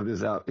kind of pointed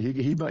this out.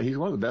 He's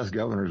one of the best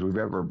governors we've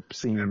ever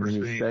seen in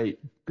any state.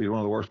 He's one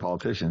of the worst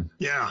politicians.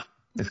 Yeah.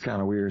 It's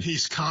kind of weird.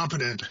 He's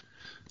competent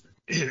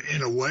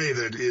in a way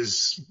that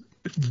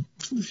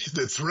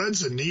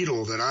threads a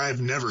needle that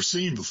I've never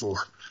seen before.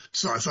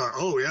 So I thought,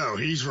 oh yeah,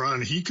 he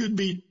could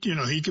be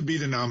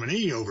the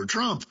nominee over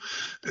Trump.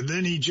 And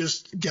then he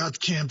just got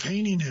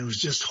campaigning and he was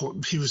just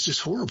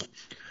horrible.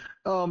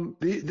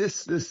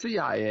 The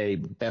CIA,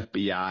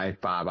 FBI,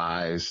 Five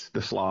Eyes,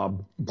 the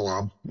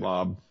Blob,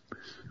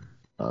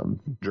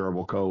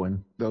 Gerbil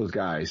Cohen, those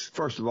guys.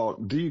 First of all,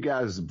 do you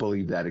guys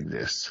believe that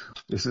exists?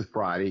 This is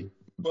Friday.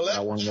 Well, I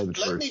want to know the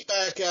truth. Let me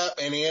back up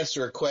and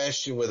answer a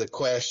question with a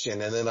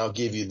question, and then I'll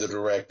give you the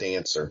direct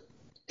answer.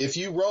 If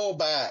you roll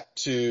back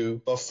to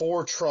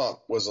before Trump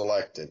was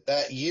elected,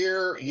 that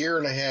year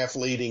and a half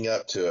leading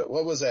up to it,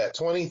 what was that,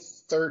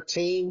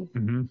 2013?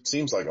 Mm-hmm.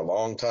 Seems like a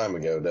long time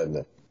ago, doesn't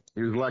it?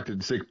 He was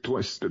elected,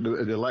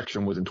 the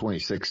election was in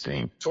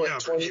 2016. So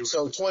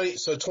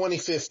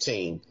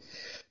 2015.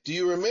 Do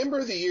you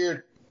remember the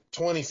year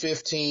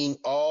 2015,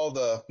 all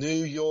the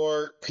New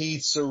York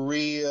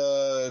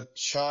pizzeria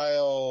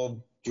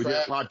child We did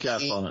a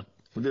podcast on it.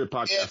 And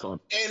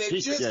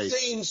it just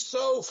seems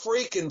so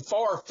freaking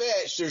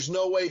far-fetched. There's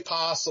no way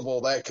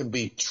possible that can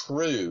be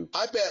true.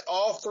 I bet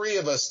all three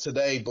of us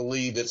today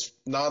believe it's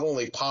not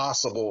only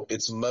possible,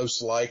 it's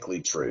most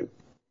likely true.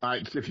 All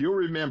right. If you'll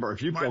remember, of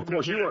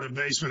course you were in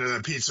the basement of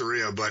that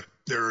pizzeria, but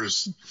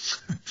there's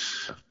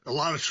a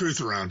lot of truth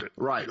around it.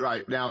 Right.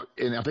 Now,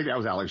 and I think that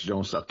was Alex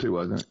Jones stuff too,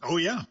 wasn't it? Oh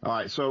yeah. All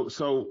right.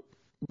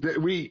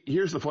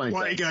 Here's the funny thing.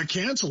 Well, he got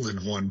canceled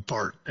in one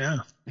part.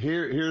 Yeah.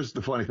 Here's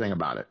the funny thing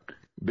about it.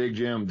 Big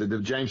Jim, the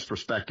James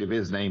perspective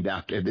is named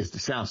after, this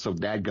sounds so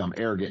dadgum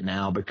arrogant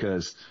now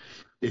because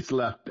it's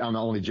left, I'm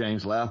the only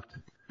James left.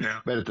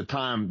 Yeah. But at the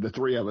time, the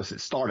three of us that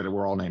started it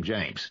were all named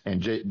James.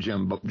 And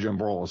Jim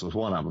Broyles was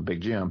one of them,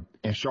 Big Jim.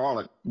 And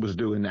Charlotte was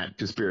doing that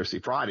Conspiracy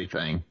Friday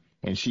thing.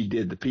 And she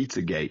did the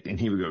Pizzagate. And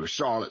he would go,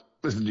 Charlotte,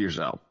 listen to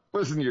yourself.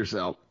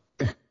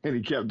 And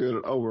he kept doing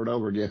it over and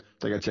over again.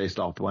 So I got chased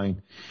off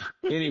Dwayne.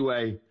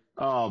 Anyway,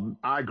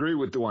 I agree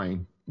with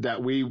Dwayne that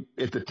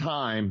at the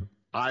time,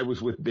 I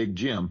was with Big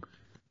Jim.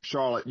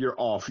 Charlotte, you're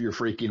off your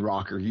freaking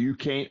rocker. You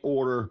can't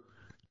order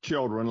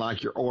children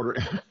like you're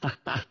ordering.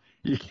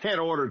 You can't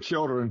order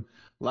children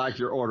like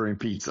you're ordering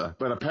pizza.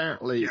 But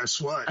apparently. Guess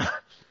what?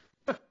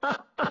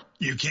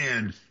 You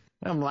can.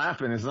 I'm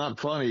laughing. It's not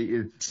funny.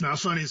 It's not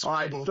funny. It's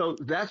horrible. All right,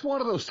 so that's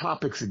one of those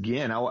topics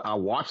again. I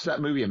watched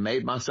that movie and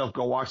made myself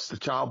go watch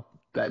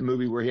that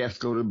movie where he has to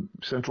go to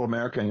Central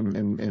America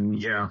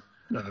and yeah.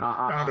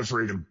 Out of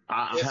freedom.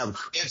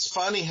 It's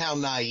funny how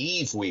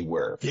naive we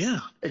were. Yeah.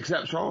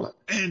 Except Charlotte.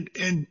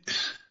 And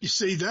you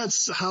see,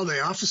 that's how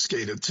they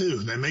obfuscate it too.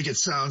 They make it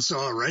sound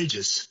so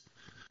outrageous.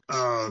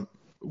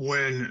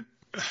 When,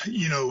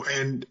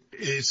 and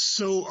it's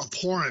so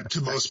abhorrent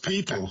to most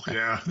people.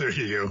 Yeah, there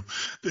you go.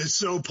 It's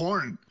so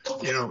abhorrent.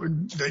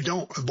 They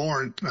don't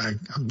abhorrent.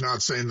 I'm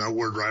not saying that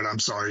word right. I'm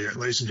sorry,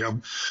 ladies and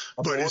gentlemen,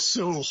 but it's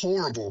so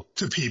horrible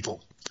to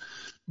people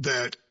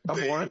that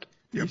abhorrent.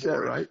 You said it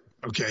right.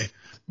 Okay.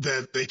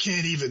 That they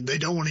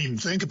don't want to even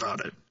think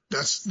about it.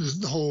 That's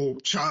the whole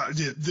child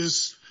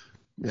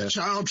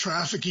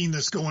trafficking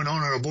that's going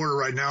on our border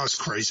right now is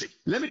crazy.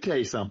 Let me tell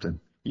you something.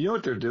 You know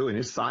what they're doing?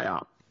 It's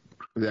PSYOP.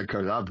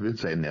 Because I've been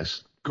saying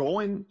this.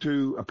 Going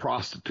to a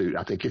prostitute,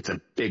 I think it's a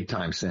big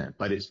time sin,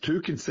 but it's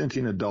two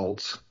consenting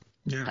adults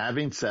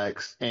having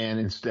sex, and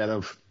instead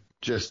of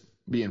just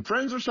being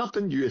friends or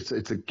something, it's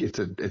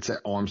an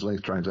arm's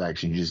length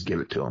transaction. You just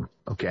give it to them.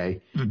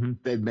 Okay. Mm-hmm.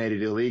 They've made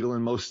it illegal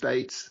in most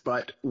states,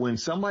 but when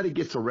somebody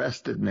gets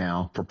arrested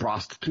now for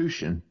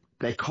prostitution,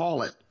 they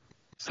call it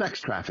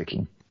sex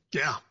trafficking.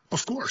 Yeah,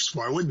 of course.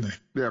 Why wouldn't they?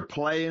 They're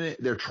playing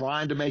it. They're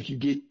trying to make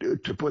you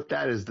to put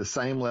that as the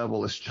same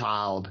level as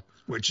child.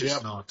 Which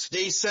is not.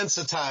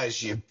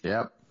 Desensitize you.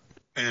 Yep.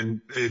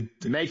 And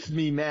it makes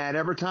me mad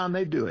every time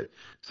they do it.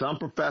 Some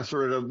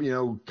professor at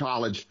a,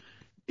 college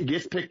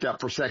gets picked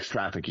up for sex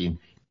trafficking.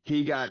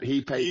 He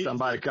paid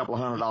somebody a couple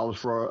of $100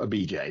 for a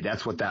BJ.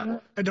 That's what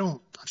that. I don't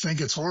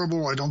think it's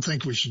horrible. I don't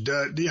think we should,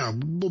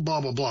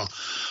 blah, blah, blah.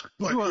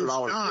 But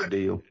 $200 is a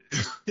deal.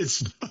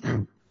 It's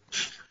not.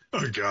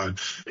 Oh God.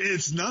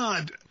 It's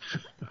not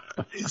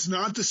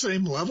the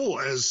same level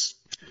as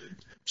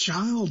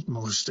child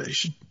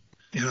molestation,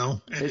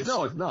 No,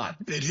 it's not.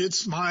 It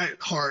hits my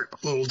heart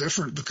a little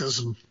different because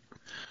of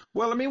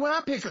Well, I mean, when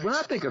I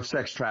think of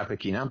sex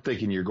trafficking, I'm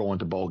thinking you're going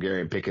to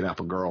Bulgaria and picking up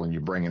a girl and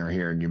you're bringing her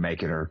here and you're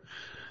making her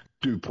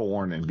do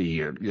porn and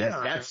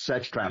that's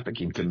sex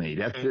trafficking to me.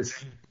 That's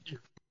just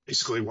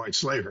basically white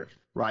slavery.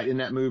 Right. In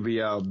that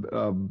movie,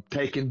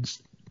 Taken,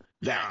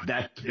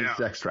 that's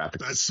sex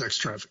trafficking. That's sex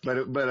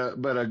trafficking.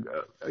 But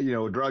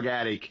a drug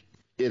addict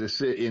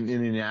in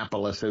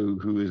Indianapolis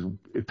who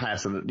is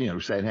passing,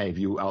 saying, hey,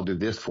 I'll do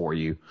this for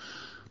you.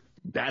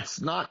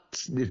 That's not,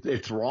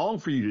 it's wrong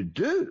for you to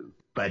do,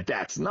 but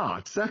that's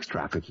not sex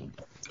trafficking.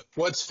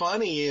 What's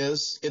funny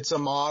is it's a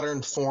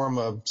modern form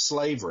of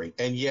slavery,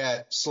 and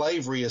yet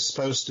slavery is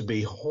supposed to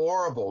be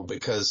horrible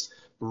because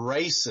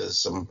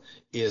racism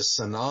is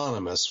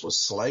synonymous with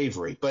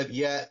slavery. But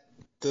yet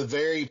the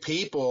very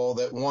people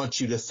that want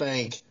you to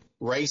think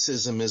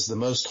racism is the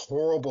most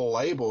horrible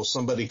label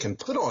somebody can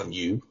put on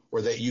you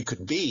or that you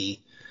could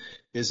be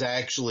is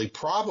actually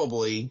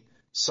probably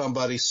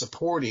somebody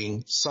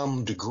supporting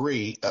some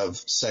degree of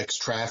sex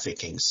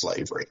trafficking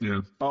slavery.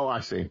 Yeah. Oh,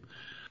 I see.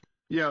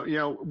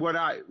 What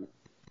I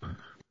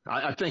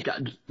think,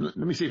 let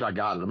me see if I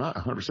got it. I'm not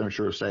 100%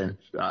 sure saying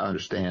I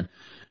understand.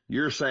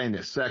 You're saying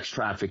that sex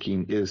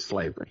trafficking is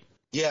slavery.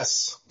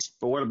 Yes.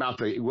 But what about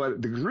the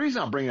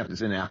reason I'm bringing up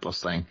this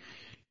Indianapolis thing?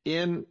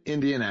 In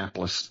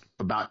Indianapolis,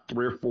 about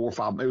 3 or 4 or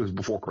 5, it was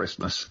before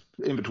Christmas,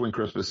 in between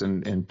Christmas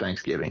and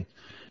Thanksgiving,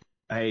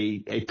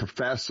 a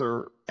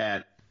professor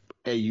at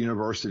a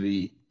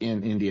university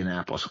in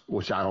Indianapolis,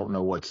 which I don't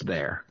know what's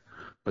there,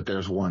 but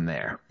there's one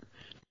there.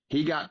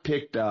 He got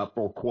picked up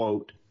for,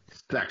 quote,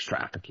 sex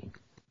trafficking.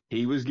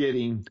 He was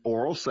getting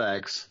oral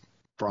sex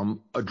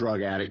from a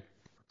drug addict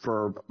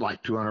for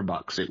like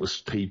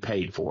 $200. He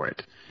paid for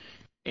it.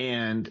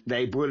 And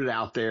they put it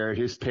out there,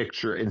 his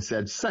picture, and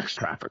said sex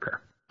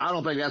trafficker. I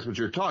don't think that's what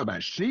you're talking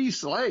about.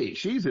 She's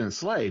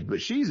enslaved,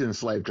 but she's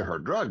enslaved to her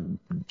drug.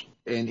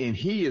 And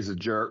he is a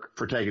jerk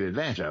for taking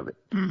advantage of it.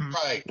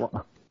 Right.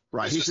 Well,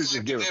 right.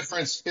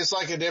 It's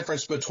like a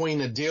difference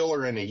between a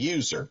dealer and a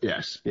user.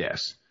 Yes.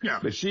 Yeah.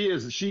 But she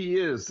is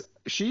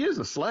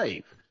a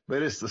slave.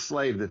 But it's the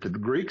slave that the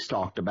Greeks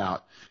talked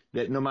about,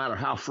 that no matter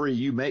how free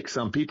you make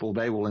some people,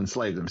 they will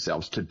enslave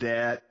themselves to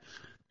debt,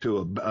 to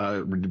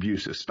an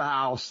abusive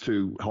spouse,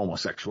 to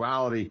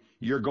homosexuality.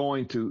 You're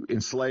going to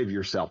enslave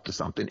yourself to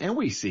something. And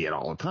we see it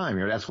all the time.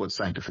 That's what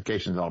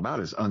sanctification is all about,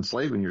 is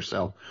unslaving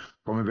yourself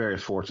from the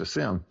various forms of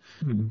sin.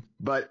 Mm-hmm.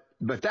 But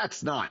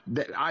that's not,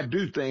 I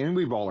do think, and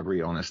we've all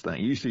agreed on this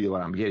thing. You see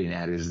what I'm getting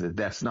at is that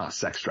that's not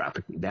sex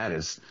trafficking. That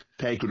is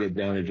taking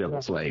advantage of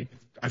a slave.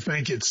 I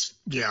think it's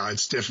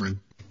different.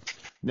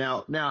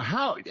 Now,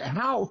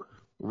 how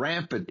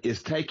rampant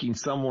is taking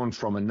someone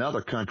from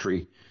another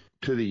country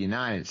to the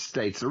United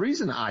States? The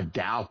reason I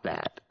doubt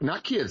that,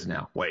 not kids.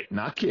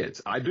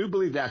 I do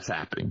believe that's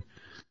happening,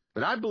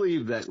 but I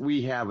believe that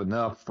we have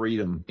enough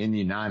freedom in the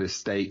United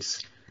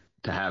States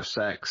to have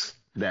sex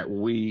that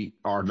we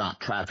are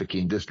not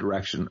trafficking this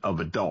direction of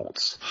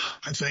adults.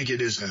 I think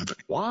it is happening.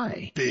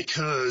 Why?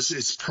 Because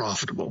it's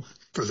profitable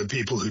for the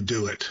people who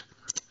do it.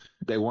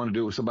 They want to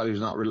do it with somebody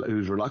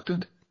who's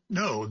reluctant?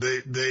 No,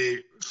 they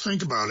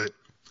think about it.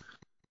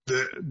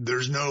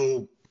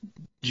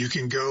 You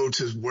can go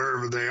to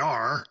wherever they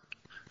are,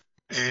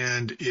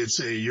 and it's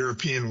a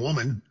European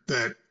woman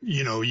that,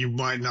 you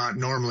might not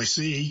normally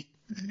see.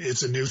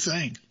 It's a new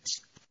thing.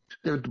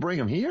 They would bring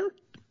them here?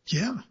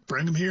 Yeah,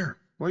 bring them here.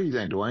 What do you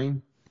think,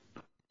 Dwayne?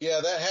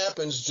 Yeah, that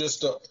happens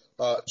just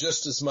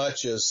as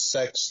much as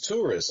sex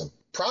tourism.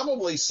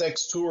 Probably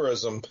sex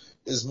tourism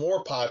is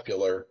more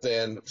popular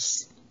than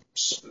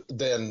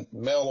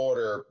mail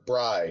order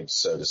brides,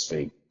 so to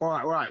speak.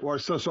 All right. Well,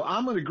 so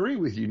I'm going to agree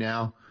with you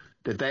now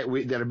that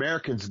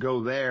Americans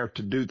go there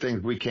to do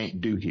things we can't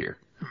do here.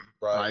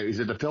 Right. Is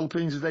it the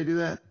Philippines that they do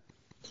that?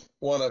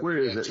 Where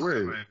is it?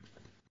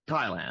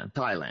 Thailand.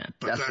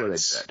 That's where they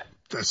said.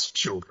 That's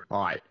children.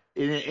 All right.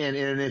 And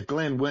if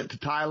Glenn went to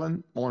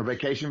Thailand on a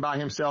vacation by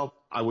himself,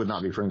 I would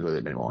not be friends with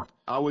him anymore.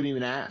 I wouldn't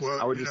even ask. Well,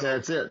 I would just say,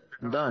 that's it.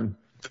 I'm done.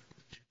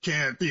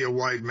 Can't be a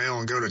white male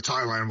and go to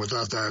Thailand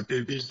without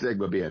that.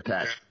 Stigma be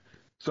attached.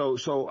 Yeah.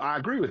 So I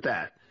agree with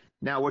that.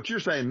 Now, what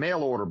you're saying,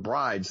 mail order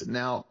brides.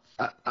 Now,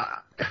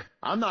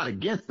 I'm not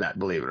against that,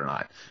 believe it or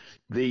not.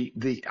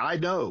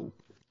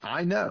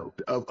 I know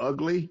of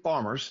ugly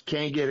farmers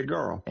can't get a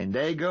girl, and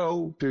they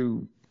go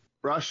to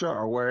Russia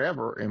or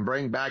wherever and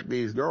bring back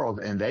these girls,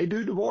 and they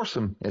do divorce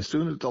them as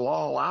soon as the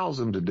law allows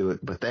them to do it.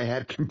 But they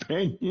had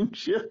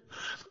companionship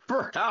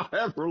for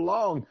however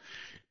long.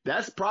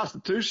 That's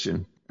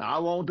prostitution. I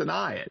won't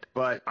deny it,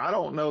 but I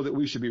don't know that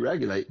we should be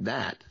regulating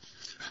that.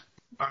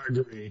 I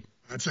agree.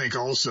 I think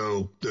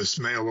also this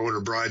mail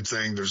order bride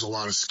thing, there's a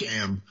lot of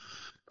scam.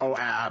 Oh,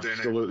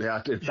 absolutely.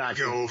 In fact,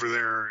 you go over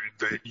there.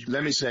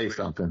 Let me say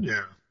something.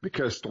 Yeah.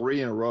 Because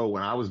 3 in a row,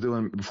 when I was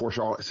doing, before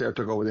Sarah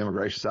took over the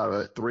immigration side of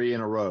it, 3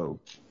 in a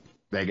row,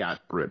 they got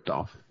ripped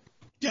off.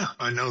 Yeah,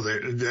 I know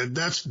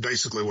that's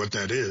basically what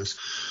that is.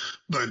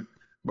 But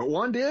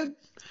one did.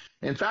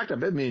 In fact, I've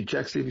been meaning to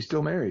check, see if he's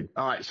still married.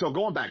 All right. So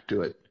going back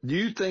to it, do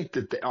you think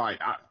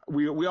that,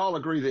 we all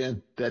agree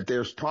then that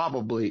there's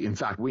probably, in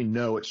fact, we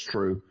know it's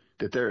true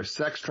that there is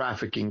sex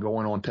trafficking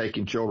going on,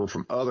 taking children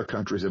from other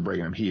countries and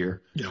bringing them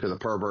here Yeah. to the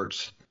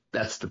perverts.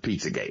 That's the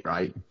Pizzagate,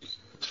 right?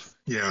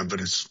 Yeah, but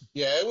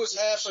it was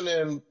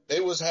happening.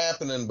 It was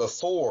happening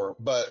before,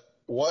 but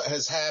what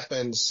has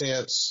happened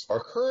since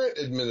our current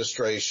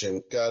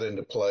administration got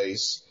into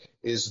place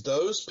is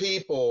those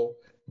people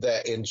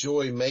that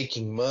enjoy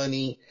making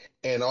money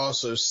and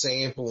also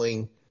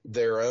sampling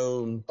their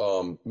own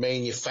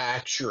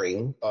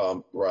manufacturing,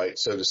 right,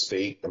 so to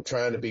speak. I'm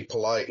trying to be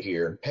polite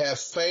here. Have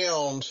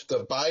found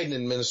the Biden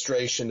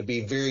administration to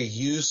be very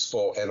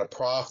useful and a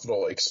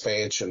profitable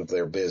expansion of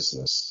their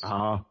business.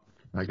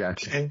 I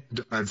got you. and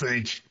I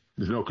think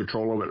There's no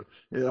control over it.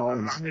 You know,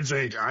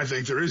 I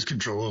think there is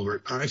control over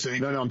it. I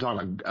think no, I'm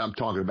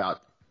talking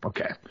about,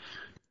 okay.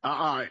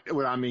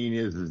 What I mean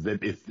is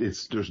that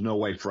there's no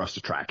way for us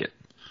to track it.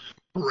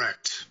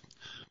 correct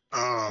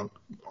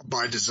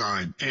by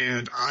design,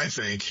 and I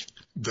think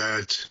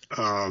that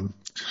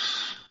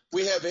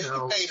We have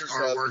indicators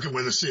are of working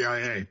with the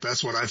CIA.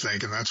 That's what I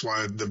think, and that's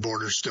why the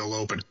border's still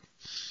open.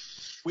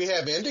 We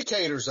have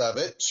indicators of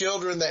it.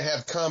 Children that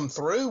have come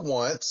through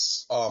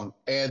once,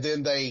 and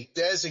then they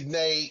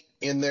designate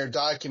in their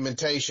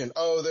documentation,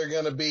 they're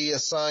going to be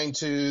assigned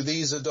to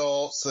these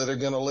adults that are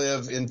going to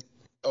live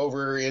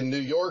over in New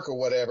York or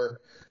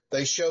whatever.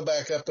 They show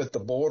back up at the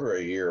border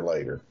a year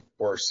later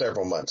or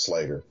several months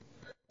later.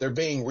 They're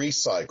being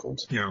recycled,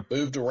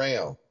 moved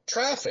around,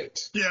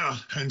 trafficked. Yeah,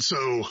 and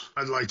so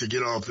I'd like to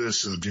get off this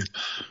subject.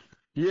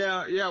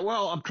 Yeah.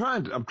 Well, I'm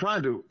trying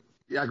to.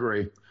 Yeah, I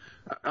agree.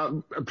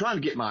 I'm trying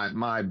to get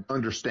my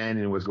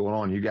understanding of what's going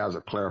on. You guys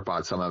have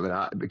clarified some of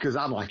it because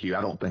I'm like you.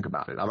 I don't think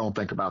about it. I don't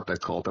think about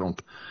that cult.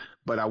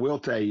 But I will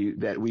tell you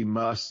that we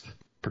must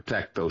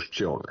protect those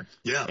children.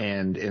 Yeah.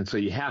 And so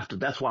you have to.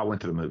 That's why I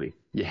went to the movie.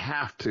 You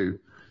have to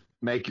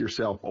make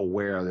yourself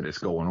aware that it's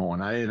going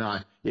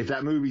on. If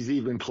that movie's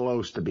even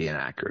close to being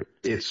accurate,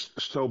 it's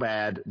so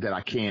bad that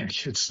I can't.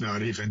 It's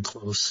not even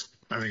close.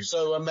 I mean,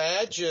 So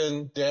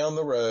imagine down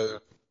the road,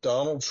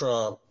 Donald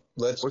Trump.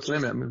 What's the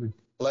name of that movie?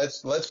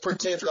 Let's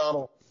pretend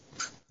Donald.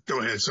 go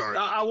ahead. Sorry.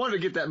 I wanted to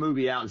get that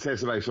movie out and say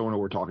somebody so know what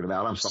we're talking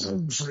about. I'm sorry.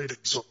 I'm afraid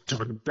it's all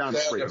talking about. Down to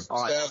Sound freedom. of-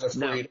 All right. sound of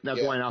Now, freedom,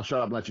 yeah. Dwayne, I'll shut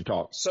up and let you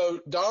talk. So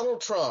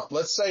Donald Trump,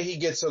 let's say he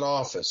gets in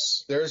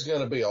office. There's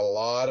going to be a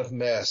lot of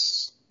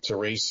mess to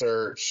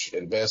research,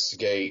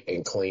 investigate,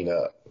 and clean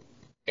up.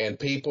 And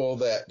people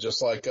that,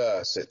 just like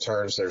us, it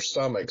turns their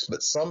stomachs,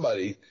 but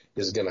somebody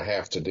is going to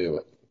have to do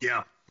it.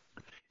 Yeah.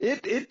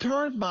 It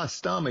turns my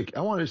stomach.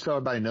 I want to just so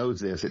everybody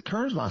knows this. It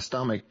turns my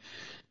stomach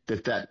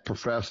that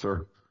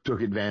professor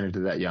took advantage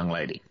of that young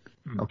lady.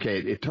 Okay,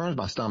 it turns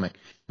my stomach.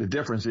 The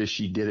difference is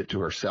she did it to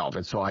herself,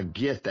 and so I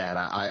get that.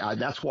 I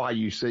that's why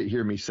you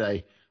hear me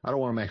say I don't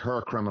want to make her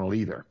a criminal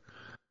either.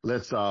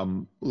 Let's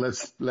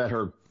let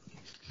her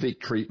seek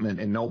treatment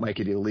and don't make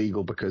it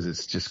illegal because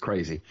it's just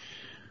crazy.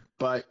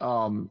 But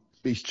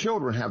these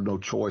children have no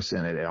choice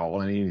in it at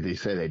all, and even if they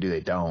say they do,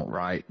 they don't,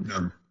 right?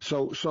 No.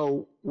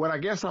 So what I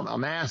guess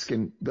I'm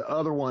asking the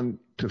other one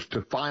to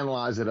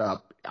finalize it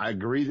up. I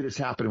agree that it's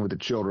happening with the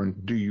children.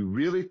 Do you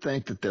really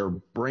think that they're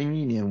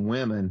bringing in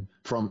women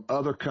from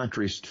other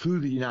countries to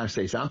the United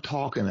States? I'm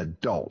talking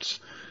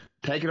adults,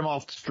 taking them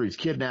off the streets,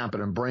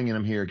 kidnapping them, bringing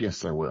them here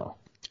against their will.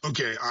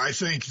 Okay. I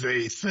think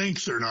they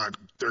think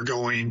they're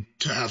going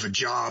to have a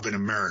job in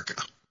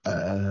America.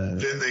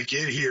 Then they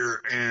get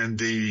here and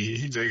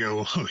they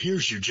go,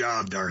 here's your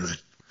job, darling.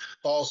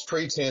 False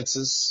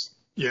pretenses.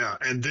 Yeah.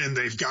 And then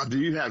they've got Do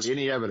you have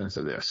any evidence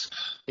of this?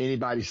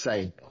 Anybody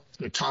say?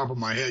 the top of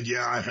my head.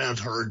 Yeah, I have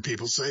heard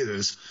people say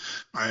this.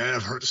 I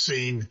have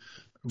seen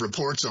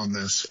reports on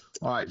this.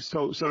 All right.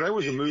 So there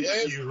was a movie.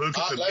 If you look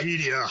at the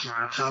media,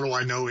 how do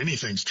I know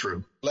anything's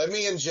true? Let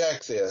me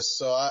inject this.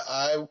 So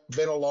I've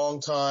been a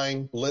long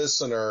time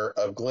listener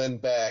of Glenn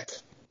Beck,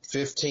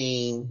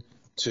 15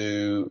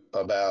 to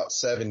about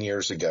 7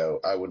 years ago.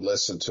 I would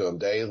listen to him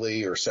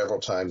daily or several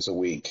times a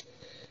week.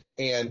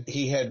 And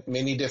he had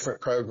many different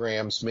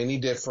programs, many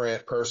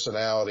different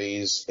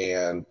personalities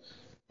and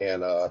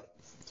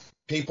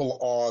people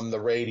on the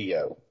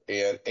radio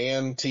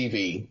and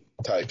TV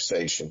type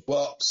station.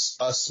 Well,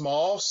 a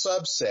small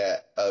subset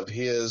of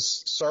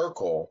his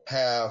circle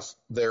have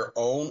their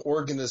own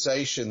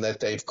organization that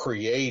they've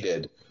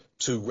created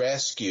to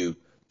rescue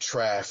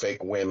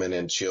traffic women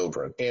and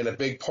children. And a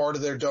big part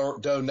of their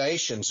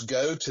donations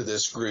go to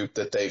this group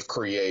that they've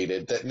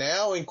created that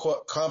now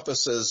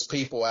encompasses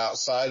people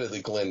outside of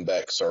the Glenn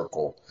Beck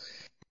circle.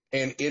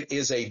 And it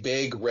is a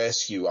big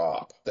rescue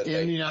op. In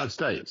the United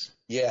States.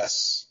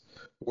 Yes,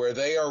 where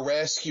they are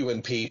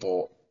rescuing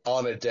people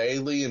on a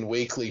daily and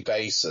weekly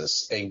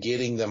basis and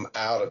getting them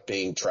out of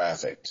being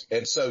trafficked.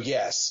 And so,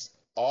 yes,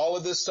 all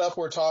of this stuff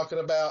we're talking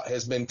about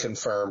has been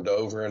confirmed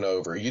over and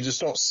over. You just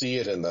don't see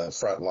it in the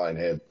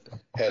frontline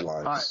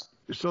headlines. All right.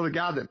 So the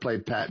guy that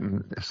played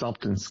Patton,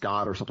 something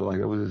Scott or something like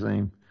that was his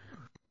name.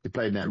 He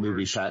played in that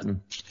movie,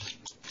 Patton.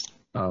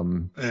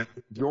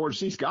 George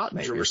C. Scott,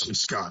 maybe. George C.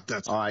 Scott.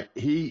 That's all right.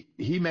 He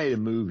made a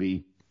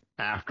movie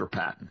after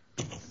Patton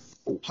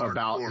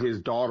about his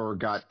daughter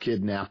got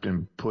kidnapped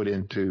and put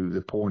into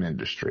the porn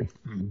industry.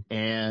 Mm-hmm.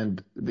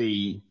 And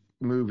the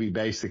movie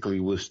basically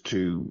was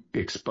to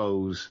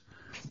expose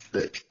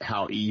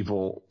how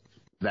evil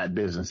that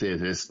business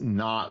is. It's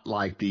not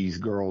like these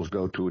girls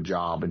go to a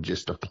job and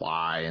just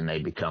apply and they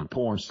become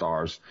porn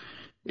stars.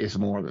 It's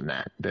more than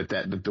that.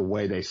 That the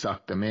way they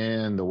suck them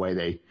in, the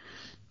way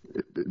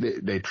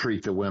they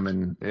treat the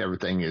women,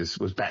 everything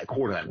was back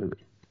core to that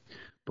movie.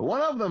 But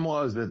one of them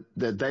was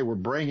that they were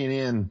bringing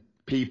in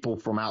people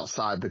from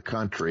outside the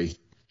country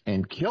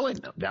and killing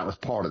them. That was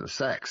part of the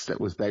sex.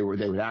 They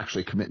would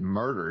actually commit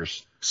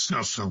murders.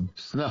 Snuff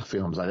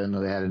films. I didn't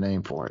know they had a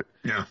name for it.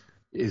 Yeah.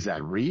 Is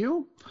that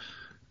real?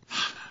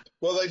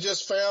 Well, they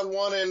just found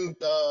one in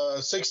a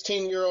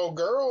 16-year-old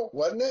girl,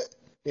 wasn't it,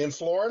 in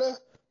Florida,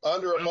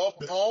 under a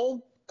mobile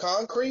home,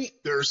 concrete?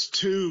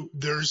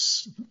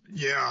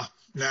 Yeah.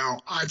 Now,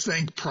 I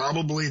think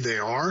probably they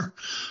are,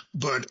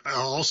 but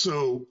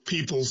also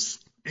people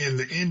in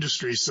the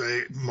industry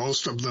say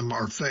most of them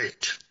are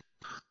faked.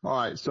 All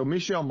right. So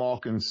Michelle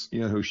Malkin's,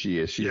 you know who she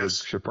is.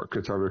 She's a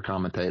conservative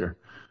commentator.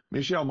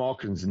 Michelle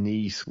Malkin's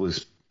niece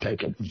was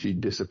taken. She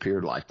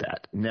disappeared like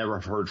that. Never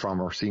heard from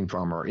her, seen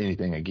from her,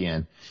 anything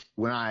again.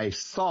 When I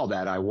saw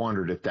that, I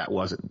wondered if that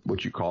wasn't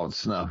what you call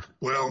snuff.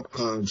 Well, I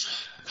don't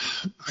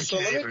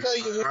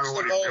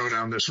want to go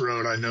down this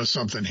road. I know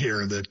something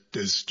here that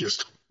is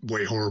just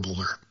way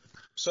horribler.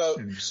 So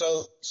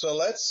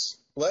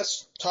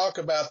let's talk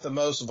about the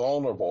most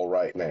vulnerable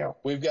right now.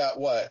 We've got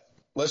what?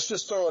 Let's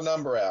just throw a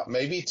number out.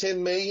 Maybe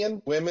 10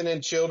 million women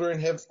and children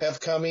have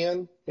come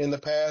in the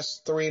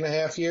past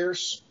 3.5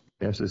 years.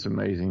 Yes, it's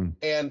amazing.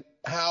 And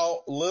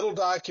how little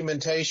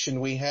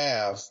documentation we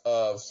have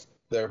of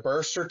their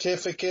birth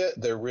certificate,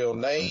 their real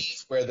name,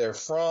 where they're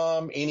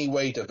from, any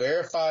way to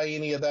verify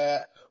any of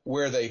that,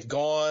 where they've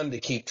gone to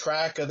keep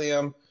track of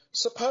them.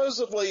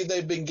 Supposedly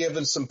they've been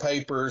given some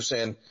papers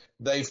and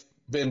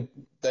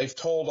they've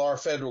told our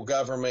federal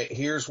government,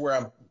 here's where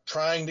I'm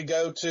trying to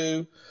go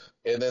to.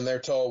 And then they're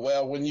told,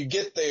 well, when you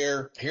get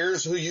there,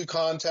 here's who you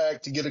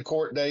contact to get a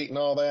court date and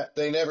all that.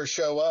 They never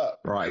show up.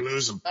 Right.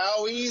 Lose them.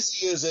 How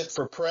easy is it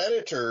for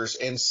predators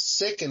and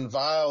sick and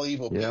vile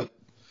evil people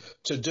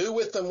to do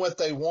with them what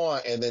they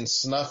want and then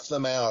snuff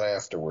them out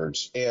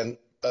afterwards and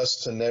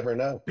us to never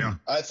know? Yeah.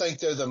 I think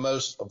they're the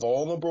most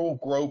vulnerable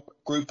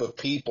group of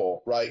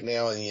people right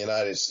now in the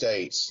United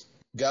States.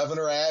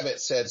 Governor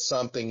Abbott said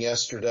something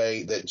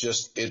yesterday that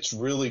it's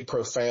really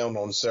profound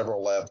on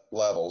several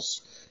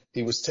levels.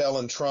 He was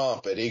telling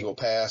Trump at Eagle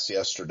Pass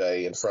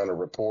yesterday in front of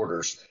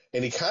reporters,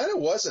 and he kind of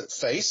wasn't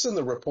facing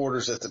the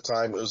reporters at the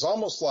time. It was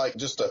almost like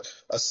just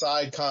a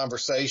side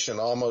conversation,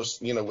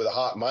 almost, with a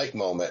hot mic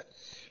moment.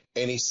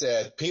 And he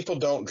said, people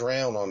don't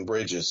drown on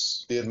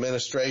bridges. The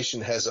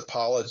administration has a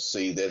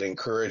policy that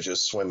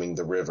encourages swimming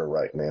the river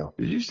right now.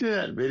 Did you see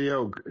that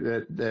video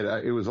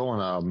that it was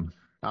on,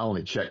 I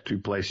only checked 2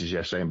 places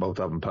yesterday, and both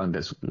of them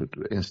pundits,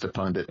 Insta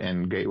Pundit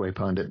and Gateway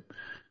Pundit.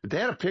 But they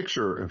had a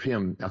picture of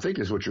him. I think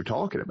is what you're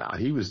talking about.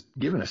 He was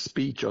giving a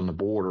speech on the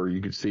border.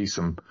 You could see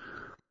some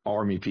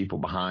army people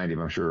behind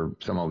him. I'm sure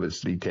some of it's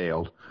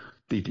detailed,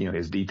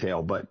 his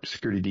detail, but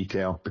security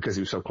detail because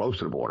he was so close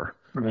to the border.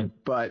 Mm-hmm.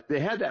 But they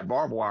had that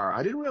barbed wire.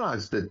 I didn't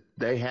realize that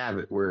they have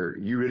it where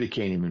you really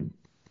can't even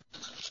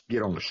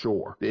get on the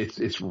shore.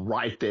 It's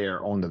right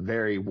there on the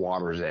very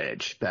water's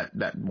edge,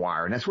 that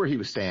wire. And that's where he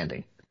was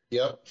standing.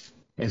 Yep.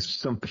 And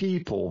some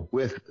people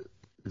with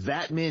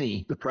that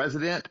many, the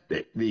president,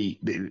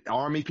 the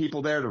army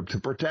people there to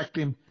protect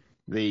him,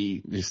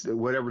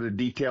 whatever the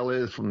detail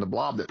is from the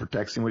blob that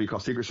protects him, what do you call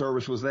Secret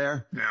Service was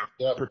there? Yeah.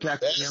 Yep.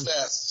 Protecting him.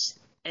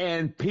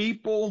 And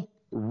people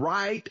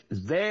right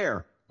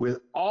there with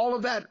all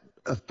of that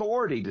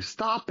authority to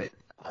stop it,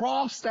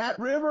 cross that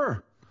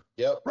river.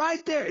 Yep.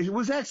 Right there.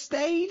 Was that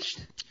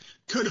staged?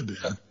 Could have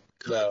been.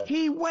 No.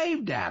 He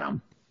waved at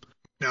him.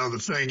 Now the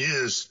thing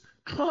is,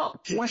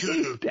 Trump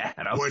waved at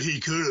him.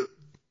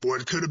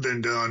 What could have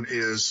been done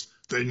is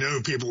they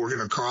knew people were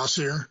going to cross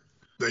here.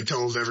 They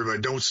told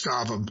everybody, don't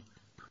stop them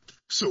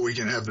so we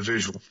can have the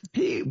visual.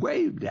 He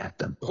waved at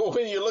them. Well,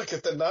 when you look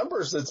at the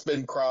numbers that's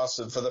been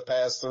crossing for the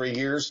past 3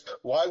 years,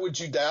 why would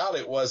you doubt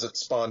it wasn't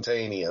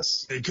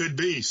spontaneous? It could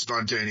be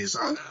spontaneous.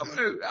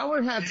 I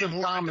would have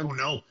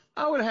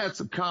had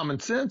some common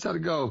sense.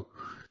 I'd go,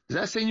 is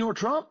that Senor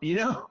Trump? They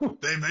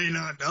may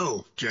not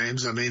know,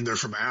 James. I mean, they're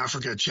from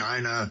Africa,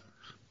 China,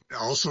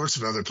 all sorts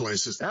of other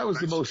places. That was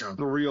the most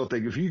surreal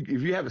thing. If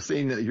you haven't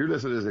seen that, you're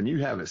listening and you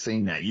haven't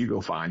seen that, you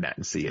go find that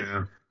and see it.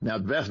 Yeah. Now,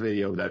 the best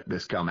video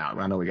that's come out,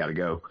 I know we got to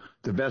go.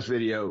 The best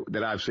video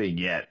that I've seen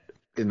yet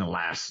in the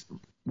last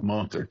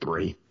month or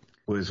 3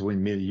 was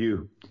when me and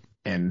you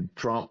and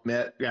Trump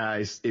met.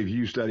 Guys, if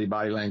you study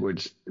body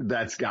language,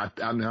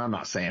 I'm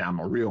not saying I'm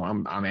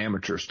I'm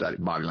amateur study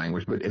body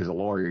language, but as a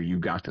lawyer, you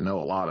got to know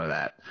a lot of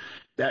that.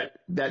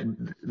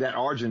 That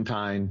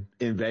Argentine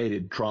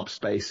invaded Trump's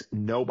space.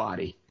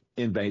 Nobody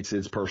invades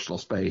his personal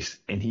space,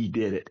 and he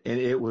did it. And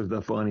it was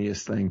the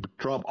funniest thing.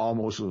 Trump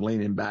almost was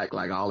leaning back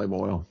like olive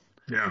oil.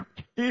 Yeah.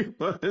 Did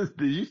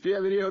you see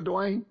that video,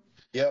 Dwayne?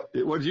 Yep.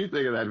 What did you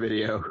think of that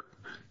video?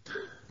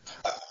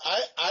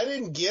 I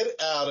didn't get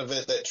out of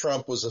it that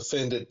Trump was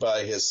offended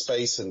by his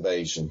space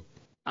invasion.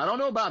 I don't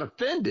know about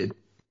offended.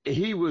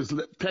 He was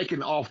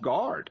taken off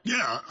guard.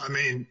 Yeah, I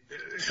mean,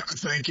 I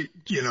think,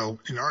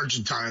 in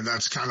Argentina,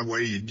 that's kind of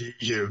way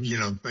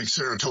like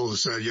Sarah told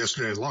us that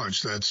yesterday at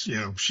lunch. That's,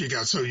 she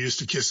got so used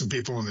to kissing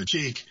people on the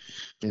cheek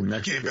In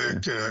Mexico,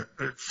 came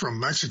back from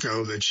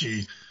Mexico that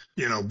she,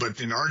 but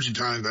in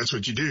Argentina, that's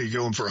what you do. You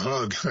go in for a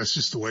hug. That's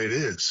just the way it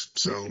is.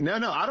 So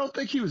No, I don't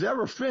think he was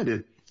ever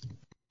offended.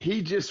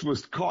 He just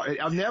was caught.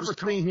 I've never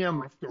seen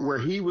him where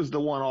he was the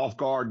one off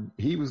guard.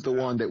 He was the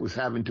one that was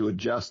having to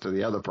adjust to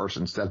the other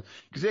person's stuff.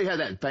 Because they had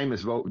that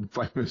famous,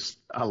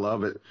 I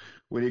love it,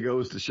 when he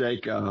goes to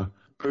shake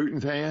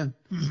Putin's hand,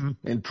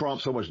 and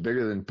Trump's so much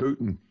bigger than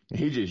Putin. And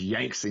he just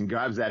yanks and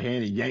grabs that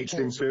hand and yanks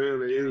him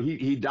to him.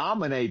 He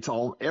dominates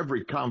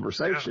every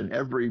conversation,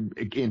 every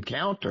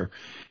encounter.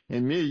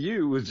 And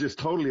Milieu was just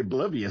totally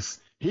oblivious.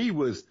 He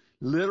was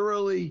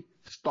literally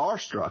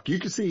starstruck. You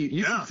can see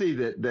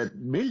that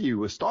Milieu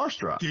was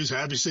starstruck. he was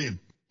happy to see him.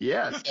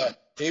 Yes. Yeah,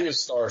 he was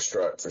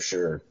starstruck for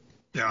sure.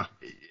 Yeah.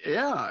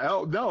 Yeah.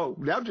 Oh, no,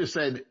 I'm just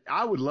saying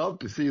I would love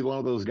to see one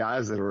of those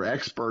guys that are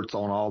experts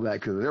on all that,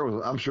 because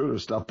I'm sure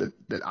there's stuff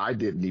that I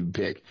didn't even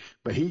pick.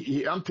 But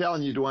I'm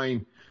telling you,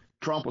 Dwayne,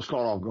 Trump was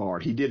caught off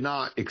guard. He did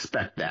not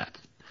expect that.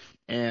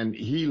 And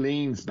he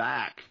leans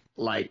back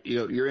like,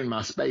 you're in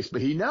my space.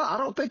 But I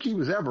don't think he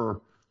was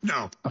ever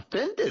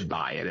offended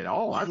by it at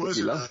all. He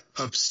wasn't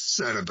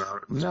upset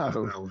about it.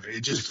 No.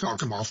 It just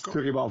took him off guard.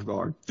 Took him off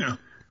guard. Yeah.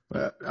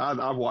 But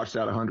I've watched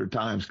that 100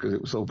 times because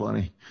it was so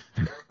funny.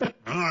 All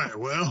right.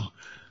 Well,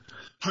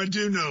 I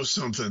do know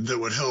something that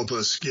would help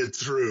us get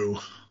through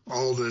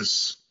all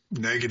this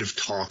negative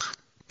talk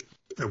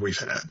that we've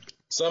had.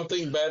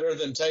 Something better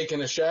than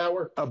taking a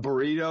shower? A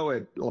burrito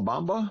at La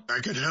Bamba?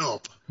 That could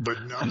help,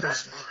 but not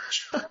as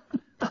much.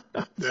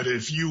 That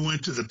if you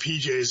went to the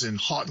PJs in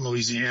Houghton,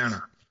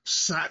 Louisiana,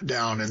 sat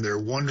down in their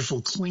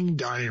wonderful, clean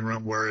dining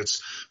room where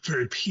it's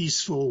very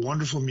peaceful,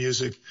 wonderful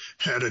music,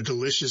 had a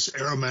delicious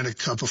aromatic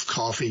cup of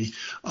coffee,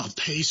 a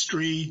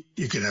pastry.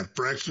 You can have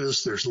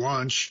breakfast. There's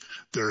lunch.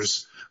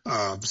 There's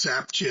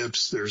Zap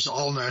chips. There's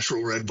all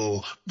natural Red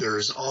Bull.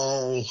 There's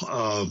all,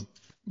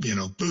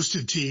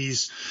 boosted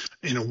teas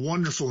in a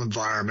wonderful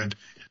environment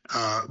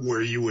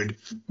where you would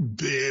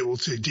be able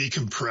to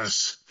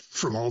decompress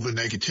from all the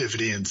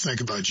negativity and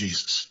think about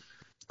Jesus.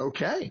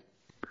 Okay.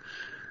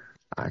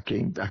 I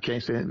can't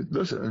say it.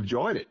 Listen,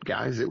 enjoyed it,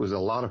 guys. It was a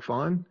lot of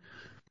fun,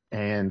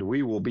 and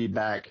we will be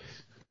back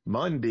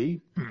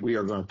Monday. We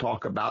are going to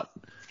talk about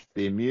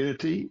the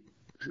immunity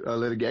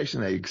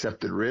litigation. They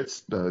accepted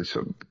writs to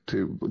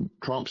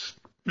Trump's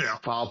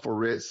filed for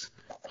writs,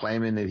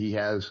 claiming that he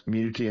has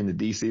immunity in the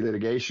D.C.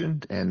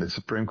 litigation, and the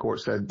Supreme Court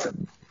said,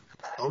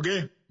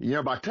 okay.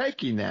 By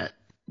taking that,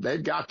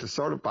 they've got to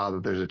certify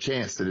that there's a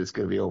chance that it's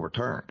going to be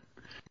overturned.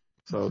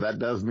 So that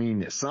does mean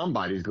that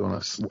somebody's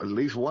going to, at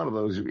least one of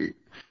those,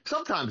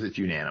 sometimes it's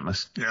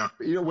unanimous. Yeah.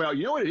 You know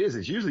what it is?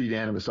 It's usually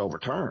unanimous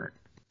overturn.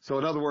 So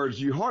in other words,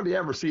 you hardly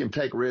ever see them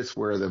take risks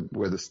where the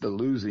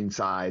losing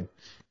side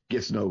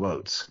gets no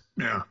votes.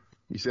 Yeah.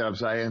 You see what I'm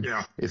saying?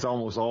 Yeah. It's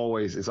almost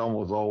always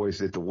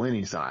at the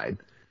winning side.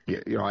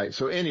 You're right.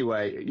 So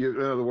anyway,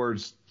 in other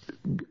words,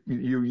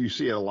 you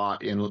see it a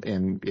lot in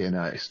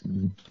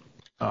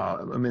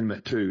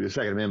Amendment 2, the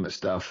Second Amendment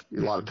stuff.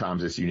 A lot of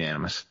times it's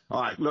unanimous.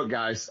 All right, look,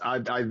 guys, I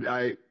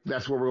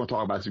that's what we're going to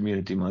talk about is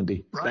Immunity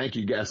Monday. Right. Thank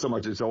you guys so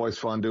much. It's always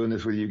fun doing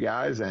this with you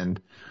guys, and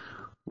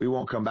we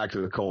won't come back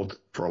to the cult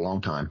for a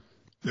long time.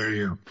 There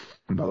you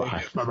go.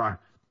 Bye-bye. Bye-bye.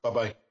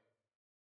 Bye-bye.